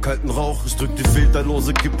TV und kalten Rauch. Ich drück die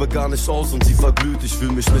filterlose Kippe gar nicht aus und sie verglüht. Ich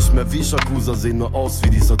fühl mich nicht mehr wie Chakuza, seh nur aus wie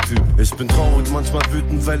dieser Typ. Ich bin traurig, manchmal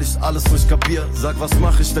wütend, weil ich alles nicht kapier. Sag, was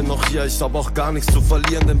mach ich denn noch hier? Ich hab auch gar nichts zu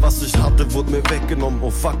verlieren, denn was ich hatte, wurde mir weggenommen.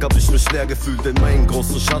 Oh fuck, hab ich mich leer gefühlt, denn meinen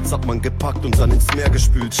großen Schatz hat man gepackt und dann ins Meer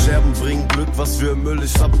gespült. Scherben bringen Glück, was für Müll,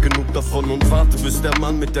 ich hab genug davon und warte, bis der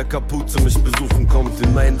Mann mit der Kapuze mich besuchen kommt.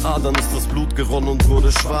 In meinen Adern ist das Blut geronnen und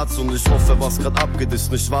wurde schwarz und ich hoffe, was grad abgeht,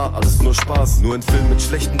 ist nicht wahr, alles nur Spaß. Nur ein Film mit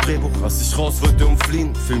schlechtem Drehbuch, als ich raus wollte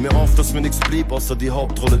umfliehen. Fiel mir auf, dass mir nichts blieb, außer die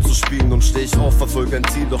Hauptrolle zu spielen. Und steh ich auf, verfolge ein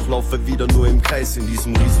Ziel, doch laufe wieder nur im Kreis. In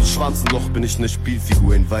diesem riesen schwarzen Loch bin ich ne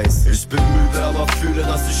Spielfigur in Weiß. Ich bin müde, aber fühle,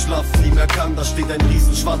 dass ich schlafen nie mehr kann. Da steht ein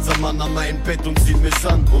riesen schwarzer Mann an meinem Bett und zieht mich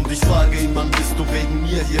an. Und ich frage ihn, Mann, bist du wegen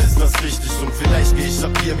mir? Hier ist das richtig. Und vielleicht geh ich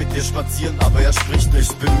ab hier mit dir spazieren, aber er spricht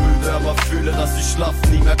nicht. Ich bin müde, aber fühle, dass ich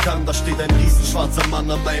schlafen nie mehr kann. Da steht ein riesen schwarzer Mann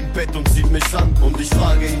an meinem Bett und zieht mich an. Und ich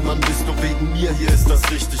frage ihn, Mann, bist du wegen mir? Hier ist das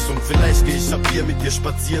richtig. Und vielleicht geh ich ab hier mit dir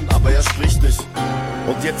spazieren, aber er spricht nicht.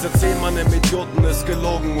 Und jetzt erzähl man dem Idioten, ist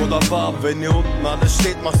gelogen oder wahr. Wenn hier unten alles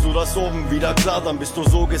steht, machst du das oben wieder klar. Dann bist du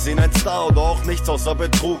so gesehen ein Star oder auch nichts außer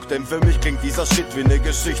Betrug. Denn für mich klingt dieser Shit wie ne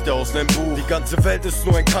Geschichte aus nem Buch. Die ganze Welt ist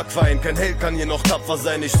nur ein Kackverein, kein Held kann hier noch tapfer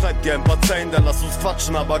sein. Ich schreib dir ein paar Zeilen, dann lass uns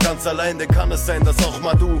quatschen, aber ganz allein. Denn kann es sein, dass auch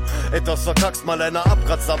mal du etwas verkackst, mal einer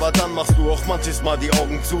abkratzt, aber dann machst du auch manches Mal die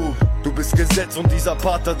Augen zu. Du bist Gesetz und dieser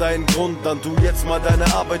Part hat deinen Grund. Dann tu jetzt mal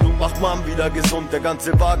deine Arbeit und mach Mom wieder gesund. Der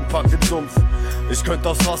ganze Wagen packt den Sumpf. Ich könnte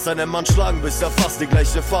aus Wasser einen Mann schlagen, bis er fast die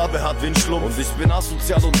gleiche Farbe hat wie ein Schlumpf. Und ich bin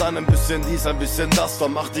asozial und dann ein bisschen dies, ein bisschen das.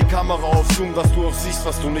 Dann mach die Kamera auf Zoom, dass du auch siehst,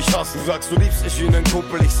 was du nicht hast. Du sagst, du liebst mich wie einen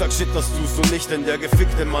Kumpel, ich sag shit, das tust du nicht. Denn der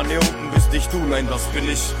gefickte Mann hier unten bist nicht du, nein, das bin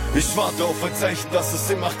ich. Ich warte auf ein Zeichen, dass es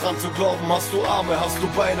Sinn macht, dran zu glauben. Hast du Arme, hast du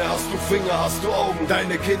Beine, hast du Finger, hast du Augen.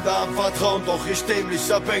 Deine Kinder haben Vertrauen, doch ich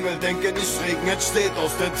dämlicher Bengel. Denke nicht, Regen entsteht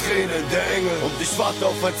aus den Tränen der Engel. Und ich warte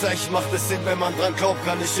auf ein Zeichen, macht es Sinn, wenn man dran glaubt.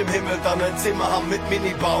 Kann ich im Himmel dann ein Zimmer haben mit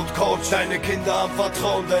Minibar und Couch. Deine Kinder haben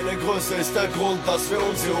Vertrauen, deine Größe ist der Grund, dass wir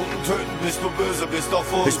uns hier unten töten. Bist du böse, bist auf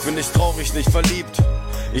uns. Ich bin nicht traurig, nicht verliebt.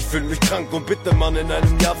 Ich fühl mich krank und bitte Mann, in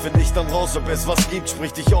einem Jahr find ich dann raus, ob es was gibt.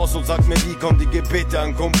 Sprich dich aus und sag mir, wie kommen die Gebete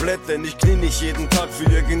an komplett. Denn ich knie nicht jeden Tag für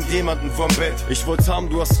irgendjemanden vorm Bett. Ich wollt's haben,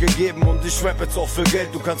 du hast gegeben und ich rap jetzt auch für Geld.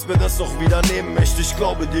 Du kannst mir das auch wieder nehmen, echt, ich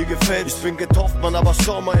glaube dir gefällt. Ich bin getauft, Mann, aber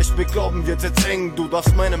schau mal, echt, mit Glauben wird jetzt eng. Du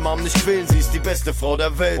darfst meine Mom nicht quälen, sie ist die beste Frau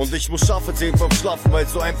der Welt. Und ich muss scharfe Zähne vom Schlafen,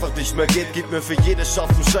 weil's so einfach nicht mehr geht. Gib mir für jedes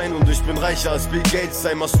Schaffen Schein und ich bin reicher als Bill Gates.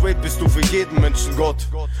 Sei mal straight, bist du für jeden Menschen Gott.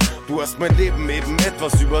 Du hast mein Leben eben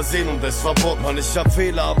etwas übersehen und es verbockt. Mann, ich hab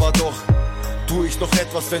Fehler, aber doch tu ich noch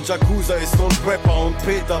etwas, denn Chakuza ist nun Rapper und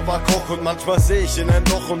Peter war Koch. Und manchmal seh ich in ein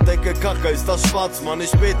Loch und denke, Kacke, ist das schwarz, Mann,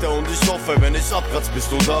 ich bete und ich hoffe, wenn ich abkratz,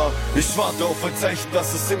 bist du da. Ich warte auf ein Zeichen,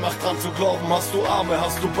 dass es Sinn macht, dran zu glauben. Hast du Arme,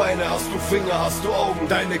 hast du Beine, hast du Finger, hast du Augen.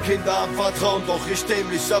 Deine Kinder haben Vertrauen, doch ich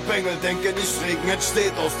dämlicher Bengel. Denke nicht, Regen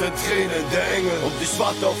entsteht aus den Tränen der Engel. Und ich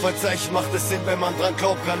warte auf ein Zeichen, macht es Sinn, wenn man dran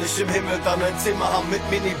glaubt. Kann ich im Himmel dann ein Zimmer haben mit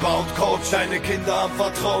Minibar und Couch. Deine Kinder haben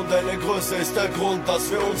Vertrauen, deine Größe ist der Grund, dass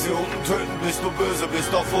wir uns hier unten töten, bis du böse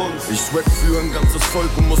bist auf uns. Ich rap für ein ganzes Volk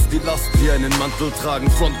und muss die Last wie einen Mantel tragen.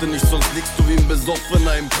 Fronte nicht, sonst liegst du wie ein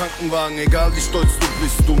Besoffener im Krankenwagen. Egal wie stolz du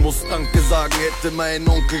bist, du musst Danke sagen. Hätte mein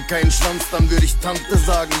Onkel keinen Schwanz, dann würde ich Tante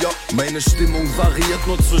sagen. Ja, meine Stimmung variiert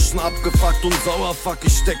nur zwischen abgefuckt und sauer. Fuck,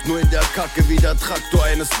 ich steck nur in der Kacke wie der Traktor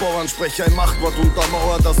eines Bauern. Sprech ein Machtwort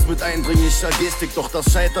untermauert das mit eindringlicher Gestik. Doch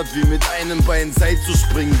das scheitert wie mit einem Bein Seil zu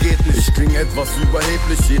springen geht nicht. Ich kling etwas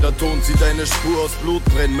überheblich, jeder Ton zieht eine Spur aus Blut.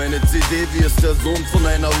 Brenn meine CD, wie es der Sohn von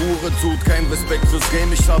einer Hure tut. Kein Respekt fürs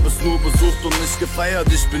Game, ich hab es nur besucht und nicht gefeiert.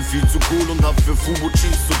 Ich bin viel zu cool und hab für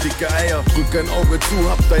Fubu-Jeans zu dicke Eier. Drück ein Auge zu,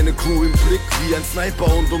 hab deine Crew im Blick wie ein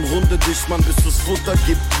Sniper und umrunde dich, Mann, bis es Futter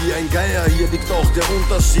gibt wie ein Geier. Hier liegt auch der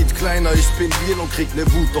Unterschied, kleiner, ich bin real und krieg ne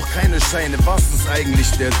Wut, doch keine Scheine. Was ist eigentlich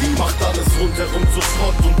der Deal? Macht alles rundherum zu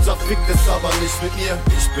Schrott und zerfickt es aber nicht mit mir.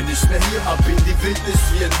 Ich bin nicht mehr hier, ab in die Wildnis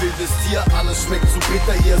wie ein wildes Tier. Alles schmeckt zu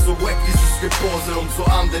bitter hier, so wack dieses Gepose und so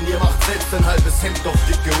arm, denn ihr macht selbst ein halbes Hemd auf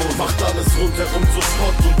dicke Hose. Macht alles rundherum zu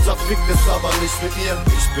Schrott und zerfickt es aber nicht mit mir.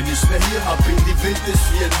 Ich bin nicht mehr hier, ab in die Wildnis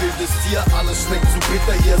wie ein wildes Tier. Alles schmeckt zu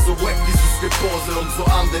bitter hier, so wack dieses Gepose und so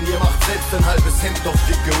arm, denn ihr macht selbst ein halbes Hemd auf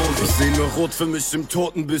dicke Hose. Ich seh nur rot für mich im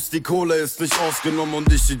Totenbiss, die Kohle ist nicht ausgenommen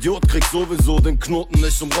und ich Idiot krieg sowieso den Knoten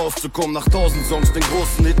nicht, um rauszukommen. Nach 1000 Songs den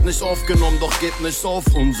großen Hit nicht aufgenommen, doch geht nicht auf.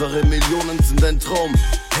 Unsere Millionen sind ein Traum.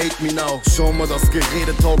 Hate me now, schau mal, das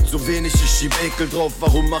Gerede taugt so wenig, ich schieb Ekel drauf.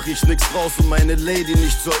 Warum mach ich nix draus und meine Lady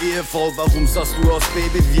nicht zur Ehefrau? Warum sahst du aus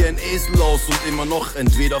Baby wie ein Esel aus? Und immer noch,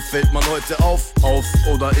 entweder fällt man heute auf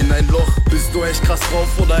oder in ein Loch. Bist du echt krass drauf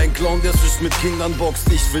oder ein Clown, der sich mit Kindern boxt?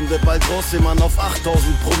 Ich finde bald raus, jemand auf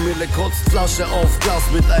 8000 Promille kotzt. Flasche auf, Glas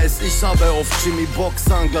mit Eis, ich habe auf Jimmy Box.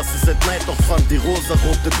 Sunglasses at night, doch fand die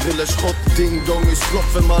rosarote Brille Schrott. Ding dong, ich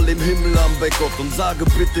klopfe mal im Himmel an bei Gott und sage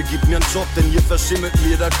bitte gib mir einen Job, denn hier verschimmelt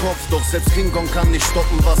mir der Kopf. Doch selbst King Kong kann nicht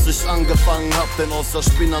stoppen, was ich angefangen hab, denn außer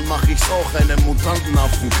Spinnern mach ich's auch einem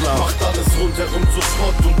Mutantenaffen klar. Macht alles rundherum zu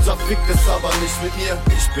Schrott und zerfickt es aber nicht mit mir.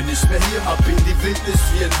 Ich bin nicht mehr hier, ab in die Wildnis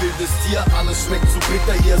wie ein wildes Tier. Alles schmeckt zu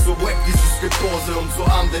bitter hier, so wack dieses Gepose und so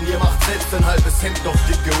arm, denn ihr macht selbst ein halbes Hemd auf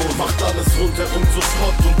dicke Hose. Macht alles rundherum zu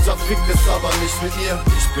Schrott und zerfickt es aber nicht mit mir.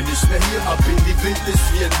 Ich bin nicht mehr hier, ab in die Wildnis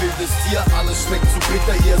wie ein wildes Tier. Alles schmeckt zu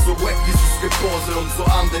bitter hier, so wack dieses Gepose und so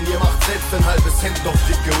arm, denn ihr macht selbst ein halbes Hemd auf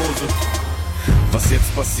dicke Hose. Was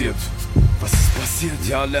jetzt passiert? Was ist passiert?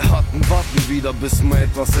 Ja, alle Harten warten wieder, bis mal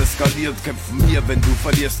etwas eskaliert. Kämpfen mir, wenn du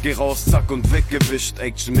verlierst, geh raus, zack und weggewischt.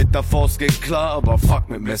 Action mit der Faust geht klar, aber fuck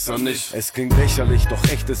mit Messer nicht. Es klingt lächerlich, doch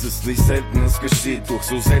echt, es ist nicht selten, es geschieht durch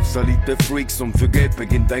so selbstverliebte Freaks. Und für Geld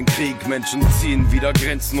beginnt ein Krieg. Menschen ziehen wieder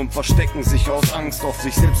Grenzen und verstecken sich aus Angst, auf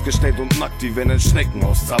sich selbst gestellt und nackt, wie wenn ein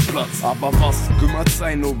Schneckenhaus zerplatzt. Aber was kümmert's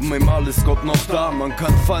ein, oben im All ist Gott noch da? Man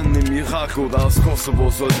kann fallen im Irak oder als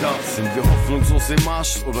Kosovo-Soldat. Sind wir hoffnungslos im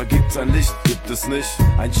Arsch oder gibt's ein Licht? Gibt es nicht.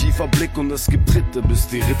 Ein schiefer Blick und es gibt Tritte, bis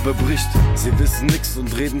die Rippe bricht. Sie wissen nix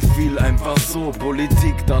und reden viel, einfach so.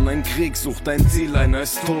 Politik, dann ein Krieg, sucht ein Ziel. Einer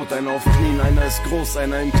ist tot, einer auf Knien, einer ist groß,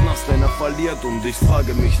 einer im Knast, einer verliert. Und ich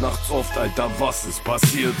frage mich nachts oft, Alter, was ist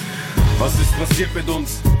passiert? Was ist passiert mit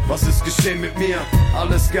uns? Was ist geschehen mit mir?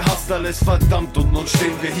 Alles gehasst, alles verdammt und nun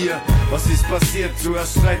stehen wir hier. Was ist passiert?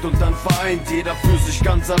 Zuerst Streit und dann vereint. Jeder für sich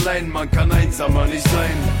ganz allein, man kann einsamer nicht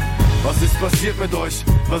sein. Was ist passiert mit euch?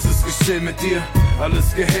 Was ist geschehen mit dir?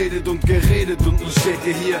 Alles gehatet und geredet und nun steht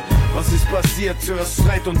ihr hier. Was ist passiert? Zuerst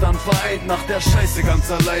Streit und dann vereint. Nach der Scheiße ganz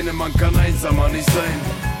alleine, man kann einsamer nicht sein.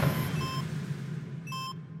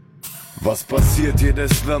 Was passiert?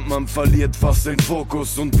 Jedes Land, man verliert fast den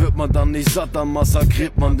Fokus. Und wird man dann nicht satt, dann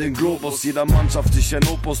massakriert man den Globus. Jeder Mannschaft sich ein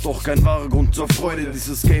Opus, doch kein wahrer Grund zur Freude.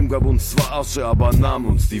 Dieses Game gab uns zwar Asche, aber nahm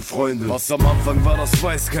uns die Freunde. Was am Anfang war, das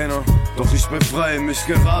weiß keiner. Doch ich befreie mich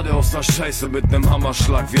gerade aus der Scheiße mit nem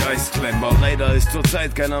Hammerschlag wie Eisklein. Weil leider ist zur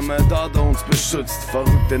Zeit keiner mehr da, der uns beschützt.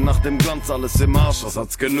 Verrückt, denn nach dem Glanz alles im Arsch, was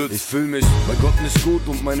hat's genützt? Ich fühl mich bei Gott nicht gut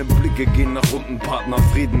und meine Blicke gehen nach unten. Partner,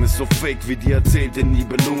 Frieden ist so fake wie die erzählte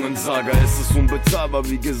Nibelungensaga. Es ist unbezahlbar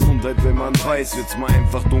wie Gesundheit, wenn man weiß, wird's mal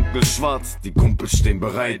einfach dunkel-schwarz. Die Kumpels stehen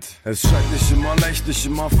bereit. Es scheint nicht immer leicht, nicht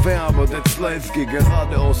immer fair, aber that's life. Geh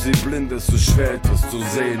geradeaus wie blind, es ist schwer etwas zu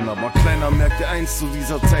sehen. Aber kleiner merkt ihr eins, zu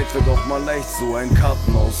dieser Zeit wird auch mal leicht so ein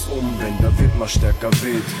Kartenhaus um, wenn der Wind mal stärker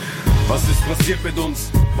weht. Was ist passiert mit uns?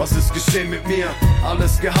 Was ist geschehen mit mir?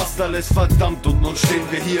 Alles gehasst, alles verdammt und nun stehen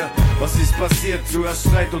wir hier. Was ist passiert? Zuerst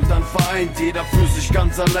Streit und dann vereint. Jeder für sich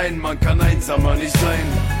ganz allein, man kann einsamer nicht sein.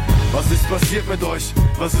 Was ist passiert mit euch?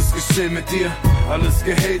 Was ist geschehen mit dir? Alles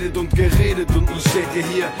gehatet und geredet und nun steht ihr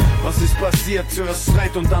hier. Was ist passiert? Zuerst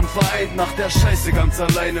Streit und dann vereint. Nach der Scheiße ganz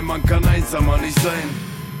alleine, man kann einsamer nicht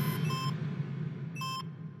sein.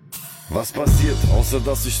 Was passiert, außer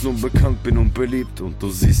dass ich nun bekannt bin und beliebt? Und du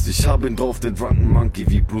siehst, ich hab ihn drauf, den Drunken Monkey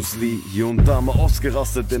wie Bruce Lee. Hier und da mal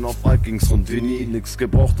ausgerastet, denn auf Alk ging's rund wie nie. Nix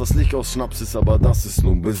gebraucht, was nicht aus Schnaps ist, aber das ist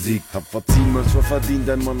nun besiegt. Hab verziehen, manchmal verdient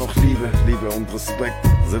ein Mann noch Liebe und Respekt.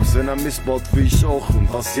 Selbst wenn er missbaut wie ich auch.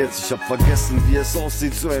 Und was jetzt? Ich hab vergessen, wie es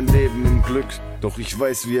aussieht, so ein Leben im Glück. Doch ich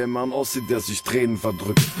weiß, wie ein Mann aussieht, der sich Tränen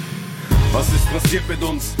verdrückt. Was ist passiert mit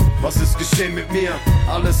uns? Was ist geschehen mit mir?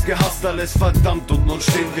 Alles gehasst, alles verdammt und nun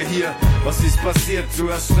stehen wir hier. Was ist passiert?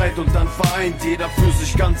 Zuerst Streit und dann vereint. Jeder für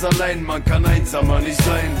sich ganz allein, man kann einsamer nicht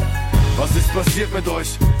sein. Was ist passiert mit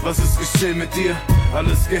euch? Was ist geschehen mit dir?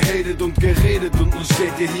 Alles gehatet und geredet und nun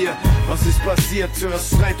steht ihr hier. Was ist passiert?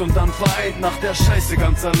 Zuerst Streit und dann vereint. Nach der Scheiße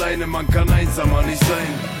ganz alleine, man kann einsamer nicht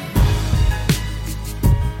sein.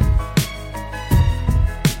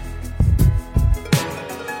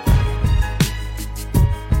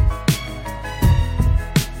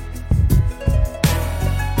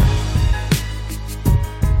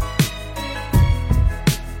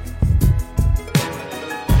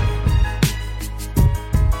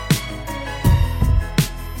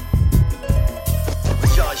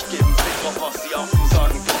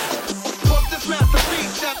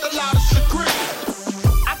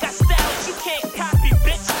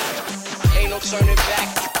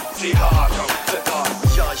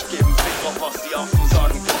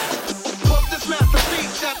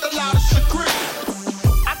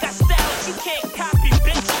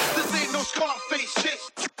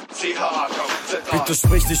 Bitte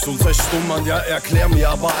sprich dich und sei stumm, Mann, ja, erklär mir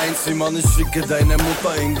aber eins, wie man ich ficke deine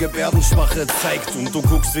Mutter in Gebärdensprache zeigt. Und du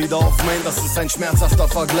guckst wieder auf mein, das ist ein schmerzhafter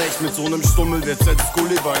Vergleich. Mit so nem Stummel wird selbst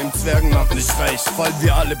Gulliver im Zwergenland nicht reich. Fallen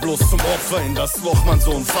wir alle bloß zum Opfer in das Loch, man,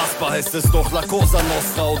 so unfassbar heißt es doch La Cosa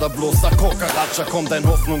Nostra oder bloßer Cucaracha. Kommt ein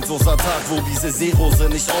hoffnungsloser Tag, wo diese Seerose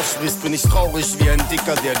nicht ausspricht, bin ich traurig wie ein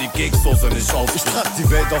Dicker, der die Kekssoße nicht aufspricht. Ich trag die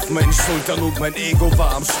Welt auf meinen Schultern und mein Ego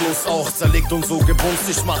war am Schluss auch zerlegt und so gebumst.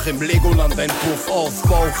 Ich mach im Legoland ein Puff auf,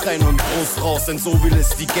 Bauch rein und Brust raus, denn so will es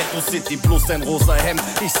die Ghetto City plus ein rosa Hemd.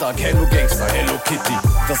 Ich sag Hello Gangster, Hello Kitty.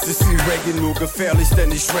 Das ist wie Reggae, nur gefährlich,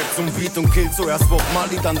 denn ich rap zum Beat und kill zuerst Bob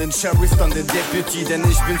Marley, dann den Sheriff, dann den Deputy. Denn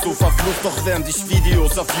ich bin so verflucht, doch während ich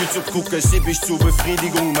Videos auf YouTube gucke, schieb ich zur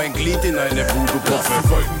Befriedigung mein Glied in eine Voodoo-Puppe. Lass die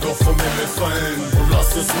Wolken doch vom Himmel fallen und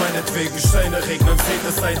lass es meinetwegen Steine regnen, zählt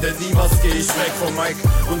es ein, denn niemals geh ich weg vom Mike.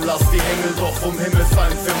 Und lass die Engel doch vom Himmel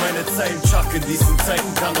fallen für meine Zeilen. Chuck, in diesen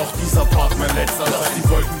Zeiten kann auch dieser Part mein letzter sein. Lass die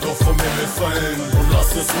Wolken doch vom Himmel fallen und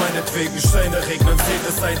lass es meinetwegen Steine regnen, zählt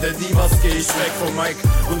es ein, denn niemals geh ich weg vom Mike.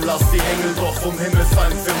 Und lass die Engel doch vom Himmel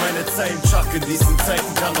fallen für meine Zeilen. Chuck, in diesen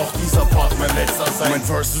Zeiten kann auch dieser Part mein letzter sein. Mein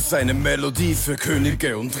Verse ist eine Melodie für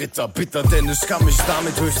Könige und Ritter. Bitter, denn ich kann mich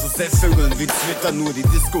damit höchstens selbst vögeln wie Twitter. Nur die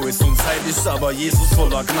Disco ist uns heilig, aber Jesus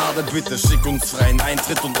voller Gnade. Bitte schick uns freien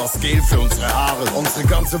Eintritt und was Gel für unsere Haare. Unsere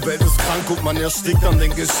ganze Welt ist krank und man erstickt an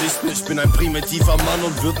den Geschichten. Ich bin ein primitiver Mann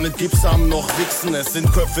und würd mit Gipsarmen noch wichsen. Es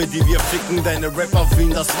sind Köpfe, die wir ficken, deine Rapper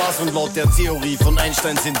fliehen, das war's. Und laut der Theorie von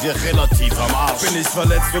Einstein sind wir relativ am Arsch. Bin ich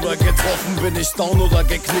verletzt oder getroffen, bin ich down oder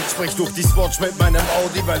geknickt? Sprech durch die Spotch mit meinem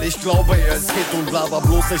Audi, weil ich glaube, es geht und laber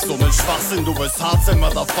bloß nicht so nen Schwachsinn. Du bist Hardsen,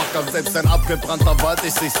 Motherfucker, selbst ein abgebrannter Wald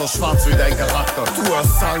ist nicht so schwarz wie dein Charakter. Du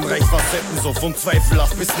hast zahlreich Facetten, so von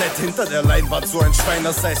zweifelhaft bis nett. Hinter der Leinwand so ein Schwein,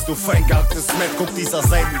 das heißt du fein gehacktes Met. Guck, dieser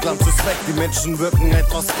Seitenglanz ist weg, die Menschen wirken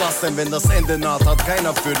etwas blass, denn wenn das Ende naht, hat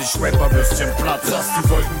keiner für dich Rapper Würstchen Platz. Lass die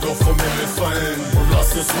Wolken doch vom Himmel fallen und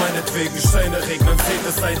lass uns meinetwegen Steine regnen. Zählt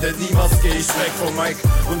es ein, denn niemals geh ich weg vom Mike.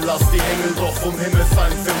 Und lass die Engel doch vom Himmel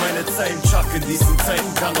fallen für meine Zeilen. Chuck, in diesen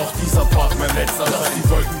Zeiten kann auch dieser Part mein letzter sein. Lass die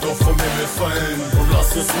Wolken doch vom Himmel fallen und lass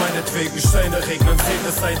uns meinetwegen Steine regnen. Zählt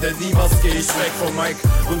es ein, denn niemals geh ich weg vom Mike.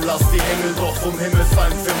 Und lass die Engel doch vom Himmel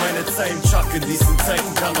fallen für meine Zeilen. Chuck, in diesen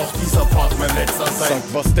Zeiten kann auch dieser Part mein letzter sein. Sag,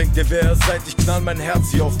 was denkt ihr, wer ihr seid? Ich knall mein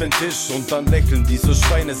Herz hier auf den Tisch und dann lächeln diese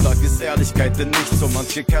Schweine. Sag, ist Ehrlichkeit denn nicht so?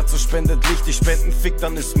 Manche Kerze spendet Licht, die spenden Fick,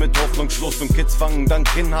 dann ist mit Hoffnung Schluss. Und Kids fangen dann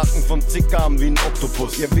Kinnhaken von Zickarmen wie ein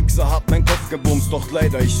Oktopus. Ihr Wichser habt mein Kopf gebumst, doch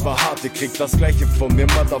leider, ich war hart. Ihr kriegt das gleiche von mir,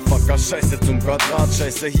 Motherfucker. Scheiße zum Quadrat,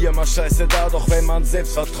 Scheiße hier, mal Scheiße da. Doch wenn man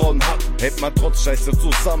Selbstvertrauen hat, hält man trotz Scheiße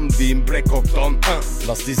zusammen wie im Black Hawk Down.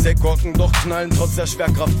 Lass die Säckgurken doch knallen, trotz der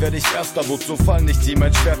Schwerkraft werde ich Erster. Wozu fallen? Ich zieh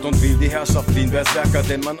mein Schwert und will die Herrschaft wie ein Berserker.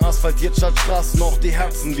 Denn man asphaltiert statt Straßen auch die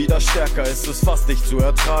Herzen wieder stärker. Es ist fast nicht zu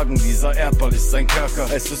ertragen, dieser Erdball ist sein Kerker.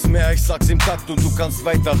 Es ist mehr, ich sag's im Takt und du kannst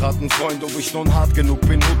weiterraten, Freund. Ob ich nun hart genug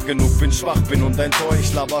bin, gut genug bin, schwach bin und ein Tor.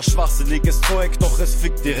 Ich laber schwachsinniges Zeug, doch es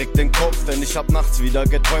fickt direkt den Kopf. Denn ich hab nachts wieder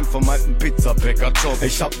geträumt vom alten Pizzabäcker-Job.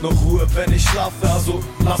 Ich hab nur Ruhe, wenn ich schlafe, also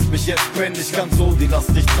lass mich jetzt pennen. Ich kann so die Last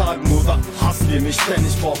nicht tragen oder hasst ihr mich denn?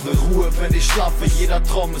 Ich brauche Ruhe, wenn ich schlafe. Jeder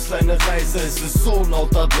Traum ist eine Reise. Es ist so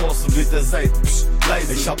laut da draußen, bitte seid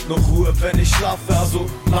leise. Ich hab nur Ruhe, wenn ich schlafe, also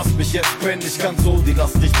lass mich jetzt pennen. Ich kann so die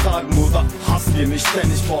Last nicht tragen oder hasst ihr mich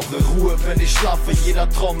denn? Ich brauche Ruhe, wenn ich schlafe. Jeder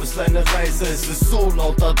Traum ist eine Reise. Es ist so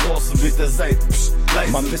laut da draußen, bitte seid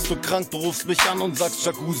leise. Mann, bist du krank, du rufst mich an und sagst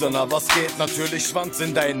Chakuza, na was geht? Natürlich Schwanz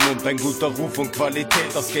in deinen Mund, ein guter Ruf und Qualität.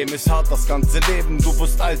 Das Game ist hart, das ganze Leben. Du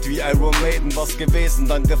bist alt wie Iron Maiden, was gewesen,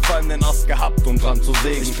 dann gefallenen Ast gehabt und dran zu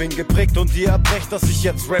sägen. Ich bin geprägt und ihr habt recht, dass ich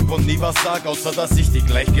jetzt rap und nie was sag, außer dass ich die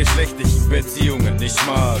gleichgeschlechtlichen Beziehungen nicht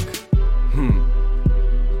mag.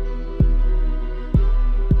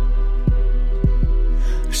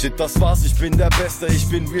 Shit, das war's, ich bin der Beste, ich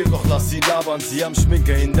bin real, doch lass sie labern. Sie haben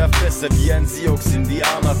Schminke in der Fresse, wie ein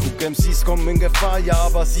Sioux-Indianer. Guck, MCs kommen in Gefahr, ja,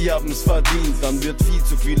 aber sie haben's verdient. Dann wird viel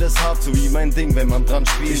zu vieles hart, so wie mein Ding, wenn man dran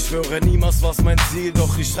spielt. Ich schwöre niemals, was mein Ziel,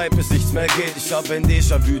 doch ich schreib, bis nichts mehr geht. Ich hab ein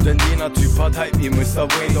Déjà-vu, denn jener Typ hat Hype wie Mr.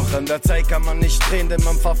 Wayne. Doch an der Zeit kann man nicht drehen, denn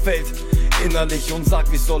man verfällt innerlich und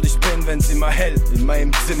sagt, wie soll ich pennen, wenn's immer hell in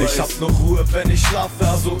meinem Zimmer ist. Ich hab nur Ruhe, wenn ich schlafe,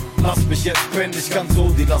 also lass mich jetzt pennen. Ich kann so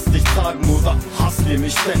die Last nicht tragen oder hasst ihr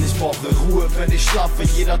mich denn? Ich brauche Ruhe, wenn ich schlafe.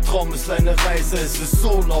 Jeder Traum ist eine Reise. Es ist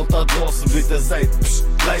so laut da draußen, bitte seid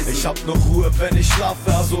leise. Ich hab nur Ruhe, wenn ich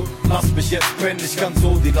schlafe, also lass mich jetzt pennen. Ich kann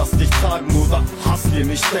so die Last nicht tragen oder hasst ihr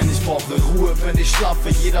mich denn? Ich brauche Ruhe, wenn ich schlafe.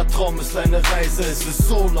 Jeder Traum ist eine Reise. Es ist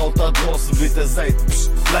so laut da draußen, bitte seid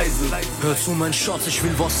leise. Hör zu, mein Schatz, ich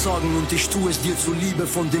will was sagen und ich tu es dir zuliebe.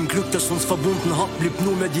 Von dem Glück, das uns verbunden hat, blieb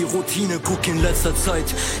nur mehr die Routine. Guck, in letzter Zeit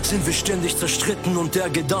sind wir ständig zerstritten und der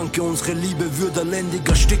Gedanke, unsere Liebe würde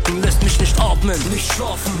elendiger sticken, lässt mich nicht atmen, nicht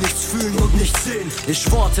schlafen, nichts fühlen und nichts sehen. Ich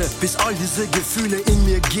warte, bis all diese Gefühle in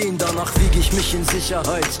mir gehen, danach wiege ich mich in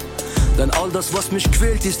Sicherheit. Denn all das, was mich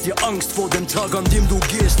quält, ist die Angst vor dem Tag, an dem du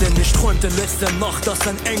gehst. Denn ich träumte letzte Nacht, dass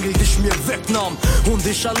ein Engel dich mir wegnahm und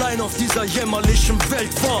ich allein auf dieser jämmerlichen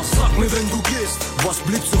Welt war. Sag mir, wenn du gehst, was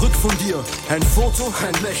blieb zurück von dir? Ein Foto,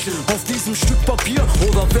 ein Lächeln auf diesem Stück Papier?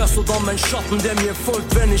 Oder wärst du dann mein Schatten, der mir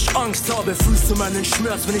folgt, wenn ich Angst habe? Fühlst du meinen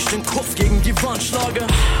Schmerz, wenn ich den Kopf gegen die Wand schlage?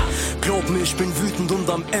 Glaub mir, ich bin wütend und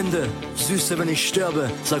am Ende Süße, wenn ich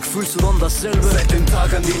sterbe, sag, fühlst du dann dasselbe? Seit dem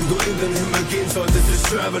Tag, an dem du in den Himmel gehen solltest, ich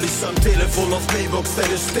schwöre, will ich am Telefon auf Mailbox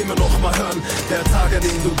deine Stimme noch mal hören. Der Tag, an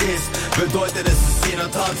dem du gehst, bedeutet, es ist jener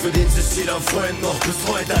Tag, für den sich jeder Freund noch bis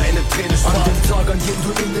heute eine Träne spart. An dem Tag, an dem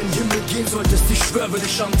du in den Himmel gehen solltest, ich schwöre, will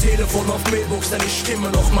ich am Telefon auf Mailbox deine Stimme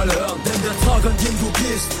noch mal hören. Denn der Tag, an dem du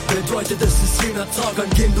gehst, bedeutet, es ist jener Tag, an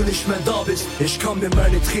dem du nicht mehr da bist. Ich kann mir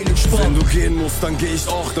meine Tränen sparen. Wenn du gehen musst, dann geh ich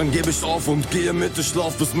auch, dann geb ich auf und gehe mit. Ich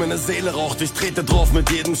lauf, bis meine Seele raucht. Ich trete drauf mit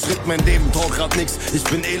jedem Schritt, mein Leben taugt grad nix. Ich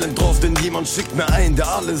bin elend drauf, denn jemand schickt mir ein, der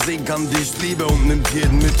alle sehen kann, die ich liebe, und nimmt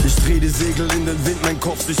jeden mit. Ich dreh die Segel in den Wind, mein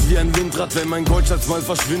Kopf sich wie ein Windrad. Wenn mein Goldschatz mal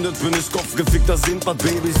verschwindet, bin ich kopfgefickter Sindbad.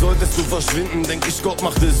 Baby, solltest du verschwinden, denk ich, Gott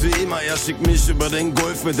macht es wie immer. Er schickt mich über den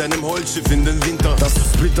Golf mit einem Holzschiff in den Winter. Das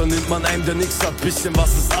ist bitter, nimmt man einem, der nix hat. Bisschen was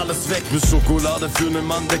ist alles weg, bis Schokolade für einen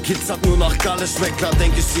Mann, der Kids hat nur nach Galle schmeckt. Klar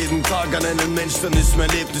denk ich jeden Tag an einen Mensch, der nicht mehr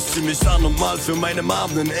lebt. Ich zieh mich an und mal für meine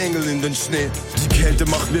Mom einen Engel in den Schnee. Die Kälte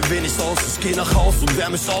macht mir wenig aus, ich geh nach Haus und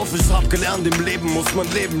wärm mich auf. Ich hab gelernt, im Leben muss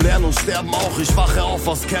man leben lernen und sterben auch. Ich wache auf,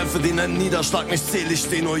 was kämpfe, den ein Niederschlag nicht zähl. Ich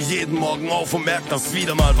steh nur jeden Morgen auf und merk, dass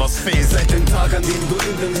wieder mal was fehlt. Seit dem Tag, an dem du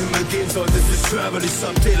in den Himmel gehen solltest, ich schwör, will ich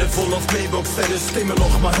am Telefon auf Mailbox deine Stimme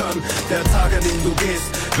noch mal hören. Der Tag, an dem du gehst,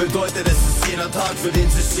 bedeutet es ist jener Tag, für den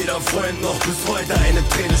sich jeder Freund noch bis heute eine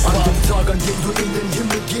Träne spart. An dem Tag, an dem du in den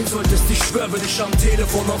Himmel gehen solltest, ich schwör, will ich am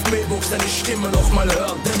Telefon auf Mailbox deine Stimme noch mal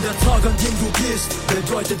hören. Denn der Tag, an dem du gehst,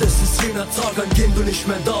 bedeutet es ist jener Tag, an dem du nicht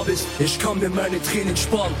mehr da bist. Ich kann mir meine Tränen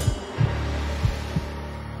sparen.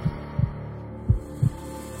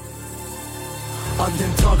 An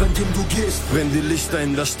dem Tag, an dem du gehst, brennen die Lichter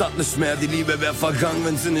in der Stadt nicht mehr. Die Liebe wär vergangen,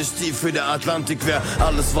 wenn sie nicht tief wie der Atlantik wär.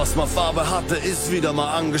 Alles, was mal Farbe hatte, ist wieder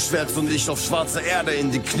mal angeschwärzt. Und ich auf schwarze Erde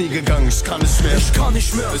in die Knie gegangen. Ich kann nicht mehr, ich kann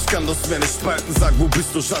nicht mehr. Ich kann das Meer nicht spalten. Sag, wo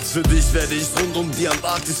bist du, Schatz? Für dich werde ich rund um die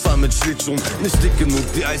Antarktis fahren mit Schlittschuhen. Nicht dick genug,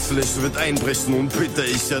 die Eisfläche wird einbrechen. Und bitte,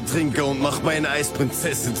 ich ertrinke und mach meine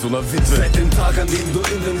Eisprinzessin zu einer Witwe. Seit dem Tag, an dem du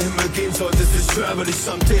in den Himmel gehen solltest, ich schwör, will ich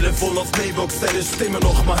am Telefon auf Mailbox deine Stimme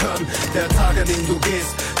noch mal hören. Der Tag, an dem du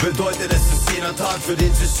gehst, bedeutet es ist jener Tag, für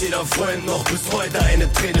den sich jeder Freund noch bis heute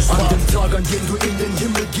eine Träne spart. An dem Tag, an dem du in den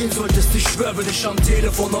Himmel gehen solltest, ich schwör, will ich am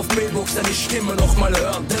Telefon auf Mailbox deine Stimme noch mal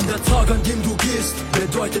hören. Denn der Tag, an dem du gehst,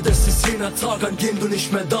 bedeutet es ist jener Tag, an dem du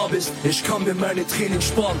nicht mehr da bist. Ich kann mir meine Tränen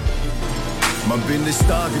sparen. Man bin nicht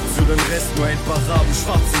da, gibt's für den Rest nur ein paar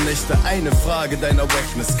rabenschwarze Nächte. Eine Frage deiner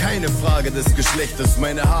Wackness, keine Frage des Geschlechtes.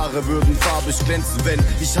 Meine Haare würden farbig glänzen, wenn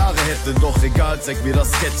ich Haare hätte. Doch egal, zeig mir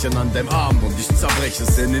das Kettchen an deinem Arm und ich zerbreche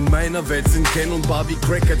es. Denn in meiner Welt sind Ken und Barbie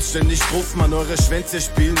Crackheads ständig drauf. Man, eure Schwänze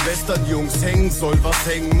spielen Western, Jungs. Hängen soll, was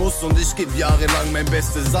hängen muss. Und ich geb jahrelang mein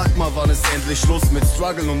Bestes. Sag mal, wann ist endlich Schluss mit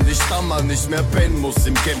Struggeln und ich dann mal nicht mehr pennen muss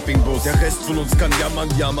im Campingbus. Der Rest von uns kann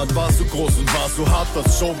jammern, jammern. War so groß und war so hart,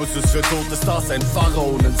 das Showbiz ist für tote Stars. Ein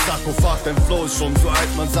Pharao und ein Sarkophag, dein Flow ist schon so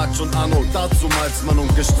alt, man sagt schon Anno. Dazumals man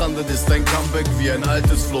und gestrandet ist dein Comeback wie ein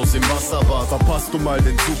altes Floß im Wasserbad. Verpasst du mal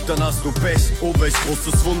den Zug, dann hast du Pech. Oh, welch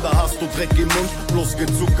großes Wunder, hast du Dreck im Mund, bloß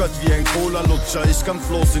gezuckert wie ein Cola-Lutscher. Ich kann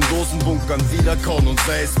Floß in Dosen bunkern, wiederkauen und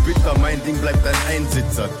sei es bitter. Mein Ding bleibt ein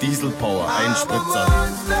Einsitzer, Dieselpower, Einspritzer.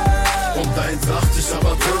 Und 1,80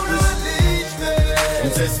 aber tödlich.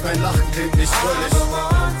 Und selbst mein Lachen klingt nicht fröhlich.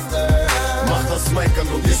 Mach das Mic an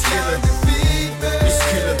und ich kille.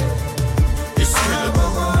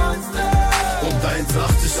 Und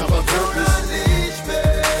 1,80 aber tödlich.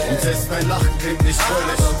 Und selbst mein Lachen klingt nicht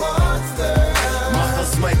fröhlich. Mach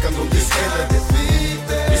das Mic an und ich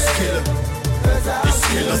kille.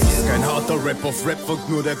 Das ist kein harter Rap auf Rap, folgt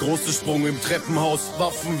nur der große Sprung im Treppenhaus.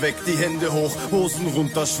 Waffen weg, die Hände hoch, Hosen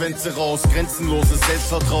runter, Schwänze raus. Grenzenloses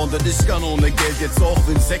Selbstvertrauen, denn ich kann ohne Geld jetzt auch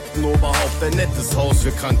Insektenoberhaupt ein nettes Haus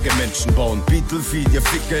für kranke Menschen bauen. Beetlefeed, ihr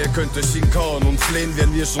Ficker, ihr könnt euch hinkauen und flehen.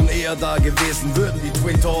 Wären wir schon eher da gewesen, würden die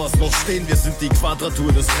Twin Towers noch stehen. Wir sind die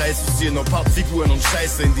Quadratur des Kreises, hier nur Pappfiguren und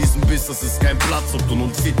Scheiße in diesem Biss. Das ist kein Platz, ob du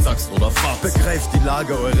nun fit sagst oder Fahrt. Begreift die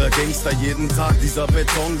Lage eurer Gangster jeden Tag. Dieser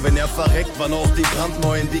Beton, wenn er verreckt, waren auch die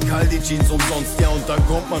brandneuen, die Kaldi-Jeans umsonst. Ja, und dann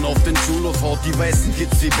kommt man auf den Schulhof, haut die weißen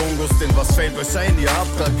Kids wie Bongos. Denn was fällt euch ein? Ihr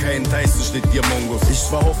habt grad keinen Tyson-Schnitt, ihr Mongos.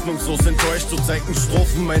 Ich war hoffnungslos enttäuscht, so zeigten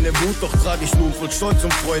Strophen meine Wut. Doch trag ich nun voll Stolz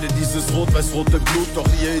und Freude dieses rot-weiß-rote Blut. Doch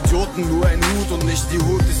ihr Idioten, nur ein Hut und nicht die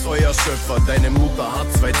Hut ist euer Schöpfer. Deine Mutter hat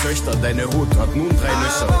 2 Töchter, deine Hut hat nun 3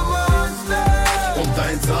 Löcher. Und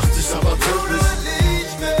 1,80 aber tödlich.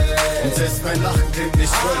 Und selbst mein Lachen klingt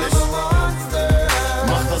nicht fröhlich.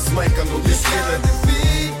 Mach das Mic an und ich kille.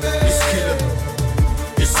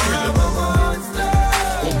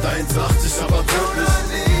 Und 1,80 aber tödlich.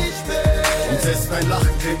 Und selbst mein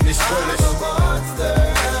Lachen klingt nicht fröhlich.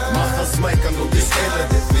 Mach das Mic an und ich kille.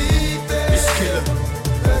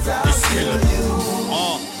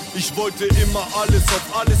 Ich wollte immer alles auf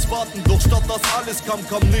alles warten, doch statt das alles kam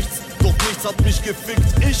nichts. Doch nichts hat mich gefickt.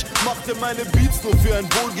 Ich machte meine Beats nur für ein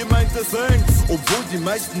wohlgemeintes Thanks. Obwohl die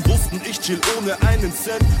meisten wussten, ich chill ohne einen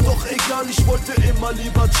Cent. Doch egal, ich wollte immer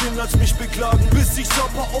lieber chillen als mich beklagen. Bis ich sah,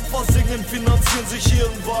 paar Opfer singen, finanzieren sich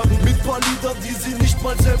ihren Wagen. Mit paar Liedern, die sie nicht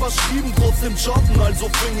mal selber schrieben, trotzdem charten. Also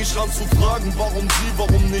fing ich an zu fragen, warum sie,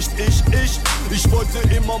 warum nicht ich? Ich wollte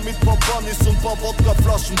immer mit paar Bunnies und paar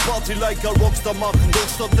Wodkaflaschen Party like a Rockstar machen. Doch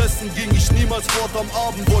stattdessen ging ich niemals fort am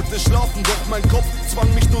Abend. Wollte schlafen, doch mein Kopf zwang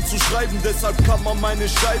mich nur zu schreiben. Deshalb kann man meine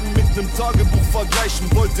Scheiben mit nem Tagebuch vergleichen.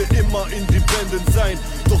 Wollte immer independent sein,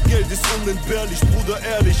 doch Geld ist unentbehrlich, Bruder,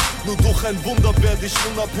 ehrlich. Nur durch ein Wunder werd ich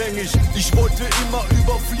unabhängig. Ich wollte immer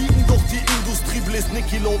überfliegen, doch die Industrie bläst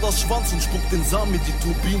Niki Lauders Schwanz und spuckt den Samen mit die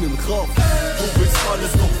Turbinen drauf. Du willst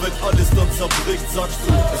alles, doch wenn alles dann zerbricht, sagst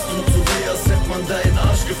du, es tut so weh, als hätte man deinen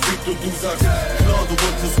Arsch gefickt. Und du sagst, klar, du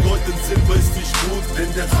wolltest Gold, denn Silber ist nicht gut,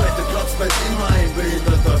 denn der zweite Platz bleibt immer ein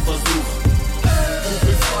behinderter Versuch. Du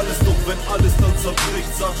willst alles, doch wenn alles dann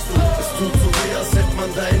zerbricht, sagst du, es tut so weh, als hätte man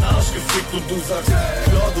deinen Arsch gefickt. Und du sagst,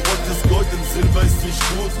 klar, du wolltest Gold, denn Silber ist nicht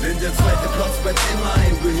gut, denn der zweite Platz bleibt immer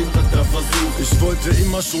ein behinderter Versuch. Ich wollte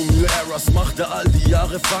immer schon New Eras, machte all die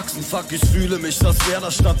Jahre Faxen. Fuck, ich fühle mich, das wäre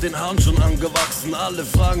der Stadt den Haaren schon angewachsen. Alle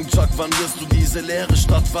fragen, Chuck, wann wirst du diese leere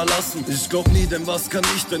Stadt verlassen? Ich glaub nie, denn was kann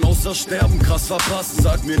ich denn außer sterben krass verpassen?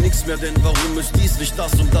 Sag mir nix mehr, denn warum ist dies nicht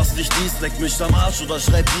das und das nicht dies? Leck mich am Arsch oder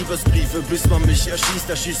schreib Liebesbriefe, bis man mich erschießt.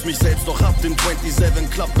 Er schießt mich selbst doch ab, den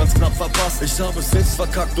 27 Club ganz knapp verpasst. Ich habe es selbst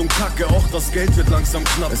verkackt und kacke, auch das Geld wird langsam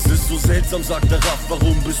knapp. Es ist so seltsam, sagt der Raff,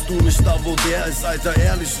 warum bist du nicht da, wo der ist? Alter,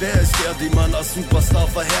 ehrlich, wer ist der, den man als Superstar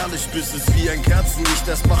verherrlicht? Bis es wie ein Kerzenlicht,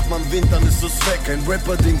 erst macht man Wind, dann ist es weg. Kein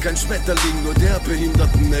Rapper-Ding, kein Schmetterling, nur der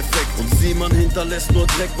Behinderteneffekt. Und sieh, man hinterlässt nur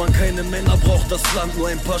Dreck, man keine Männer braucht das Land. Nur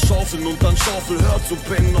ein paar Schaufeln und dann Schaufel, hör zu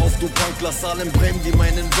pennen auf, du Punk, lass allem brennen, die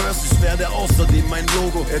meinen Verse. Ich werde außerdem mein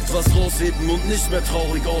Logo etwas rausheben und nicht mehr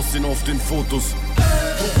traurig aussehen auf den Fotos.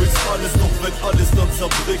 Du willst alles, doch wenn alles dann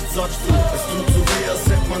zerbricht, sagst du, es tut so weh, als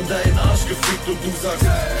hätte man deinen Arsch gefickt. Und du sagst,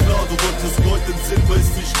 klar, du wolltest Gold, denn Silber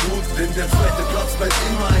ist nicht gut, denn der zweite Platz bleibt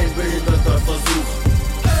immer ein behinderter Versuch.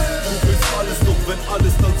 Du willst alles, doch wenn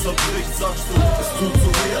alles dann zerbricht, sagst du, es tut so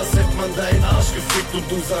weh, als hätte man deinen Arsch gefickt. Und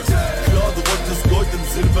du sagst, klar, du wolltest Gold, denn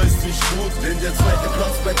Silber ist nicht gut, denn der zweite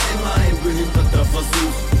Platz bleibt immer ein behinderter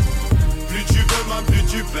Versuch. Plus tu veux moi, plus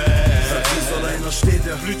tu perds. Sag wie soll einer steht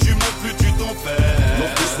er. Plus tu montes, plus tu t'en perds.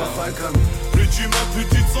 Noch nicht verfallen kann. Plus tu montes, plus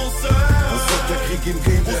tu te sens seul. Was sagt der Krieg im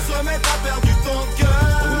Game? Au sommet t'as perdu ton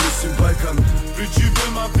cœur. Und nicht im Balkan. Plus tu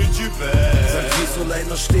veux moi, plus tu perds. Sag wie soll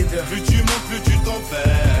einer steht er. Plus tu montes, plus tu t'en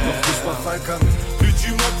perds. Noch nicht verfallen kann. Plus tu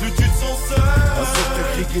montes, plus tu te sens seul. Was sagt der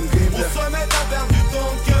Krieg im Game? Au sommet t'as perdu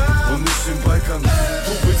ton cœur. Und nicht im Balkan.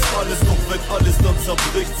 Du willst alles, doch wenn alles dann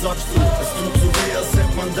zerbricht, sagst du, es tut so weh, als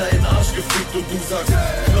hätte man deinen Arsch gefickt. Und du sagst,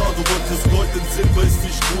 klar, du wolltest Gold, denn Silber ist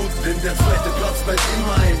nicht gut, denn der zweite Platz bleibt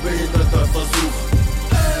immer ein behinderter Versuch.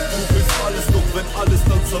 Du willst alles, doch wenn alles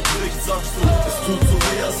dann zerbricht, sagst du, es tut so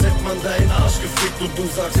weh, als hätte man deinen Arsch gefickt. Und du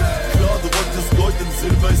sagst, klar, du wolltest Gold, denn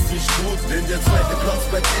Silber ist nicht gut, denn der zweite Platz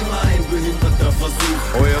bleibt immer ein behinderter Versuch.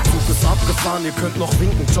 Euer Zug ist abgefahren, ihr könnt noch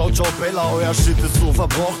winken, ciao, ciao, Bella. Euer Shit ist so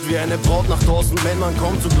verbraucht wie eine Braut nach 1000 Männern.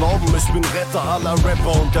 Kaum zu glauben, ich bin Retter aller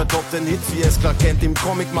Rapper und der Top 10 Hits, wie es Clark Kent im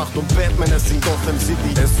Comic macht und Batman, es singt Gotham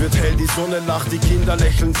City. Es wird hell, die Sonne lacht, die Kinder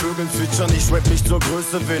lächeln, Vögel zwitschern. Ich rap nicht zur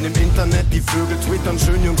Größe, wenn im Internet die Vögel twittern.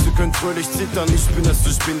 Schön, Jungs, ihr könnt fröhlich zittern. Ich bin es,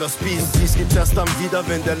 ich bin das Biest. Dies gibt's erst dann wieder,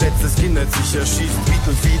 wenn der letzte Skinhead sich erschießt.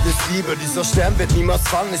 Battlefield ist Liebe, dieser Stern wird niemals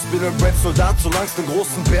fallen. Ich bin ein Rap-Soldat, solang's den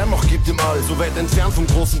großen Bär noch gibt im All. So weit entfernt vom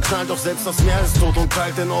großen Knall, doch selbst das Meer ist tot und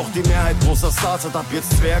kalt. Denn auch die Mehrheit großer Stars hat ab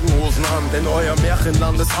jetzt Zwergenhosen an. Denn euer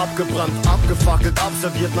Märchenland ist abgebrannt, abgefackelt,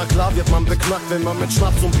 abserviert. Na klar wird man beknackt, wenn man mit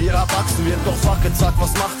Schnaps und Bier erwachsen wird. Doch fuck it, sag,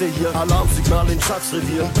 was macht ihr hier? Alarmsignal in Chucks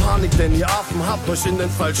Revier. Und Panik, denn ihr Affen habt euch in den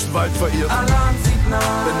falschen Wald verirrt.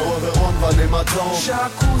 Alarmsignal, denn eure Ohren waren immer taub.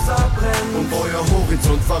 Chakuza brennt und euer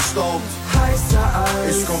Horizont verstaubt. Heißer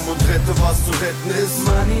Eis, ich komm und rette, was zu retten ist.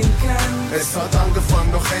 Man ihn kennt, es hat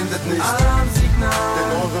angefangen, doch endet nicht. Alarmsignal, denn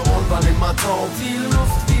eure Ohren waren immer taub. Die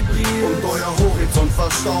Luft vibriert und euer Horizont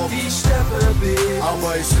verstaubt. Die Steppe bebt,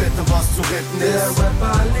 aber ich rette, was zu retten ist. Der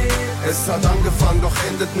Rapper lebt, es hat angefangen, doch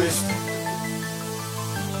endet nicht.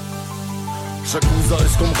 Chakuza,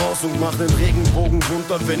 ich komm raus und mach den Regenbogen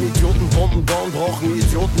runter. Wenn Idioten Bomben bauen, brauchen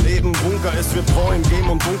Idioten eben Bunker. Es wird grau im Game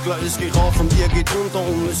und dunkler, ich geh rauf und ihr geht unter.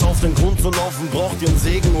 Um nicht auf den Grund zu laufen, braucht ihr einen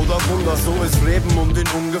Segen oder Wunder. So ist Leben und in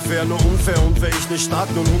ungefähr nur unfair. Und wär ich nicht stark,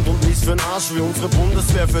 nur Hund und mies für'n Arsch wie unsere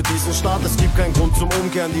Bundeswehr für diesen Staat. Es gibt keinen Grund zum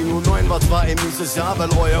Umkehren, die nur 9 war zwar ein mieses Jahr. Weil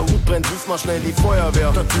euer Hut brennt, ruf mal schnell die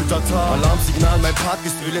Feuerwehr. Tatütata, Alarmsignal, mein Part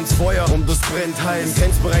will ins Feuer und es brennt heiß. Im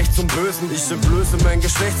Grenzbereich zum Bösen, ich entblöße mein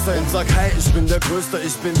Geschlechtsteil und sag hi, ich bin der Größte,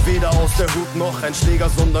 ich bin weder aus der Hut noch ein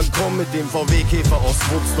Schläger, sondern komm mit dem VW-Käfer aus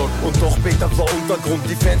Woodstock. Und doch später war Untergrund,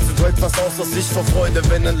 die Fans sind heute was außer sich vor Freude,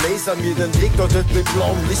 wenn ein Laser mir den Weg deutet mit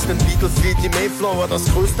blauem Licht. Wenn Beatles wie die Mayflower, das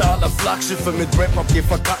größte aller Flaggschiffe, mit Rap habt ihr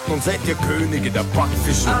verkackt und seid ihr Könige der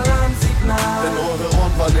Backfische. Alarmsignal, denn eure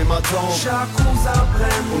Ohren waren immer taub. Chakuza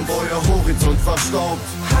brennt und euer Horizont verstaubt.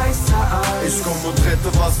 Heißer Eis, ich komm und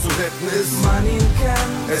rette, was zu retten ist. Man ihn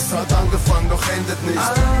kennt, es hat angefangen, doch endet nicht.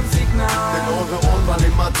 Alarmsignal, denn eure Ohren waren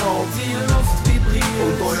immer taub. Die Luft vibriert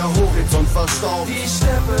und euer Horizont verstaubt. Die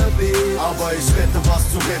Steppe bebt, aber ich rette, was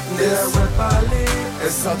zu retten ist. Der Rapper lebt,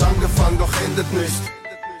 es hat angefangen, doch endet nicht.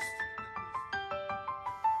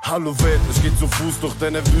 Hallo Welt, ich geh zu Fuß durch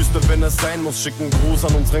deine Wüste, wenn es sein muss. Schicken Gruß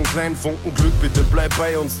an unseren kleinen Funken Glück, bitte bleib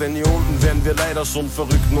bei uns, denn hier unten werden wir leider schon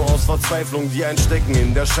verrückt. Nur aus Verzweiflung, die einstecken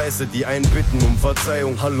in der Scheiße, die einen bitten um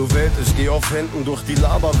Verzeihung. Hallo Welt, ich geh auf Händen durch die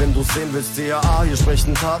Lava, wenn du sehen willst, CAA, hier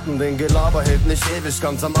sprechen Taten, denn Gelaber hält nicht ewig.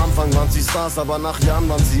 Ganz am Anfang waren sie Stars, aber nach Jahren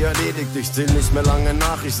waren sie erledigt. Ich zähl nicht mehr lange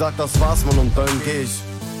nach, ich sag, das war's, Mann, und dann geh ich.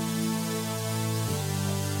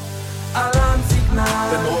 Alarmsignal, Alarmsignal.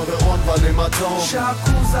 Denn eure Ohren waren immer taub.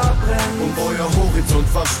 Chakuza brennt und euer Horizont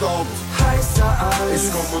verstaubt. Heißer Eis.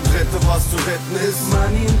 Ich komm und rette, was zu retten ist.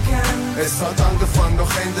 Man ihn kennt. Es hat angefangen,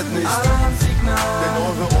 doch endet nicht. Alarmsignal. Denn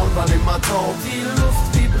eure Ohren waren immer taub. Die Luft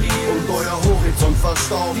vibriert und euer Horizont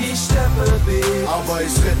verstaubt. Die Steppe bebt. Aber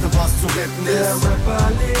ich rette, was zu retten ist. Der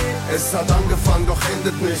Rapper lebt. Es hat angefangen, doch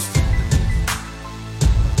endet nicht.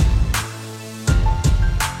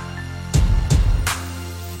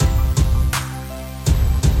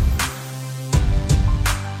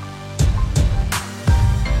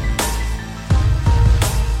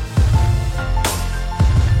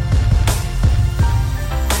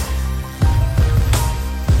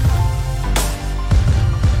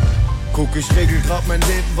 Guck, ich regel grad mein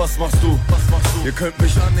Leben, was machst du? Ihr könnt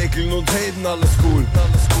mich anekeln und haten, alles cool.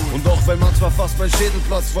 Und auch wenn manchmal fast mein Schädel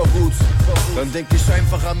platzt vor Wut, dann denk ich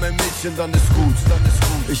einfach an mein Mädchen, dann ist gut.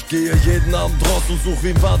 Ich gehe jeden Abend raus und such wie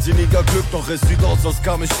ein wahnsinniger Glück, doch es sieht aus, als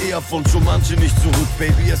kam ich eher von Jumanji nicht zurück.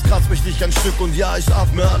 Baby, es kratzt mich nicht ein Stück und ja, ich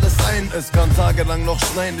atme alles ein. Es kann tagelang noch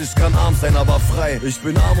schneien, ich kann arm sein, aber frei. Ich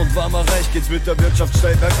bin arm und warmer reich, geht's mit der Wirtschaft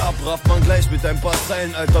steil bergab. Rafft man gleich mit ein paar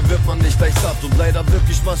Zeilen, Alter, wird man nicht gleich satt. Und leider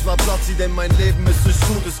wirklich manchmal Platz, denn mein Leben ist nicht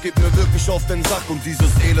gut. Es geht mir wirklich auf den Sack und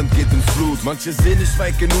dieses Elend geht ins Blut. Manche sehen nicht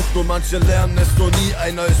weit genug, nur manche lernen es nur nie.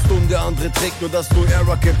 Einer ist dumm, der andere trägt nur das New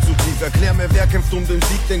Era Cap zu tief. Erklär mir, wer kämpft um den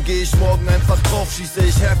Sieg, denn geh ich morgen einfach drauf. Schieße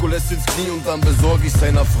ich Herkules ins Knie und dann besorge ich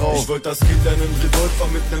seiner Frau. Ich wollte das Kind einen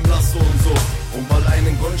Revolver mit nem Lasso und so, und mal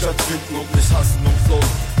einen Gonschat finden und mich hassen und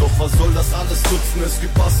flohen. Doch was soll das alles nützen? Es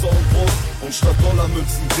gibt Wasser und Brot und statt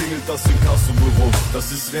Dollarmünzen klingelt das Inkassobüro.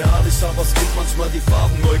 Das ist real, ich hab als Kind manchmal die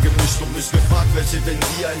Farben neu gemischt und mich gefragt, welche denn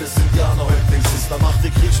die eines Indianerhäuptlings ist. Da macht die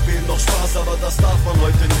Kriegsspielen noch Spaß, aber das darf man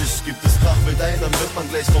heute nicht. Gibt es Krach mit ein, dann wird man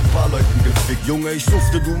gleich von paar Leuten gefickt. Junge, ich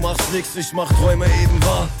schufte, du machst nix, ich mach Träume eben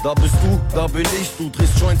wahr. Da bist du, da bin ich, du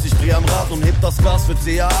drehst Joints, ich dreh am Rad und heb das Glas für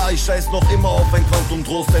CAA. Ich scheiß noch immer auf ein Quantum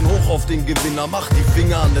Trost, ein Hoch auf den Gewinner, mach die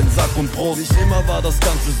Finger an den Sack und Prost. Nicht immer war das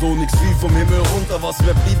Ganze so, nix fiel vom Himmel runter. Was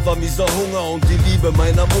mir blieb, war mieser Hunger und die Liebe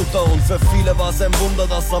meiner Mutter. Und für viele war's ein Wunder,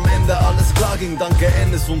 dass am Ende alles klar ging. Danke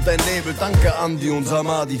Ennis und dein Nebel, danke Andi und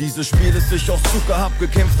Hamadi. Dieses Spiel ist ich aus Zucker, hab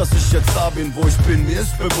gekämpft, dass ich jetzt da bin, wo ich bin. Mir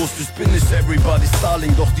ist bewusst, ich bin nicht everybody's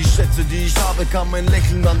Darling. Doch die Schätze, die ich habe, kann mein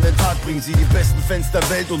Lächeln an den Tag bringen. Sie die besten Fans der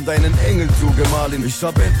Welt und einen Engel zu Gemahlin. Ich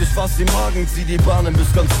hab endlich was im Magen, zieh die Bahnen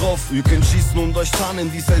bis ganz drauf. Ihr könnt schießen und euch tarnen,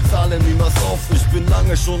 die Zelt zahlen niemals auf. Ich bin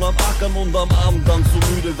lange schon am Ackern und am Abend dann so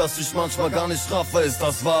müde, dass ich manchmal gar nicht raffe, ist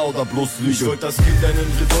das wahr oder bloß Lüge. Ich wollte das Kind einen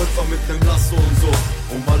Revolver mit nem Lasso und so,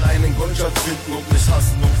 und mal einen Gonschat finden und mich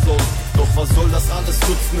hassen und flohen. Doch was soll das alles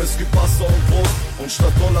nützen? Es gibt Wasser und Brot und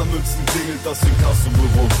statt Dollarmünzen klingelt das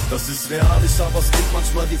Inkassobüro. Das ist real, ich hab als Kind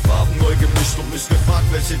manchmal die Farben neu gemischt und mich gefragt,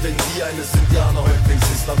 welche denn die eines Indianerhäuptlings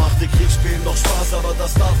ist. Da macht die Kriegsspielen noch Spaß, aber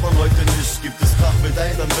das darf man heute nicht. Gibt es Krach mit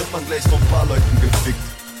ein, dann wird man gleich von paar Leuten gefickt.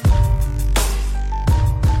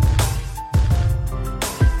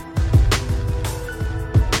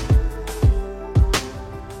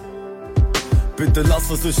 Bitte lass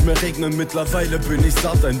es nicht mehr regnen, mittlerweile bin ich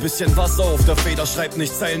satt. Ein bisschen Wasser auf der Feder, schreibt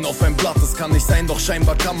nicht Zeilen auf ein Blatt. Es kann nicht sein, doch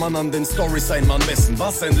scheinbar kann man an den Storys einmal messen.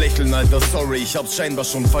 Was ein Lächeln, Alter, sorry, ich hab's scheinbar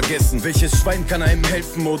schon vergessen. Welches Schwein kann einem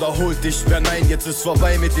helfen oder holt dich wer? Nein, jetzt ist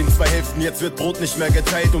vorbei mit den zwei Hälften. Jetzt wird Brot nicht mehr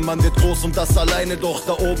geteilt und man wird groß und das alleine. Doch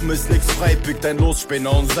da oben ist nix frei, pickt ein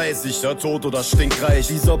Losspinner und sei sicher tot oder stinkreich.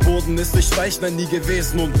 Dieser Boden ist nicht weich, nein, nie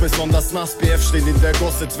gewesen und besonders nass. BF stehen in der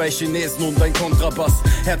Gosse, zwei Chinesen und ein Kontrabass.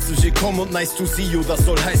 Herzlich willkommen und nice to see you, das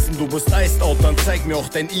soll heißen, du bist iced out, dann zeig mir auch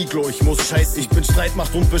dein Iglo, ich muss scheißen. Ich bin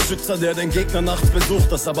Streitmacht und Beschützer, der den Gegner nachts besucht,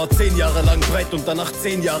 das aber 10 Jahre lang breit und danach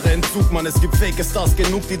 10 Jahre Entzug. Man, es gibt fake Stars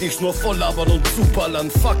genug, die dich nur voll labern und zuballern.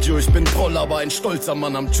 Fuck you, ich bin Troll, aber ein stolzer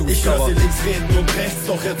Mann am Juice. Ich hör sie links reden und rechts,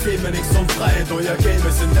 doch erzähl mir nix von Freiheit. Euer Game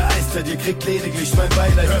ist in der Eiszeit, ihr kriegt lediglich mein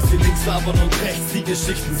Beileid. Hör sie links labern und rechts, die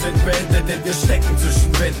Geschichten sind beendet, denn wir stecken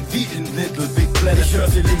zwischen Wänden wie in Little Big Planet. Ich hör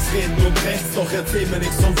sie links reden und rechts, doch erzähl mir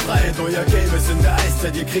nix von Freiheit. Euer Game ist in der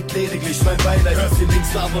Eiszeit, ihr kriegt lediglich mein Beileid. Hör sie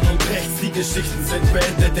links labern und rechts, die Geschichten sind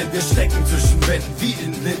beendet, denn wir stecken zwischen Wänden wie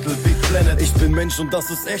in Little Big Planet. Ich bin Mensch und das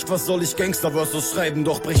ist echt, was soll ich Gangster-Versus schreiben?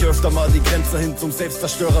 Doch brech öfter mal die Grenze hin zum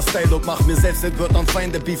Selbstzerstörer-Style und mach mir selbst den Wörtern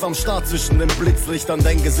Feinde. Beef am Start zwischen den Blitzlichtern,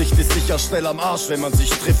 dein Gesicht ist sicher schnell am Arsch, wenn man sich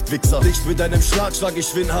trifft, Wichser. Nicht mit einem Schlag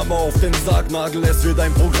ich will Hammer auf den Sargnagel. Es wird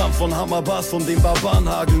ein Programm von Hammerbass, von den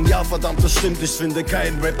Barbarenhageln. Ja verdammt, das stimmt, ich finde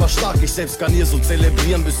keinen Rapper stark. Ich selbst kann hier so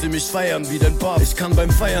zelebrieren, bis sie mich feiern wie den ein Pub. Ich kann beim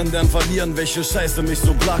Feiern lernen verlieren, welche Scheiße mich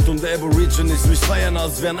so plagt. Und der Aborigines mich feiern,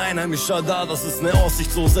 als wären Einheimischer da. Das ist ne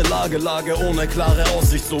aussichtslose Lage ohne klare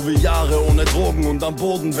Aussicht. So wie Jahre ohne Drogen und am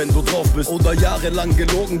Boden, wenn du drauf bist. Oder jahrelang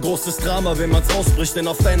gelogen, großes Drama, wenn man's ausbricht. Denn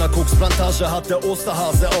auf deiner Koksplantage hat der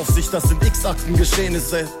Osterhase auf sich. Das sind X-Akten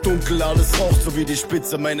Geschehnisse. Dunkel, alles raucht, so wie die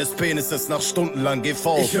Spitze meines Penises nach stundenlang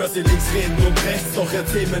GV. Ich hör sie links reden und rechts, doch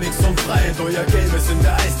erzähl mir nichts von Freiheit. Euer Game ist in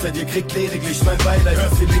der Eiszeit, ihr kriegt lediglich mein Beileid.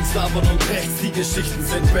 Hört sie links labern und rechts, die Geschichten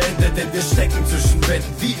sind beendet. Denn wir stecken zwischen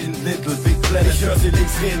Wänden wie in Little Big Planet. Ich hör sie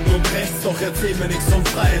links reden und rechts, doch erzähl mir nichts von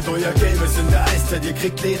Freiheit. Euer Game ist in der Eiszeit, ihr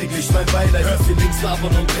kriegt lediglich mein Beileid. Hört sie links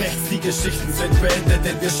labern und rechts, die Geschichten sind beendet.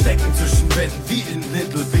 Denn wir stecken zwischen Wänden wie in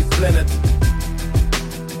Little Big Planet.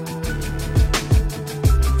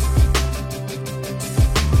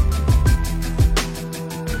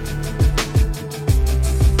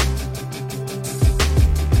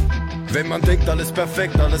 Wenn man denkt, alles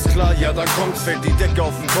perfekt, alles klar, ja dann kommt's. Fällt die Decke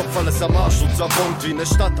auf den Kopf, alles am Arsch und zerbombt wie ne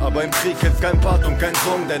Stadt. Aber im Krieg hilft kein Part und kein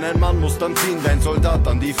Song, denn ein Mann muss dann ziehen, dein Soldat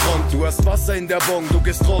an die Front. Du hast Wasser in der Bon, du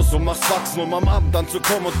gehst raus und machst wachsen, um am Abend dann zu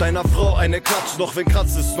kommen und deiner Frau eine Klatsch. Doch wenn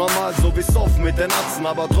Kratz ist normal, so wie's offen mit den Atzen.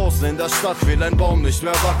 Aber draußen in der Stadt will ein Baum nicht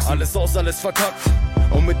mehr wachsen. Alles aus, alles verkackt.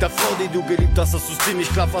 Und mit der Frau, die du geliebt hast, das ist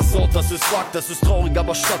ziemlich klar versaut. Das ist Fakt, das ist traurig,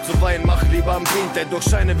 aber statt zu weinen, mach lieber am Beat. Denn durch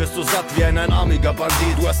Scheine wirst du satt wie ein einarmiger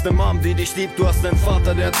Bandit. Du hast ne Mom, die dich liebt, du hast nen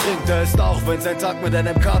Vater, der trinkt. Der ist auch, wenn sein Tag mit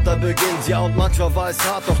einem Kater beginnt. Ja, und manchmal war es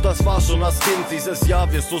hart, doch das war schon das Kind. Dieses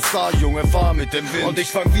Jahr wirst du Star, Junge, fahr mit dem Wind. Und ich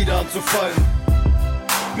fang wieder an zu fallen.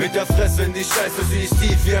 Mit der Fresse in die Scheiße, sie ist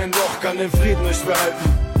tief wie ein Loch, kann den Frieden nicht behalten.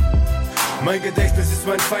 Mein Gedächtnis ist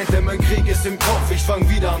mein Feind, denn mein Krieg ist im Kopf. Ich fang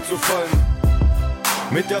wieder an zu fallen.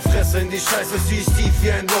 Mit der Fresse in die Scheiße, sie ist tief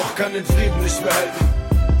wie ein Loch, kann den Frieden nicht behalten.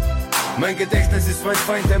 Mein Gedächtnis ist mein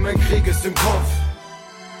Feind, denn mein Krieg ist im Kopf.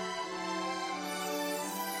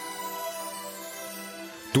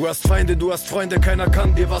 Du hast Feinde, du hast Freunde, keiner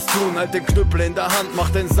kann dir was tun. Halt den Knüppel in der Hand, mach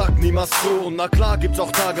den Sack niemals zu. Und na klar gibt's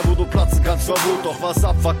auch Tage, wo du platzen kannst vor Wut. Doch was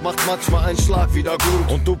abfuckt, macht manchmal einen Schlag wieder gut.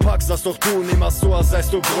 Und du packst das doch du, niemals so, als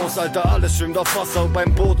seist du groß. Alter, alles schwimmt auf Wasser und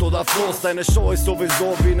beim Boot oder Floß. Deine Show ist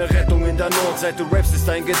sowieso wie eine Rettung in der Not. Seit du rappst ist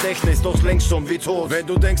dein Gedächtnis doch längst schon wie tot. Wenn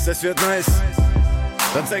du denkst, es wird nice,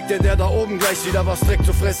 dann zeigt dir der da oben gleich wieder, was Dreck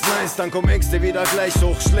zu fressen heißt. Dann kommen Ängste wieder gleich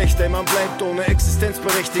hoch. Schlecht, ey, man bleibt ohne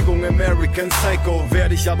Existenzberechtigung. American Psycho.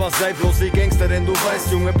 Werd ich aber sei bloß wie Gangster, denn du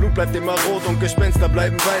weißt, Junge, Blut bleibt immer rot und Gespenster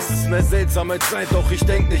bleiben weiß. Es ist ne seltsame Zeit, doch ich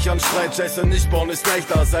denk nicht an Streit. Scheiße, nicht bauen ist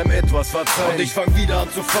leichter als einem etwas verzeihen. Und ich fang wieder an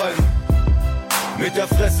zu fallen. Mit der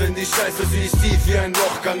Fresse in die Scheiße, sie ist tief wie ein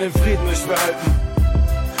Loch, kann den Frieden nicht behalten.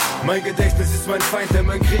 Mein Gedächtnis ist mein Feind, denn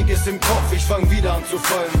mein Krieg ist im Kopf. Ich fang wieder an zu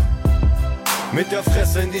fallen. Mit der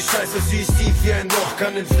Fresse in die Scheiße, sie ist tief wie ein Loch,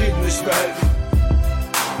 kann den Frieden nicht behalten.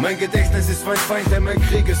 Mein Gedächtnis ist mein Feind, denn mein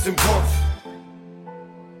Krieg ist im Kopf.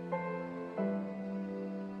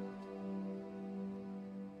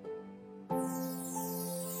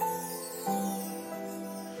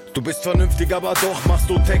 Du bist vernünftig, aber doch machst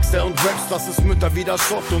du Texte und Raps, dass es Mütter wieder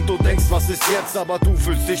schockt. Und du denkst, was ist jetzt? Aber du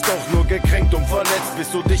fühlst dich doch nur gekränkt und verletzt,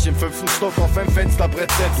 bis du dich im 5. Stock auf ein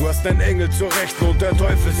Fensterbrett setzt. Du hast einen Engel zur Rechten und der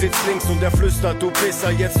Teufel sitzt links und er flüstert, du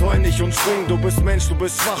Pisser, jetzt heul nicht und spring. Du bist Mensch, du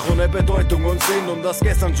bist schwach, ohne Bedeutung und Sinn. Und das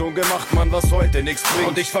gestern schon gemacht, Mann, was heute nichts bringt.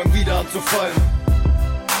 Und ich fang wieder an zu fallen.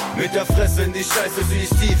 Mit der Fresse in die Scheiße, sie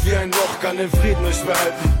ist tief wie ein Loch, kann den Frieden nicht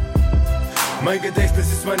behalten. Mein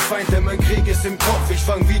Gedächtnis ist mein Feind, denn mein Krieg ist im Kopf. Ich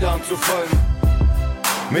fang wieder an zu fallen.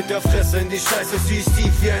 Mit der Fresse in die Scheiße, sie ist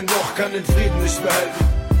tief wie ein Loch, kann den Frieden nicht behalten.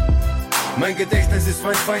 Mein Gedächtnis ist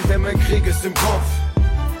mein Feind, denn mein Krieg ist im Kopf.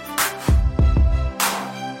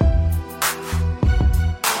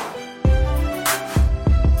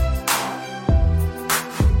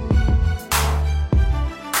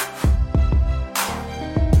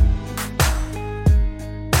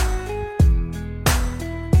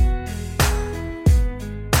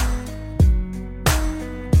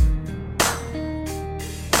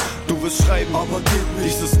 Schreiben, aber geht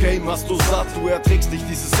nicht. Dieses Game hast du satt, du erträgst nicht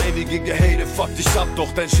dieses ewige Gehate. Fuck dich ab,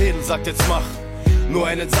 doch dein Schädel sagt jetzt mach. Nur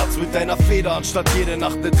einen Satz mit deiner Feder, anstatt jede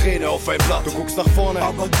Nacht eine Träne auf ein Blatt. Du guckst nach vorne,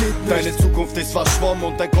 aber geht nicht. Deine Zukunft ist verschwommen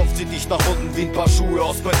und dein Kopf zieht dich nach unten wie ein paar Schuhe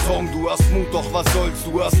aus Beton. Du hast Mut, doch was soll's,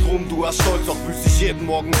 du hast Ruhm, du hast Stolz, doch fühlst dich jeden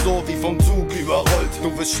Morgen so wie vom Zug überrollt.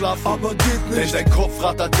 Du willst schlafen, aber geht nicht. Denn dein Kopf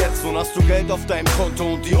rattert jetzt und hast du Geld auf deinem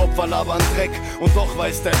Konto und die Opfer labern Dreck. Und doch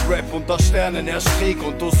weiß dein Rap unter Sternen herrscht Krieg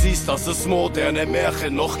und du siehst, dass es moderne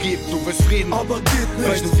Märchen noch gibt. Du willst Frieden, aber geht nicht.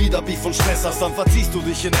 Weil du wieder Beef und Stress hast, dann verziehst du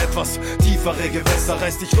dich in etwas tiefere Gewässer. Besser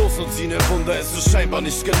reiß dich los und zieh ne Runde, es ist scheinbar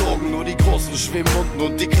nicht gelogen. Nur die Großen schwimmen unten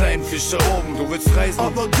und die kleinen Fische oben. Du willst reisen,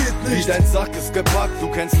 aber geht nicht. Wie dein Sack ist gepackt, du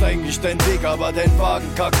kennst eigentlich deinen Weg, aber dein Wagen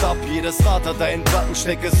kackt ab. Jedes Rad hat einen Platten,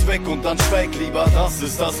 steck es weg und dann schweig lieber. Das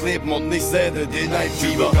ist das Leben und nicht selten den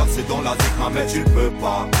Einfieber. C'est dans la zik, mais tu ne peux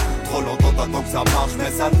pas. Trop longtemps t'attends que ça marche,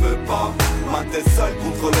 mais ça ne veut pas. Man, t'es seul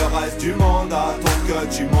contre le reste du monde, attends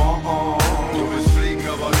que tu mens. Du willst fliegen,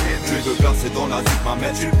 aber geht Tu nicht. veux percer dans la zik,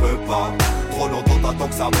 mais tu peux pas. Trop longtemps t'attends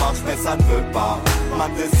que ça marche, mais ça ne veut pas.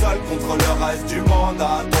 Man, t'es seul contre le reste du monde,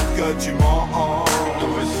 attends que tu mens. Du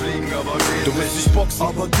willst fliegen, aber geht nicht. Du willst dich boxen,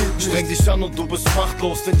 aber geht nicht. Streng dich an und du bist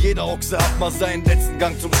machtlos, denn jeder Ochse hat mal seinen letzten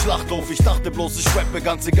Gang zum Schlachthof. Ich dachte bloß, ich rappe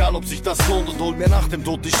ganz egal, ob sich das lohnt, und hol mir nach dem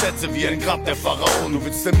Tod die Schätze wie ein Grab der Pharaon. Du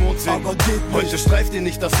willst den Mond sehen, aber geht nicht. Heute streift dir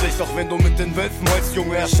nicht das Licht, auch wenn du mit den Wölfen heulst,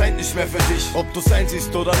 Junge, erscheint nicht mehr für dich. Ob du's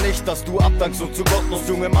einsiehst oder nicht, dass du abdankst und zu gottlos,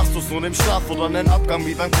 Junge, machst du's nur im Schlaf oder einen Abgang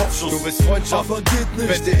wie beim Kopfschuss. Du willst Freundschaft, aber geht nicht.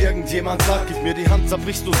 wenn dir irgendjemand sagt, gib mir die Hand,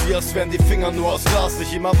 zerbrichst du sie, als wären die Finger nur aus Glas.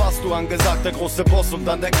 Nicht immer warst du angesagt, der große Boss und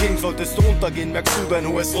dann der King. Solltest du untergehen, merkst du, dein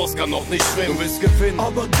hohes Ross kann noch nicht schwimmen. Du willst gewinnen,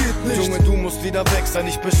 aber geht nicht. Junge, du musst wieder weg, sei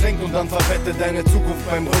nicht beschränkt und dann verwette deine Zukunft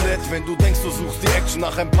beim Roulette. Wenn du denkst, du suchst die Action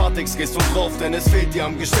nach ein paar Ticks, gehst du drauf, denn es fehlt dir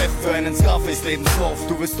am Geschäft für einen Scarface-Lebenslauf.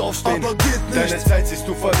 Du willst aufstehen, aber geht nicht. deine Zeit siehst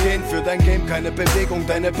du vergehen, für dein Game keine Bewegung,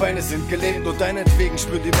 deine Beine sind gelähmt und deinetwegen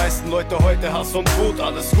spüren die meisten Leute heute Hass und Wut.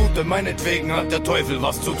 Alles Gute, meinetwegen hat der Teufel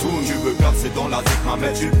was zu tun. Tu veux percer dans la zik,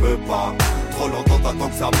 mais tu peux pas. Trop longtemps t'attends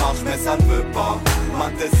que ça marche, mais ça ne veut pas.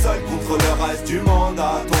 Man, t'es seul contre le reste du monde,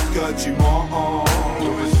 attends que tu mens. Du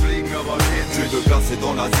willst fliegen, aber geht Tu nicht. veux percer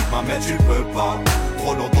dans la zik, mais tu peux pas.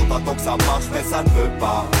 Trop longtemps t'attends que ça marche, mais ça ne veut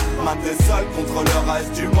pas. Man, t'es seul contre le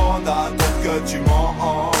reste du monde, attends que tu mens.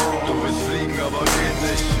 Du willst fliegen, aber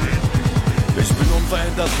geht nicht. Ich bin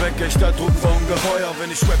unverhindert weg, echter Druck war ungeheuer.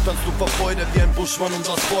 Wenn ich rap, tanzt du vor Freude wie ein Buschmann um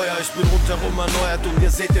das Feuer. Ich bin rundherum erneuert und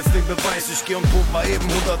ihr seht jetzt den Beweis. Ich geh und pump mal eben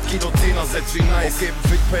 100 Kilo 10er, setz wie nice. Okay,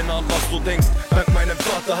 fick Penner an, was du denkst. Dank meinem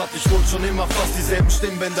Vater hatte ich wohl schon immer fast dieselben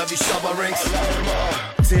Stimmbänder wie Shabba Ranks.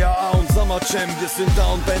 CAA und Summer Jam, wir sind da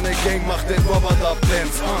und deine Gang macht den Robert Up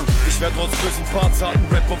Dance. Ich werd trotz bösen Parts harten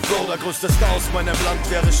Rap und Flow. Der größte Star aus meinem Land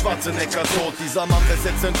wäre Schwarzenegger tot. Dieser Mann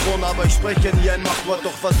besetzt den Thron, aber ich spreche nie ein Machtwort,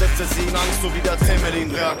 doch versetze sie in Angst, so wie der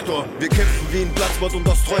Temelin-Reaktor. Wir kämpfen wie ein Platzwort und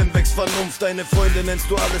aus Träumen wächst Vernunft. Deine Freunde nennst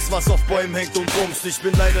du alles, was auf Bäumen hängt und bumst. Ich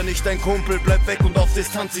bin leider nicht dein Kumpel, bleib weg und auf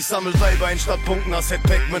Distanz. Ich sammel Weiber ein statt Punkten, als hätt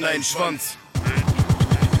Pac-Man einen Schwanz.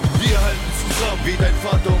 Wir halten zusammen wie dein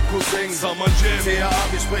Vater und Cousin. Summer Jam, CAA,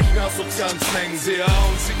 wir sprechen asozialen Slang. CAA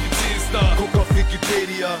und CGT ist da, guck auf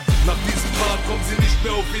Wikipedia. Nach diesem Part kommen sie nicht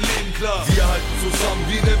mehr auf ihr Leben klar. Wir halten zusammen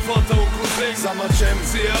wie dein Vater und Cousin. Summer Jam,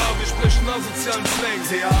 CAA, wir sprechen asozialen Slang.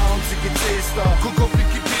 CAA und CGT ist da, guck auf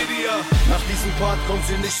Wikipedia. Nach diesem Part kommen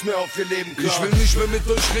sie nicht mehr auf ihr Leben klar. Ich will nicht mehr mit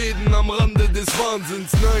euch reden am Rande des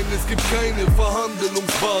Wahnsinns. Nein, es gibt keine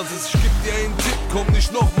Verhandlungsbasis. Ich geb dir einen Tipp, komm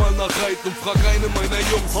nicht nochmal nach Reit und frag eine meiner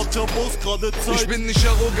Jungs. Hat der Boss gerade Zeit? Ich bin nicht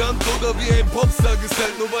arrogant oder wie ein Popstar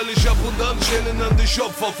gestellt, nur weil ich ab und an Schellen an dich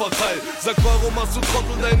Opfer verteil. Sag, warum hast du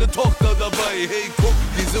Trottel deine Tochter dabei? Hey, guck,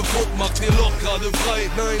 diese Foot macht ihr Loch gerade frei.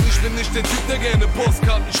 Nein, ich bin nicht der Typ, der gerne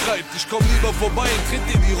Postkarten schreibt. Ich komm lieber vorbei und tritt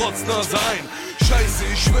dir die Rotznase ein. Scheiße,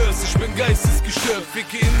 ich schwör's, ich bin geistesgestört.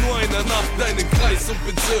 Ficke in nur einer Nacht deinen Kreis und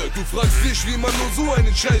Bezirk. Du fragst dich, wie man nur so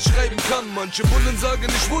einen Scheiß schreiben kann. Manche Bullen sagen,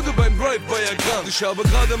 ich wurde beim Drive-By erkannt. Ich habe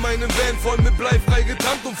gerade meinen Van voll mit Blei frei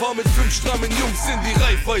getankt und fahr mit 5 strammen Jungs in die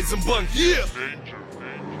Raiffeisenbank. Yeah!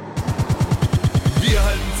 Wir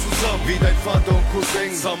halten zusammen wie dein Vater und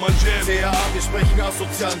Cousin. Summer Jam, CAA, wir sprechen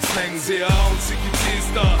asozialen Slang. CAA und CGT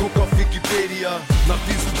ist da, guck auf Wikipedia. Nach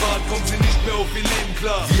diesem Part kommen sie nicht mehr auf ihr Leben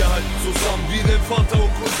klar. Wir halten zusammen wie dein Vater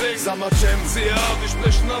und Cousin. Summer Jam, CAA, wir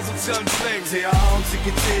sprechen asozialen Slang. CAA und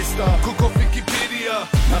CGT ist da, guck auf Wikipedia.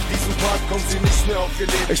 Nach diesem Part kommen sie nicht mehr auf ihr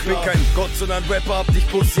Leben klar. Ich bin kein Gott, sondern Rapper, hab dich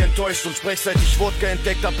Pussy enttäuscht und sprech seit ich Wodka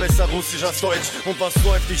entdeckt hab besser Russisch als Deutsch. Und was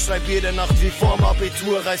läuft, ich schreib jede Nacht wie vorm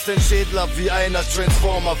Abitur, reiß den Schädel ab wie einer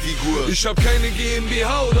Transformer-Figur. Ich hab keine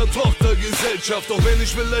GmbH oder Tochtergesellschaft, doch wenn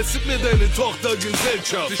ich will, leistet mir deine Tochter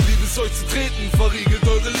Gesellschaft. Ich liebe es euch zu treten, verriegelt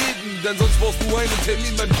eure Läden, denn sonst brauchst du einen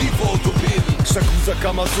Termin beim Kieferorthopäden. Chakuza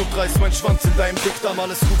Kamasutra ist mein Schwanz in deinem Dickdarm,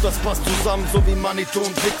 alles gut, das passt zusammen, so wie Manito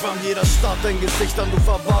und Dickwarm. Jeder starrt dein Gesicht an, du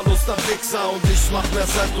verwahrloster Wichser, und ich mach mehr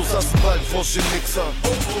Saltos als bald Frosch im Mixer.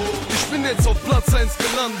 Ich bin jetzt auf Platz 1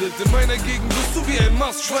 gelandet, in meiner Gegend wirst du wie ein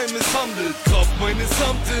Mastschwein misshandelt. Kraft meines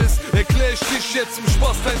Amtes erklär ich dich jetzt im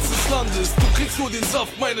Spaßteils des Landes. Du kriegst nur den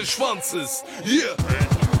Saft meines Schwanzes. Yeah!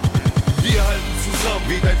 Wir halten zusammen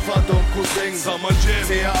wie dein Vater und Cousin. Summer Jam,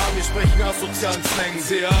 CAA, wir sprechen asozialen Slang.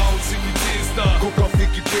 CAA und CGT ist da, guck auf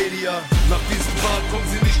Wikipedia. Wikipedia. Nach diesem Part kommen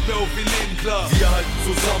sie nicht mehr auf ihr Leben klar. Wir halten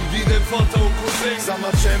zusammen wie dein Vater und Cousin.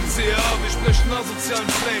 Summer Champ, CA, wir sprechen asozialen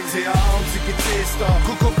Slang. CA und CGC-Star.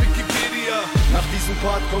 Guck auf Wikipedia. Nach diesem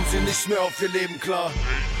Part kommen sie nicht mehr auf ihr Leben klar.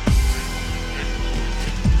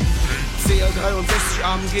 CL63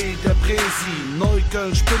 AMG, der Presi.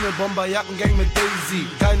 Neukölln, Spinne, Bomber, Jackengang mit Daisy.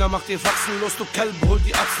 Keiner macht dir Faxen los, du Kelb, hol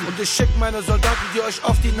die Achsen. Und ich schick meine Soldaten, die euch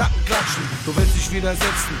auf die Nacken klatschen. Du willst dich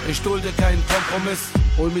widersetzen, ich dulde keinen Kompromiss.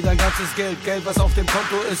 Hol mir dein ganzes Geld, was auf dem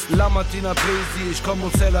Konto ist. La Martina Presi, ich komm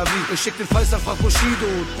aus Tel Aviv. Ich schick den Falstaff nach Bushido,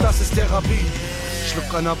 das ist Therapie.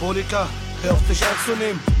 Schluck Anabolika, hör auf dich ernst zu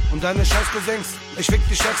nehmen. Und deine Scheiß-Cousins, ich fick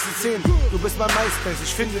die stärksten 10. Du bist mein MySpace,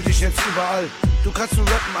 ich finde dich jetzt überall. Du kannst nur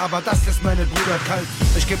rappen, aber das lässt meine Brüder kalt.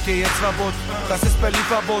 Ich geb dir jetzt Verbot, das ist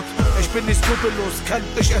Berlin-Verbot. Ich bin nicht skrupellos,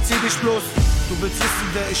 ich erzieh dich bloß. Du willst wissen,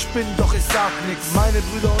 wer ich bin, doch ich sag nix. Meine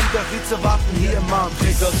Brüder und der Vize warten hier im Markt.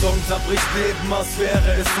 Dieser Song zerbricht Leben, als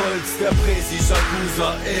wäre es Holz. Der Presi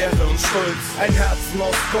Chakuza, Ehre und Stolz. Ein Herzen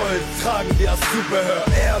aus Gold, tragen wir als Zubehör.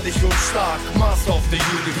 Ehrlich und stark, Master of the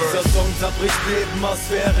Universe. Dieser Song zerbricht Leben, als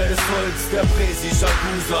wäre es Holz. Der Presi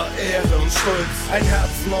Chakuza, Ehre und Stolz. Ein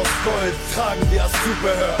Herzen aus Gold, tragen wir als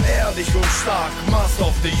Zubehör. Ehrlich und stark, Master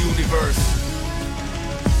of the Universe.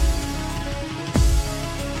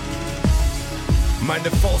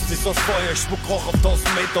 Meine Faust ist aus Feuer, ich spuck Rauch auf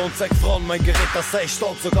 1000 Meter und zeig Frauen mein Gerät, das sei ich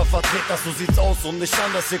dort sogar Vertreter, so sieht's aus und nicht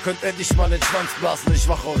anders, ihr könnt endlich mal den Schwanz blasen, ich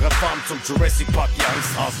mach eure Farm zum Jurassic Park, ihr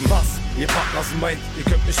Angsthasen. Was? Ihr Partners meint, ihr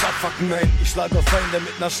könnt mich abfucken, nein, ich schlage Feinde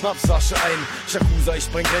mit ner Schnapsasche ein. Chakuza, ich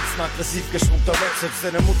bring Grenzen, aggressiv geschwungter Rap, selbst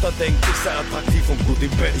deine Mutter denkt, ich sei attraktiv und gut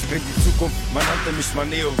im Bett. Ich bin die Zukunft, man nannte mich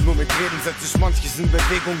Maneo, nur mit Reden setz ich manches in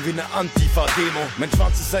Bewegung wie ne Antifa-Demo. Mein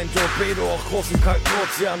Schwanz ist ein Torpedo, auch groß im kalten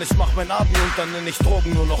Ozean, ich mach mein Abi und dann nenn ich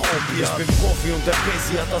Drogen nur noch Opiat. Ich bin Profi und der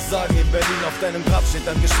Presi hat das Sagen in Berlin. Auf deinem Grab steht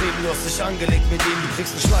dann geschrieben, du hast dich angelegt mit ihm. Du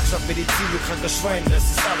kriegst einen Schlagstoff, Medizin, du krankes Schwein. Es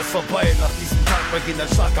ist alles vorbei, nach diesem Tag beginnt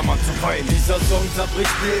ein starker Mann zu weinen. Dieser Song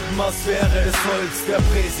zerbricht Leben, als wäre es Holz. Der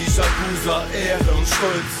Presi Chakuza, Ehre und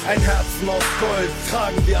Stolz. Ein Herzen aus Gold,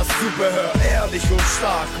 tragen wir als Zubehör. Ehrlich und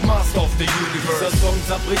stark, Master of the Universe. Dieser Song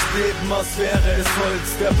zerbricht Leben, als wäre es Holz.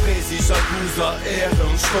 Der Presi Chakuza, Ehre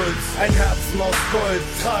und Stolz. Ein Herzen aus Gold,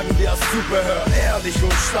 tragen wir als Zubehör. Ehrlich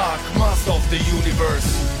und stark, Master of the Universe.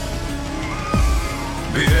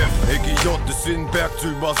 BF, EGJ ist wie ein Berg zu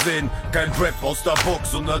übersehen. Kein Rap aus der Box,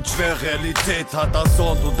 sondern schwere Realität. Hat das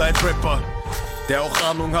Sound und ein Rapper, der auch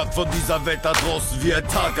Ahnung hat von dieser Welt da draußen wie ein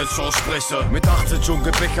Tagesschausprecher. Mit 18 schon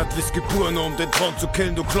gebechert, Whisky pur, nur um den Traum zu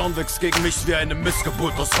killen. Du Clown wächst gegen mich wie eine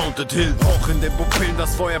Missgeburt aus Haunted Hill. Rauch in den Pupillen,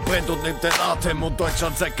 das Feuer brennt und nimmt den Atem. Und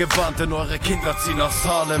Deutschland seid gewarnt, denn eure Kinder ziehen nach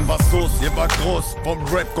Salem. Was los? Ihr wart groß, vom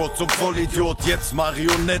Rap-Gott zum Vollidiot. Jetzt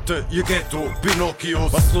Marionette, ihr Ghetto,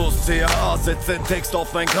 Pinocchios. Was los? CAA setzt den Text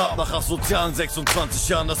auf mein Grab. Nach asozialen 26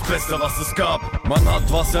 Jahren das Beste, was es gab. Man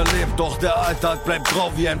hat was erlebt, doch der Alltag bleibt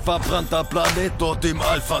grau wie ein verbrannter Planet. Dort im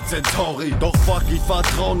Alpha Centauri. Doch fuck, ich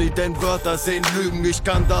vertrau nie, denn Wörter sehen Lügen. Ich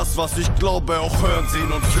kann das, was ich glaube, auch hören,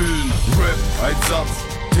 sehen und fühlen. Rap, ein Satz,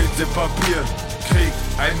 Tinte, Papier. Krieg,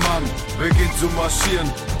 ein Mann, beginnt zu marschieren.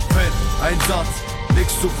 Fett, ein Satz,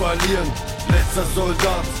 nix zu verlieren. Letzter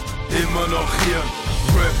Soldat, immer noch hier.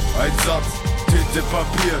 Rap, ein Satz, Tinte,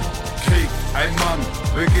 Papier. Krieg, ein Mann,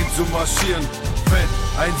 beginnt zu marschieren. Fett,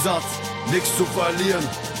 ein Satz, nix zu verlieren.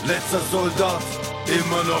 Letzter Soldat,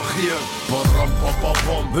 immer noch hier.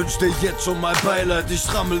 Wünsch dir jetzt schon mal Beileid.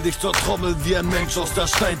 Ich rammel dich zur Trommel wie ein Mensch aus der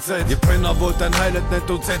Steinzeit. Ihr Penner wollt ein Highlight, nennt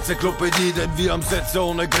uns Enzyklopädie. Denn wir haben Sätze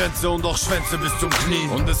ohne Grenze und auch Schwänze bis zum Knie.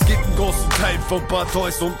 Und es gibt einen großen Teil von paar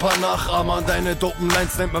Toys und paar Nachahmern. Deine dopen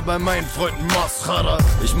Lines nennt man bei meinen Freunden Mascara.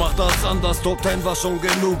 Ich mach das anders, Top 10 war schon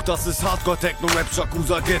genug. Das ist Hardcore Techno Rap,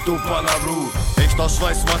 Chakuza, Ghetto, Panaru. Echter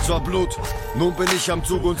Schweiß, manchmal Blut. Nun bin ich am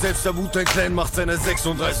Zug und selbst der Wu-Tang Clan macht seine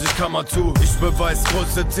 36 Kammer zu. Ich beweis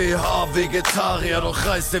größte TH, Vegetarier, doch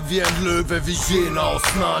reißt er wie ein Löwe, wie Jena aus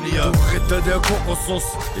Narnia. Du Ritter der Kokosnuss,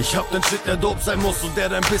 ich hab den Shit, der dope sein muss und der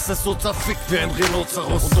dein Business so zerfickt wie ein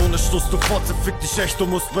Rhinoceros. Und ohne Schluss, du Fotze, fick dich echt, du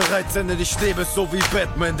musst bereit sein, denn ich lebe so wie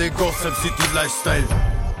Batman, den Gotham City Lifestyle.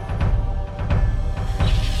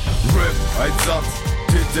 Rap, ein Satz,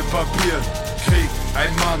 Tinte, Papier, Krieg,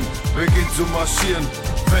 ein Mann, beginnt zu marschieren.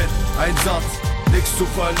 Fett, ein Satz, nix zu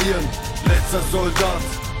verlieren. Letzter Soldat,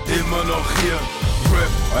 immer noch hier. Rap,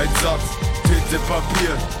 ein Satz, Tinte,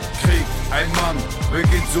 Papier. Krieg, ein Mann,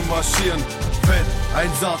 beginnt zu marschieren. Fett, ein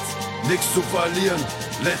Satz, nix zu verlieren.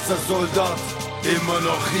 Letzter Soldat, immer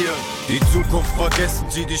noch hier. Die Zukunft vergessen,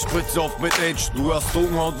 zieh die Spritze auf mit Age. Du hast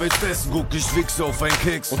Hunger und willst essen, guck ich wichse auf ein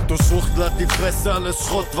Keks. Und du schwuchtelst die Fresse, alles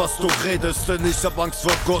Schrott, was du redest. Denn ich hab Angst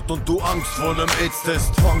vor Gott und du Angst vor nem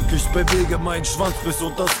AIDS-Test. Funk, ich bewege meinen Schwanz bis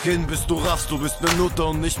unters Kinn, bis du raffst, du bist ne Nutte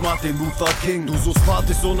und nicht Martin Luther King. Du suchst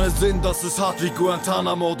Partys ohne Sinn, das ist hart wie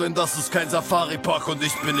Guantanamo, denn das ist kein Safari-Park und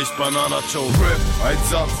ich bin nicht Banana Joe. Rap, ein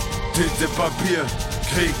Satz, Tinte, Papier,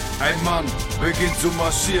 Krieg, ein Mann, beginnt zu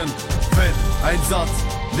marschieren. Fett, ein Satz,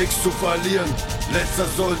 nix zu verlieren, letzter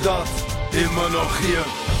Soldat, immer noch hier.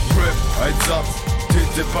 Rap, ein Satz,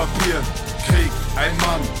 Tinte, Papier, Krieg, ein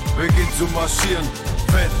Mann, beginnt zu marschieren.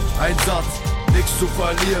 Fett, ein Satz, nix zu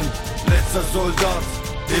verlieren, letzter Soldat,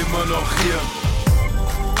 immer noch hier.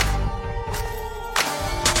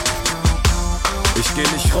 Ich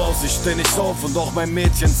geh nicht raus, ich steh nicht auf und auch mein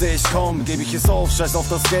Mädchen seh ich kaum. Geb ich es auf, scheiß auf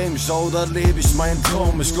das Game, schau, da leb ich meinen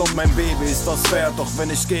Traum. Ich glaub, mein Baby ist das wert, doch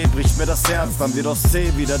wenn ich geh, bricht mir das Herz. Dann wird aus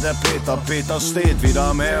C wieder der Peter, Peter steht wieder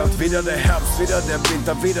am Herd. Wieder der Herbst, wieder der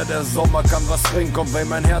Winter, wieder der Sommer kann was bringen. Kommt, wenn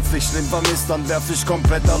mein Herz dich schlimm vermisst, dann werf ich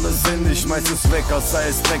komplett alles hin. Ich schmeiß es weg, als sei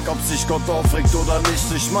es weg, ob sich Gott aufregt oder nicht.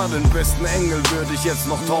 Ich mal den besten Engel würde ich jetzt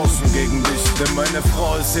noch tauschen gegen dich. Denn meine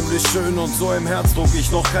Frau ist ziemlich schön und so im Herzdruck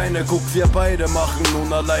ich noch keine. Guck, wir beide machen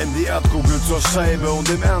nun allein die Erdkugel zur Scheibe. Und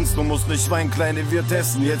im Ernst, du musst nicht weinen, Kleine, wir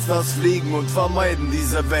testen jetzt das Fliegen und vermeiden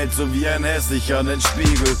diese Welt so wie ein hässlicher an den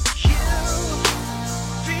Spiegel.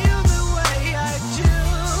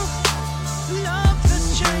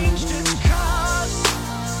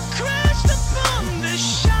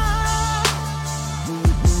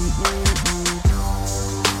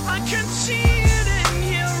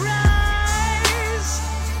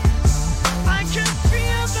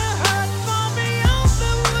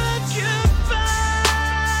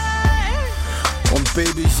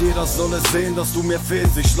 Baby, jeder soll es sehen, dass du mir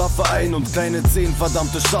fehlst. Ich schlafe ein und kleine 10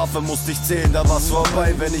 verdammte Schafe musste ich zählen. Da war's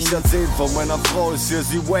vorbei, wenn ich erzähl von meiner Frau ist hier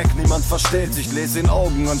sie wack, niemand versteht's. Ich lese in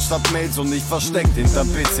Augen anstatt Mails und nicht versteckt hinterm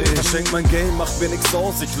PC. Verschenk mein Game, macht mir nix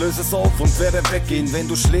aus, ich löse es auf und werde weggehen. Wenn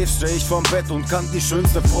du schläfst, steh ich vorm Bett und kann die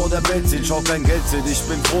schönste Frau der Welt sehen. Schau, kein Geld zählt, ich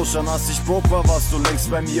bin froh, schon als ich broke war, warst du längst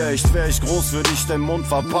bei mir. Echt wär ich groß, würde ich den Mund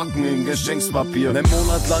verpacken in Geschenkspapier. 1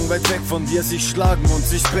 Monat lang weit weg von dir, sich schlagen und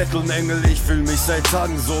sich betteln, Engel. Ich fühl mich seit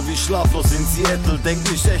Tagen so wie schlaflos in Seattle. Denk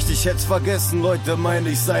nicht echt, ich hätt's vergessen. Leute meinen,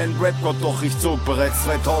 ich sei ein Rapgott, doch ich zog bereits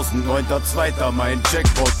 2009.2. mein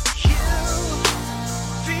Jackpot.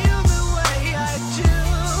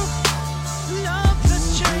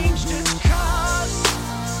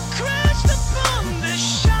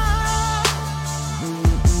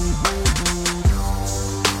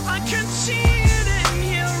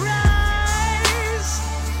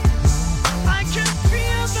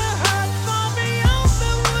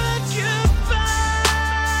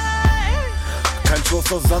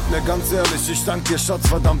 Sand, mir ganz ehrlich, ich dank dir, Schatz,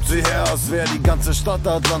 verdammt sie her. Als wär die ganze Stadt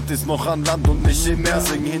Atlantis noch an Land und nicht im Meer.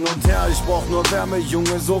 Sing hin und her, ich brauch nur Wärme,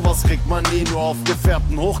 Junge, sowas kriegt man nie. Nur auf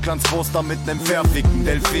gefärbten Hochglanzposter mit nem verfickten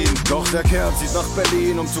Delfin. Doch der Kerl zieht nach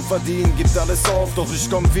Berlin, um zu verdienen, gibt alles auf, doch ich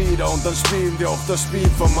komm wieder und dann spielen wir auch das Spiel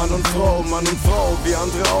von Mann und Frau, wie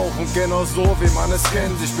andere auch und genau so, wie man es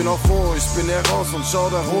kennt. Ich bin auch froh, ich bin heraus und schau,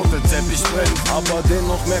 der rote Teppich brennt. Aber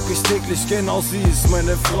dennoch merk ich täglich, genau sie ist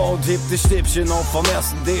meine Frau und hebt die Stäbchen auf vom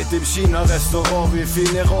ersten Date im China-Restaurant. Wir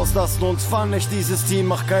fielen hier raus, lassen uns fahren, nicht dieses Team,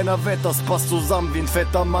 macht keiner Wett. Das passt zusammen wie ein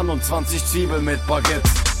fetter Mann und 20 Zwiebeln mit Baguette.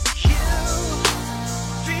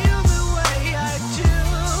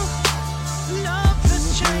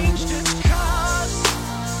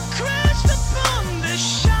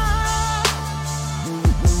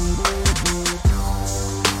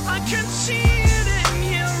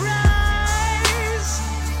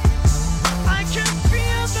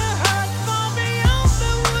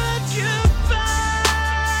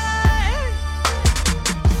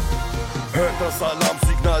 Hört das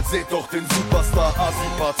Alarmsignal, seht doch den Superstar.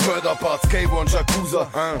 Asi-Parts, Mörderparts, K1 Chakuza,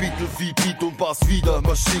 Beatle, Beat und Bass wieder,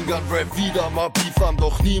 Machine Gun Rap wieder. Mal Beef haben,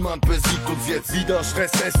 doch niemand besiegt uns jetzt wieder.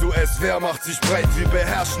 Stress, SOS, wer macht sich breit? Wir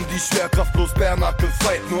beherrschen die Schwerkraft, bloß Bärnackel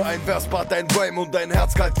fight. Nur ein Verspart, ein Rhyme und dein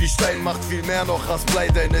Herz kalt wie Stein. Macht viel mehr noch als Blei,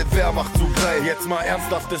 deine Wehrmacht zu breit. Jetzt mal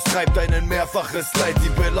ernsthaft, es treibt einen mehrfaches Leid.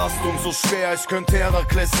 Die Belastung so schwer, ich könnte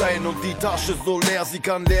Herakles sein. Und die Tasche so leer, sie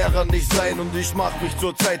kann leerer nicht sein. Und ich mach mich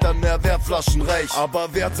zur Zeit an der Wertflaschen reich. Aber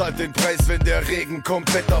wer zahlt den Preis, wenn der Regen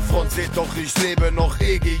kommt? Wetterfront, seht doch, ich lebe noch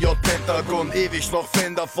EGJ Pentagon. Ewig noch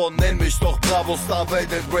Fan davon, nenn mich doch Bravo Star, weil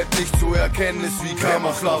der Rap nicht zu erkennen ist wie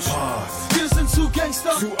Camouflage. Wir sind zu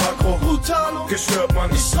Gangster, zu aggro, brutal und gestört, man.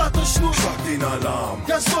 Ich rat euch nur, schlag den Alarm.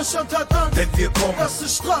 Ganz Deutschland hat Angst, denn wir kommen, das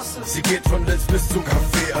ist Straße. Sie geht von Lenz bis zum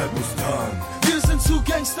Café Albustan. Wir sind sind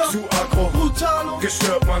zu Gangster, zu aggro, brutal und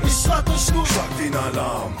gestört, man. Ich schlag euch nur, schlag den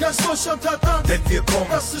Alarm. Ganz Deutschland hat Angst, denn wir kommen,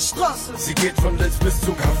 das ist Straße. Sie geht von Litz bis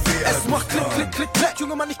zu Café. Es macht klick, klick, klick, klick.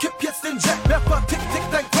 Junge Mann, ich kipp jetzt den Jack. Rapper, tick, tick,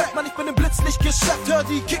 dein Crack. Mann, ich bin im Blitz nicht geschleppt. Hör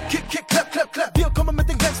die Kick, Kick, Kick, Clap, Clap, Clap. Wir kommen mit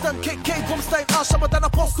den Gangstern, KK, bummst dein Arsch, aber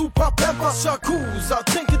danach brauchst du paar Pampers. Chakuza,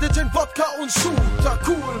 trinke dir Gin, Wodka und Shooter.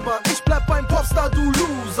 Cool, Mann, ich bleib beim Popstar, du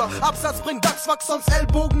Loser. Absatz bringt Dachswachs, sonst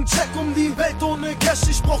Ellbogencheck um die Welt ohne Cash.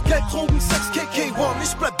 Ich brauch Geld, Drogen, Sex, KK1.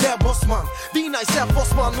 Ich bleib der Bossmann, wie nice der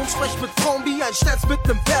Bossmann. Und sprech mit Frauen wie ein Sterz mit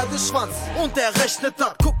nem Pferdeschwanz. Und er rechnet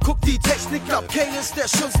ab, guck die Technik ab. K ist der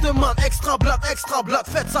schönste Mann, extra Blatt,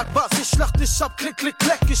 Fettsack, Bass. Ich schlacht dich ab, klick, klick,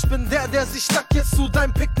 kleck. Ich bin der sich nackt jetzt zu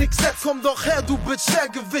deinem Picknick setzt. Komm doch her, du Bitch,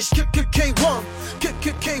 Schwergewicht, K1.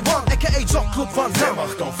 K1, aka Jobclub, Van Wer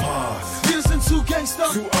macht auf hart? Wir sind zu Gangster,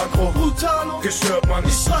 zu aggro, brutal und gestört, man.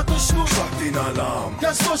 Ich schlag euch nur, schlag den Alarm.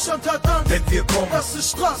 Ganz Deutschland hat Angst, denn wir kommen, das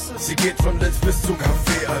ist Straße. Sie geht von Litz bis zu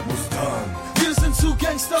Café Albustan. Wir sind zu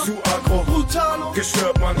Gangster, zu aggro, brutal und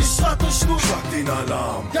gestört, man. Ich schlag euch nur, schlag den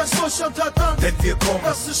Alarm. Ganz Deutschland hat Angst, denn wir kommen,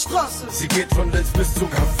 das ist Straße. Sie geht von Litz bis zu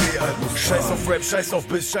Café Albustan. Scheiß auf Rap, scheiß auf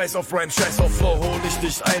Biss, scheiß auf Rhyme, scheiß auf Flow. Hol ich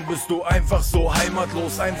dich ein, bist du einfach so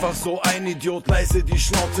heimatlos, einfach so ein Idiot. Leise die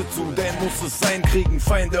Schnauze zu, denn muss es sein, kriegen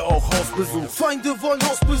Feinde auch Hausbesuch. Feinde wollen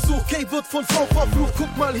Hausbesuch, K wird von Frau verflucht.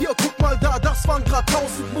 Guck mal hier, guck mal da, das waren grad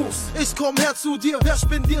 1000 Moves. Ich komm her zu dir, wer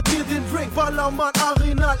spendiert dir den Drink? Ballermann,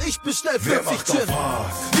 Arenal, ich bestell 50 Gin.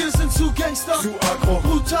 Wir sind zu Gangster, zu aggro,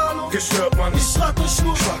 brutal und gestört, man. Ich schlag euch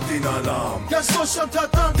nur, schlag den Alarm. Ganz Deutschland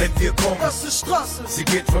hat Angst, denn wir kommen, das ist Straße. Sie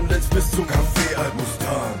geht von Litz bis zu Café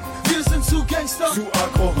Albustan. Wir sind zu Gangster, zu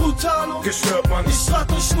aggro, brutal und gestört, man. Ich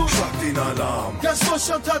schlag euch nur, schlag den Alarm. Ganz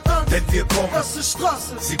Deutschland hat Angst, denn wir kommen, das ist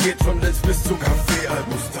Straße. Sie geht von Litz bis zu Café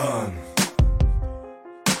Albustan.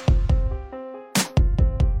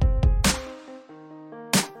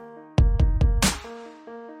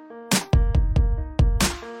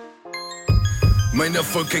 Mein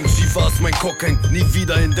Erfolg hängt schiefer als mein Cock hängt nie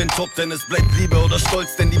wieder in den Top, denn es bleibt Liebe oder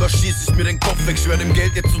Stolz, denn lieber schieß ich mir den Kopf weg, schwör dem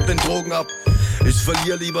Geld jetzt und den Drogen ab. Ich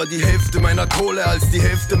verliere lieber die Hälfte meiner Kohle als die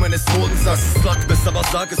Hälfte meines Bodensatz. Sag bist, aber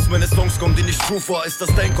sag es, meine Songs kommen dir nicht true vor. Ist das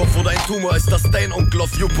dein Kopf oder ein Tumor? Ist das dein Onkel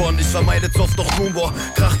auf YouPorn? Ich vermeide zu oft doch Humor.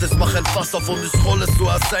 Kracht es, mach ein Fass auf und ich rolle es so,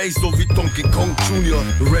 als sei ich so wie Donkey Kong Junior.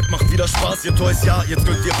 Rap macht wieder Spaß, ihr Toys, ja, jetzt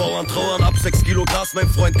könnt ihr Bauern trauern. Ab 6 Kilo Gras, mein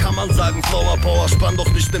Freund, kann man sagen, Flower Power. Spann doch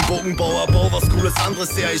nicht den Bogenbauer, bau was Cooles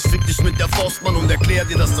anderes her. Ich fick dich mit der Faust, Mann, und erklär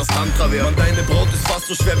dir, dass das Tantra wär. Mann, deine Braut ist fast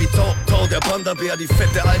so schwer wie Tau, der Panda-Bär. Die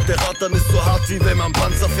fette alte Rattern ist so hart, wie wenn man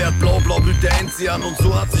Panzer fährt. Blau blüht der Enzian und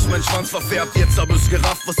so hat sich mein Schwanz verfärbt. Jetzt hab ich's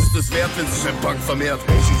gerafft, was ist es wert, wenn sich ein Punk vermehrt?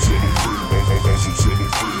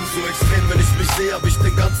 So extrem, wenn ich mich sehe, hab ich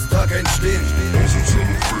den ganzen Tag einen Stehen.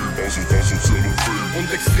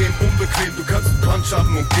 Und extrem unbequem, du kannst einen Punch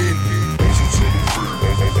haben und gehen.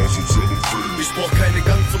 Ich brauch keine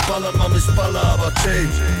Gang zu ballern, Mann, ich baller, aber change.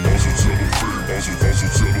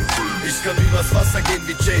 Ich kann übers Wasser gehen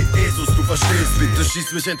wie Jay Jesus, du verstehst. Bitte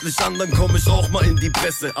schieß mich endlich an, dann komm ich auch mal in die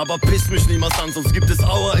Presse. Aber piss mich niemals an, sonst gibt es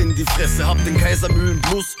Aua in die Fresse. Hab den Kaisermühlen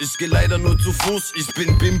Blues, ich geh leider nur zu Fuß. Ich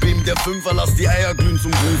bin Bim Bim, der Fünfer, lass die Eier glühen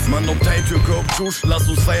zum Gruß. Mann, ob Teiltürke, ob Tschusch, lass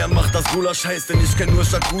uns feiern, mach das Gulasch heiß. Denn ich kenn nur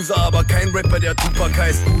Chakuza, aber kein Rapper, der Tupac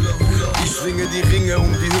heißt. Ich schwinge die Ringe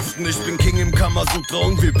um die Hüften, ich bin King im Kamasutra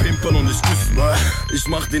und wir pimpern und ich küssen. Ich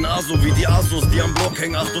mach den Aso wie die Asos, die am Block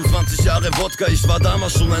hängen. 28 Jahre Wodka, ich war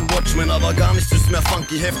damals schon ein Watchman, aber gar nichts ist mehr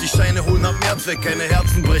funky. Heftig Scheine holen ab März weg, keine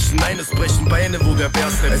Herzen brechen, nein, es brechen Beine, wo der Bär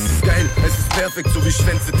steppt. Es ist geil, es ist perfekt, so wie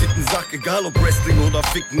Schwänze, Titten, Sack, egal ob Wrestling oder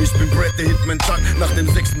Ficken. Ich bin Brad, der Hitman Chuck. Nach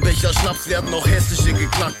dem 6. Becher Schnaps werden auch hässliche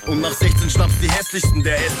geknackt. Und nach 16 Schnaps die hässlichsten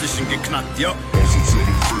der hässlichen geknackt, ja.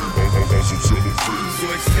 So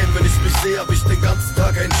extrem, wenn ich mich sehe, hab ich den ganzen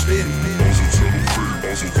Tag einen Stehen.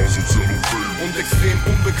 Und extrem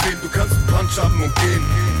unbequem, du kannst einen Punch haben und gehen.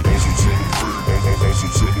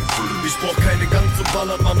 Ich brauch keine Gang zu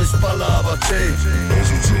ballern, Mann, ich baller, aber change.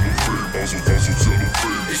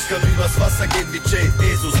 Ich kann übers Wasser gehen wie Jay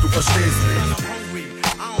Jesus, du verstehst mich.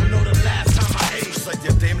 Seid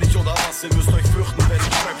ihr dämlich oder was? Ihr müsst euch fürchten, wenn ich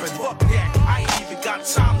rappe. Fuck that, I ain't even got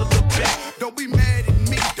time to look back. Don't be mad at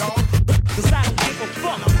me, dog. Cause I don't give a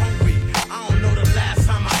fuck. I'm hungry, I don't know the last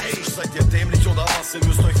time I ate. Seid ihr dämlich oder was? Ihr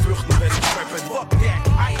müsst euch fürchten, wenn ich rappe. Fuck that,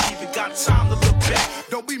 I ain't even got time to look back.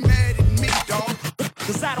 Don't be mad at me, dog.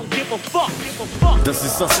 Cause I don't give a fuck. Das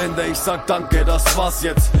ist das Ende, ich sag danke, das war's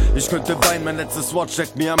jetzt. Ich könnte weinen, mein letztes Wort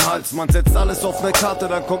steckt mir am Hals. Man setzt alles auf ne Karte,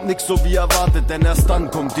 dann kommt nix so wie erwartet. Denn erst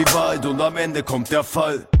dann kommt die Wahrheit und am Ende kommt der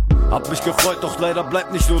Fall. Hab mich gefreut, doch leider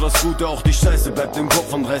bleibt nicht nur das Gute. Auch die Scheiße bleibt im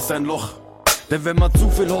Kopf und reißt ein Loch. Denn wenn man zu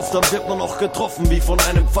viel hofft, dann wird man auch getroffen wie von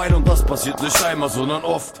einem Pfeil. Und das passiert nicht einmal, sondern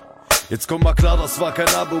oft. Jetzt komm mal klar, das war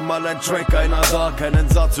kein Album, mal ein Track, einer da. Keinen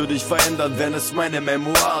Satz würde ich verändern, wären es meine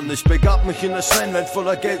Memoiren. Ich begab mich in der Scheinwelt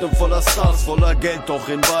voller Geld und voller Stars. Voller Geld, doch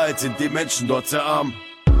in Wahrheit sind die Menschen dort sehr arm.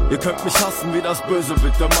 Ihr könnt mich hassen, wie das Böse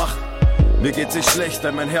bitte macht. Mir geht's nicht schlecht,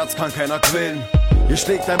 denn mein Herz kann keiner quälen. Hier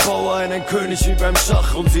schlägt ein Bauer einen König wie beim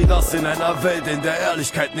Schach und sie das in einer Welt, in der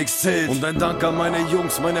Ehrlichkeit nichts zählt. Und ein Dank an meine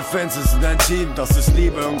Jungs, meine Fans, es sind ein Team. Das ist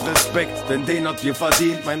Liebe und Respekt, denn den habt ihr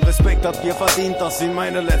verdient. Mein Respekt habt ihr verdient, dass sie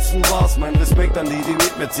meine letzten war's. Mein Respekt an die, die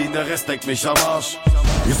mit mir ziehen, der Rest deckt mich am Arsch.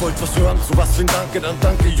 Ihr wollt was hören, so was für ein Danke, dann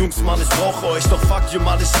danke Jungs, Mann, ich brauche euch. Doch fuck you,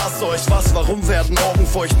 Mann, ich hasse euch. Was, warum werden Augen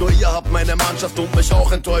feucht? Nur ihr habt meine Mannschaft und mich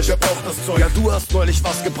auch enttäuscht. Wer braucht das Zeug? Ja, du hast neulich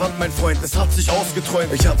was gebrannt, mein Freund, es hat sich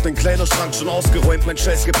ausgeträumt. Ich hab den Kleiderschrank schon ausgeräumt, mein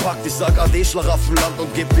Scheiß gepackt. Ich sag Ade, Schlaraffenland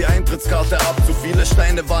und geb die Eintrittskarte ab. Zu viele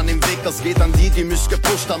Steine waren im Weg, das geht an die, die mich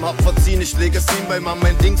gepusht haben. Hab verziehen, ich lege es hin, weil man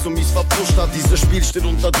mein Ding so mies verpusht hat. Dieses Spiel steht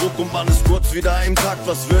unter Druck und man ist kurz wieder im Takt.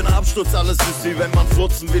 Was für ein Absturz, alles ist wie wenn man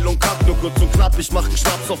furzen will und kackt. Nur kurz und knapp, ich mach einen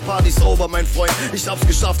Schnaps auf Partys over, mein Freund. Ich hab's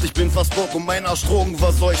geschafft, ich bin fast Bock und mein Arsch Drogen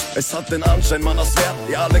verseucht. Es hat den Anschein, man das wert,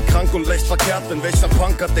 ihr alle krank und leicht verkehrt. Denn welcher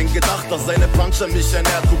Punk hat denn gedacht, dass seine Puncher mich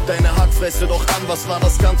ernährt? Guck deine Hackfresse doch an, was war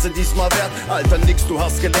das Ganze diesmal wert? Alter, nix, du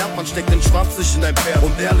hast gelernt, man steckt den Schwanz nicht in dein Pferd.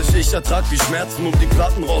 Und ehrlich, ich ertrag die Schmerzen, um die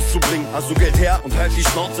Platten rauszubringen. Also Geld her und halt die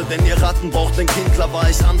Schnauze, denn ihr Ratten braucht ein Kind. Klar war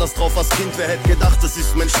ich anders drauf als Kind, wer hätte gedacht, das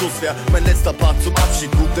ist mein Schlusswert. Mein letzter Part zum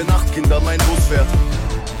Abschied, gute Nacht, Kinder, mein Bus fährt.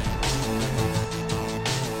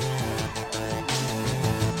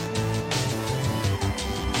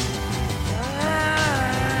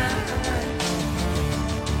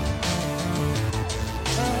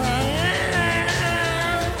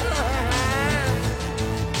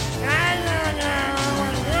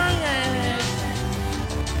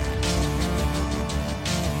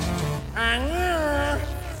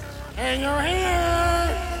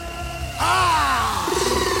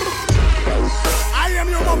 I am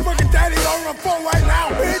your motherfucking daddy on the phone right now,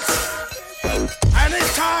 bitch. And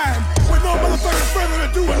it's time, with no motherfucking further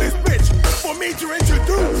ado in this bitch, for me to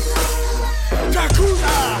introduce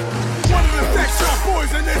Chakuza, one of the sex shop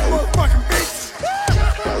boys in this motherfucking bitch.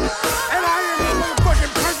 And I am your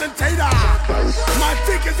motherfucking presentator. My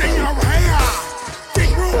dick is in your hair.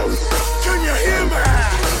 Dick rules, can you hear me?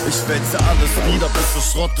 Ich wälze alles nieder, bis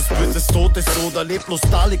es Schrott ist, bis es tot ist oder leblos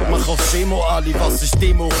da liegt. Mach auf Chemo Ali, was ich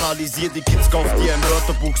demoralisier. Die Kids kauft ihr ein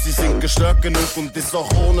Wörterbuch, sie sind gestört genug und ist auch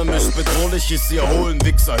ohne mich bedrohlich. Ist sie erholen,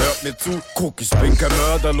 Wichser, hört mir zu. Guck, ich bin kein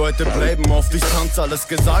Mörder, Leute bleiben auf Distanz. Alles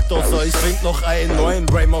gesagt, außer ich find noch einen neuen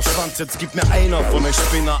Rhyme auf Schwanz. Jetzt gibt mir einer von euch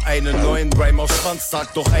Spinner einen neuen Rhyme auf Schwanz.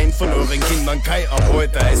 Sagt doch einen von euren Kindern Kai, ab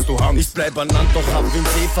heute heißt du Hans. Ich bleib an Land, doch hab den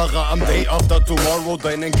Seefahrer am Day After Tomorrow.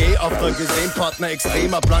 Deinen Gay After gesehen, Partner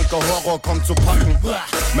extremer blanker Horror kommt zu packen.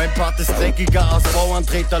 Mein Part ist dreckiger als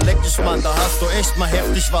Bauerntreter. Leck dich, Mann, da hast du echt mal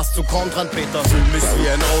heftig was zu kontern, Peter. Fühl mich wie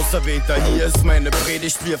ein Auserwählter, hier ist meine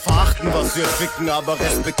Predigt. Wir verachten, was wir ficken, aber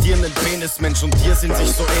respektieren den Penis. Mensch und Tier sind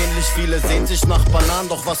sich so ähnlich. Viele sehen sich nach Bananen,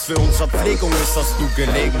 doch was für uns Verpflegung ist, hast du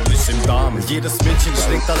gelegentlich im Darm. Jedes Mädchen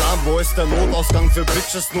schlägt Alarm, wo ist der Notausgang für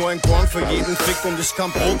Bitches? Nur ein Korn für jeden Fick und ich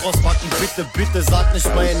kann Brot rausbacken. Bitte, bitte, sag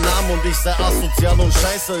nicht meinen Namen und ich sei asozial und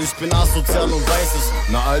scheiße. Ich bin asozial und weiß es.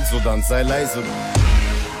 Na also, dann sei leise.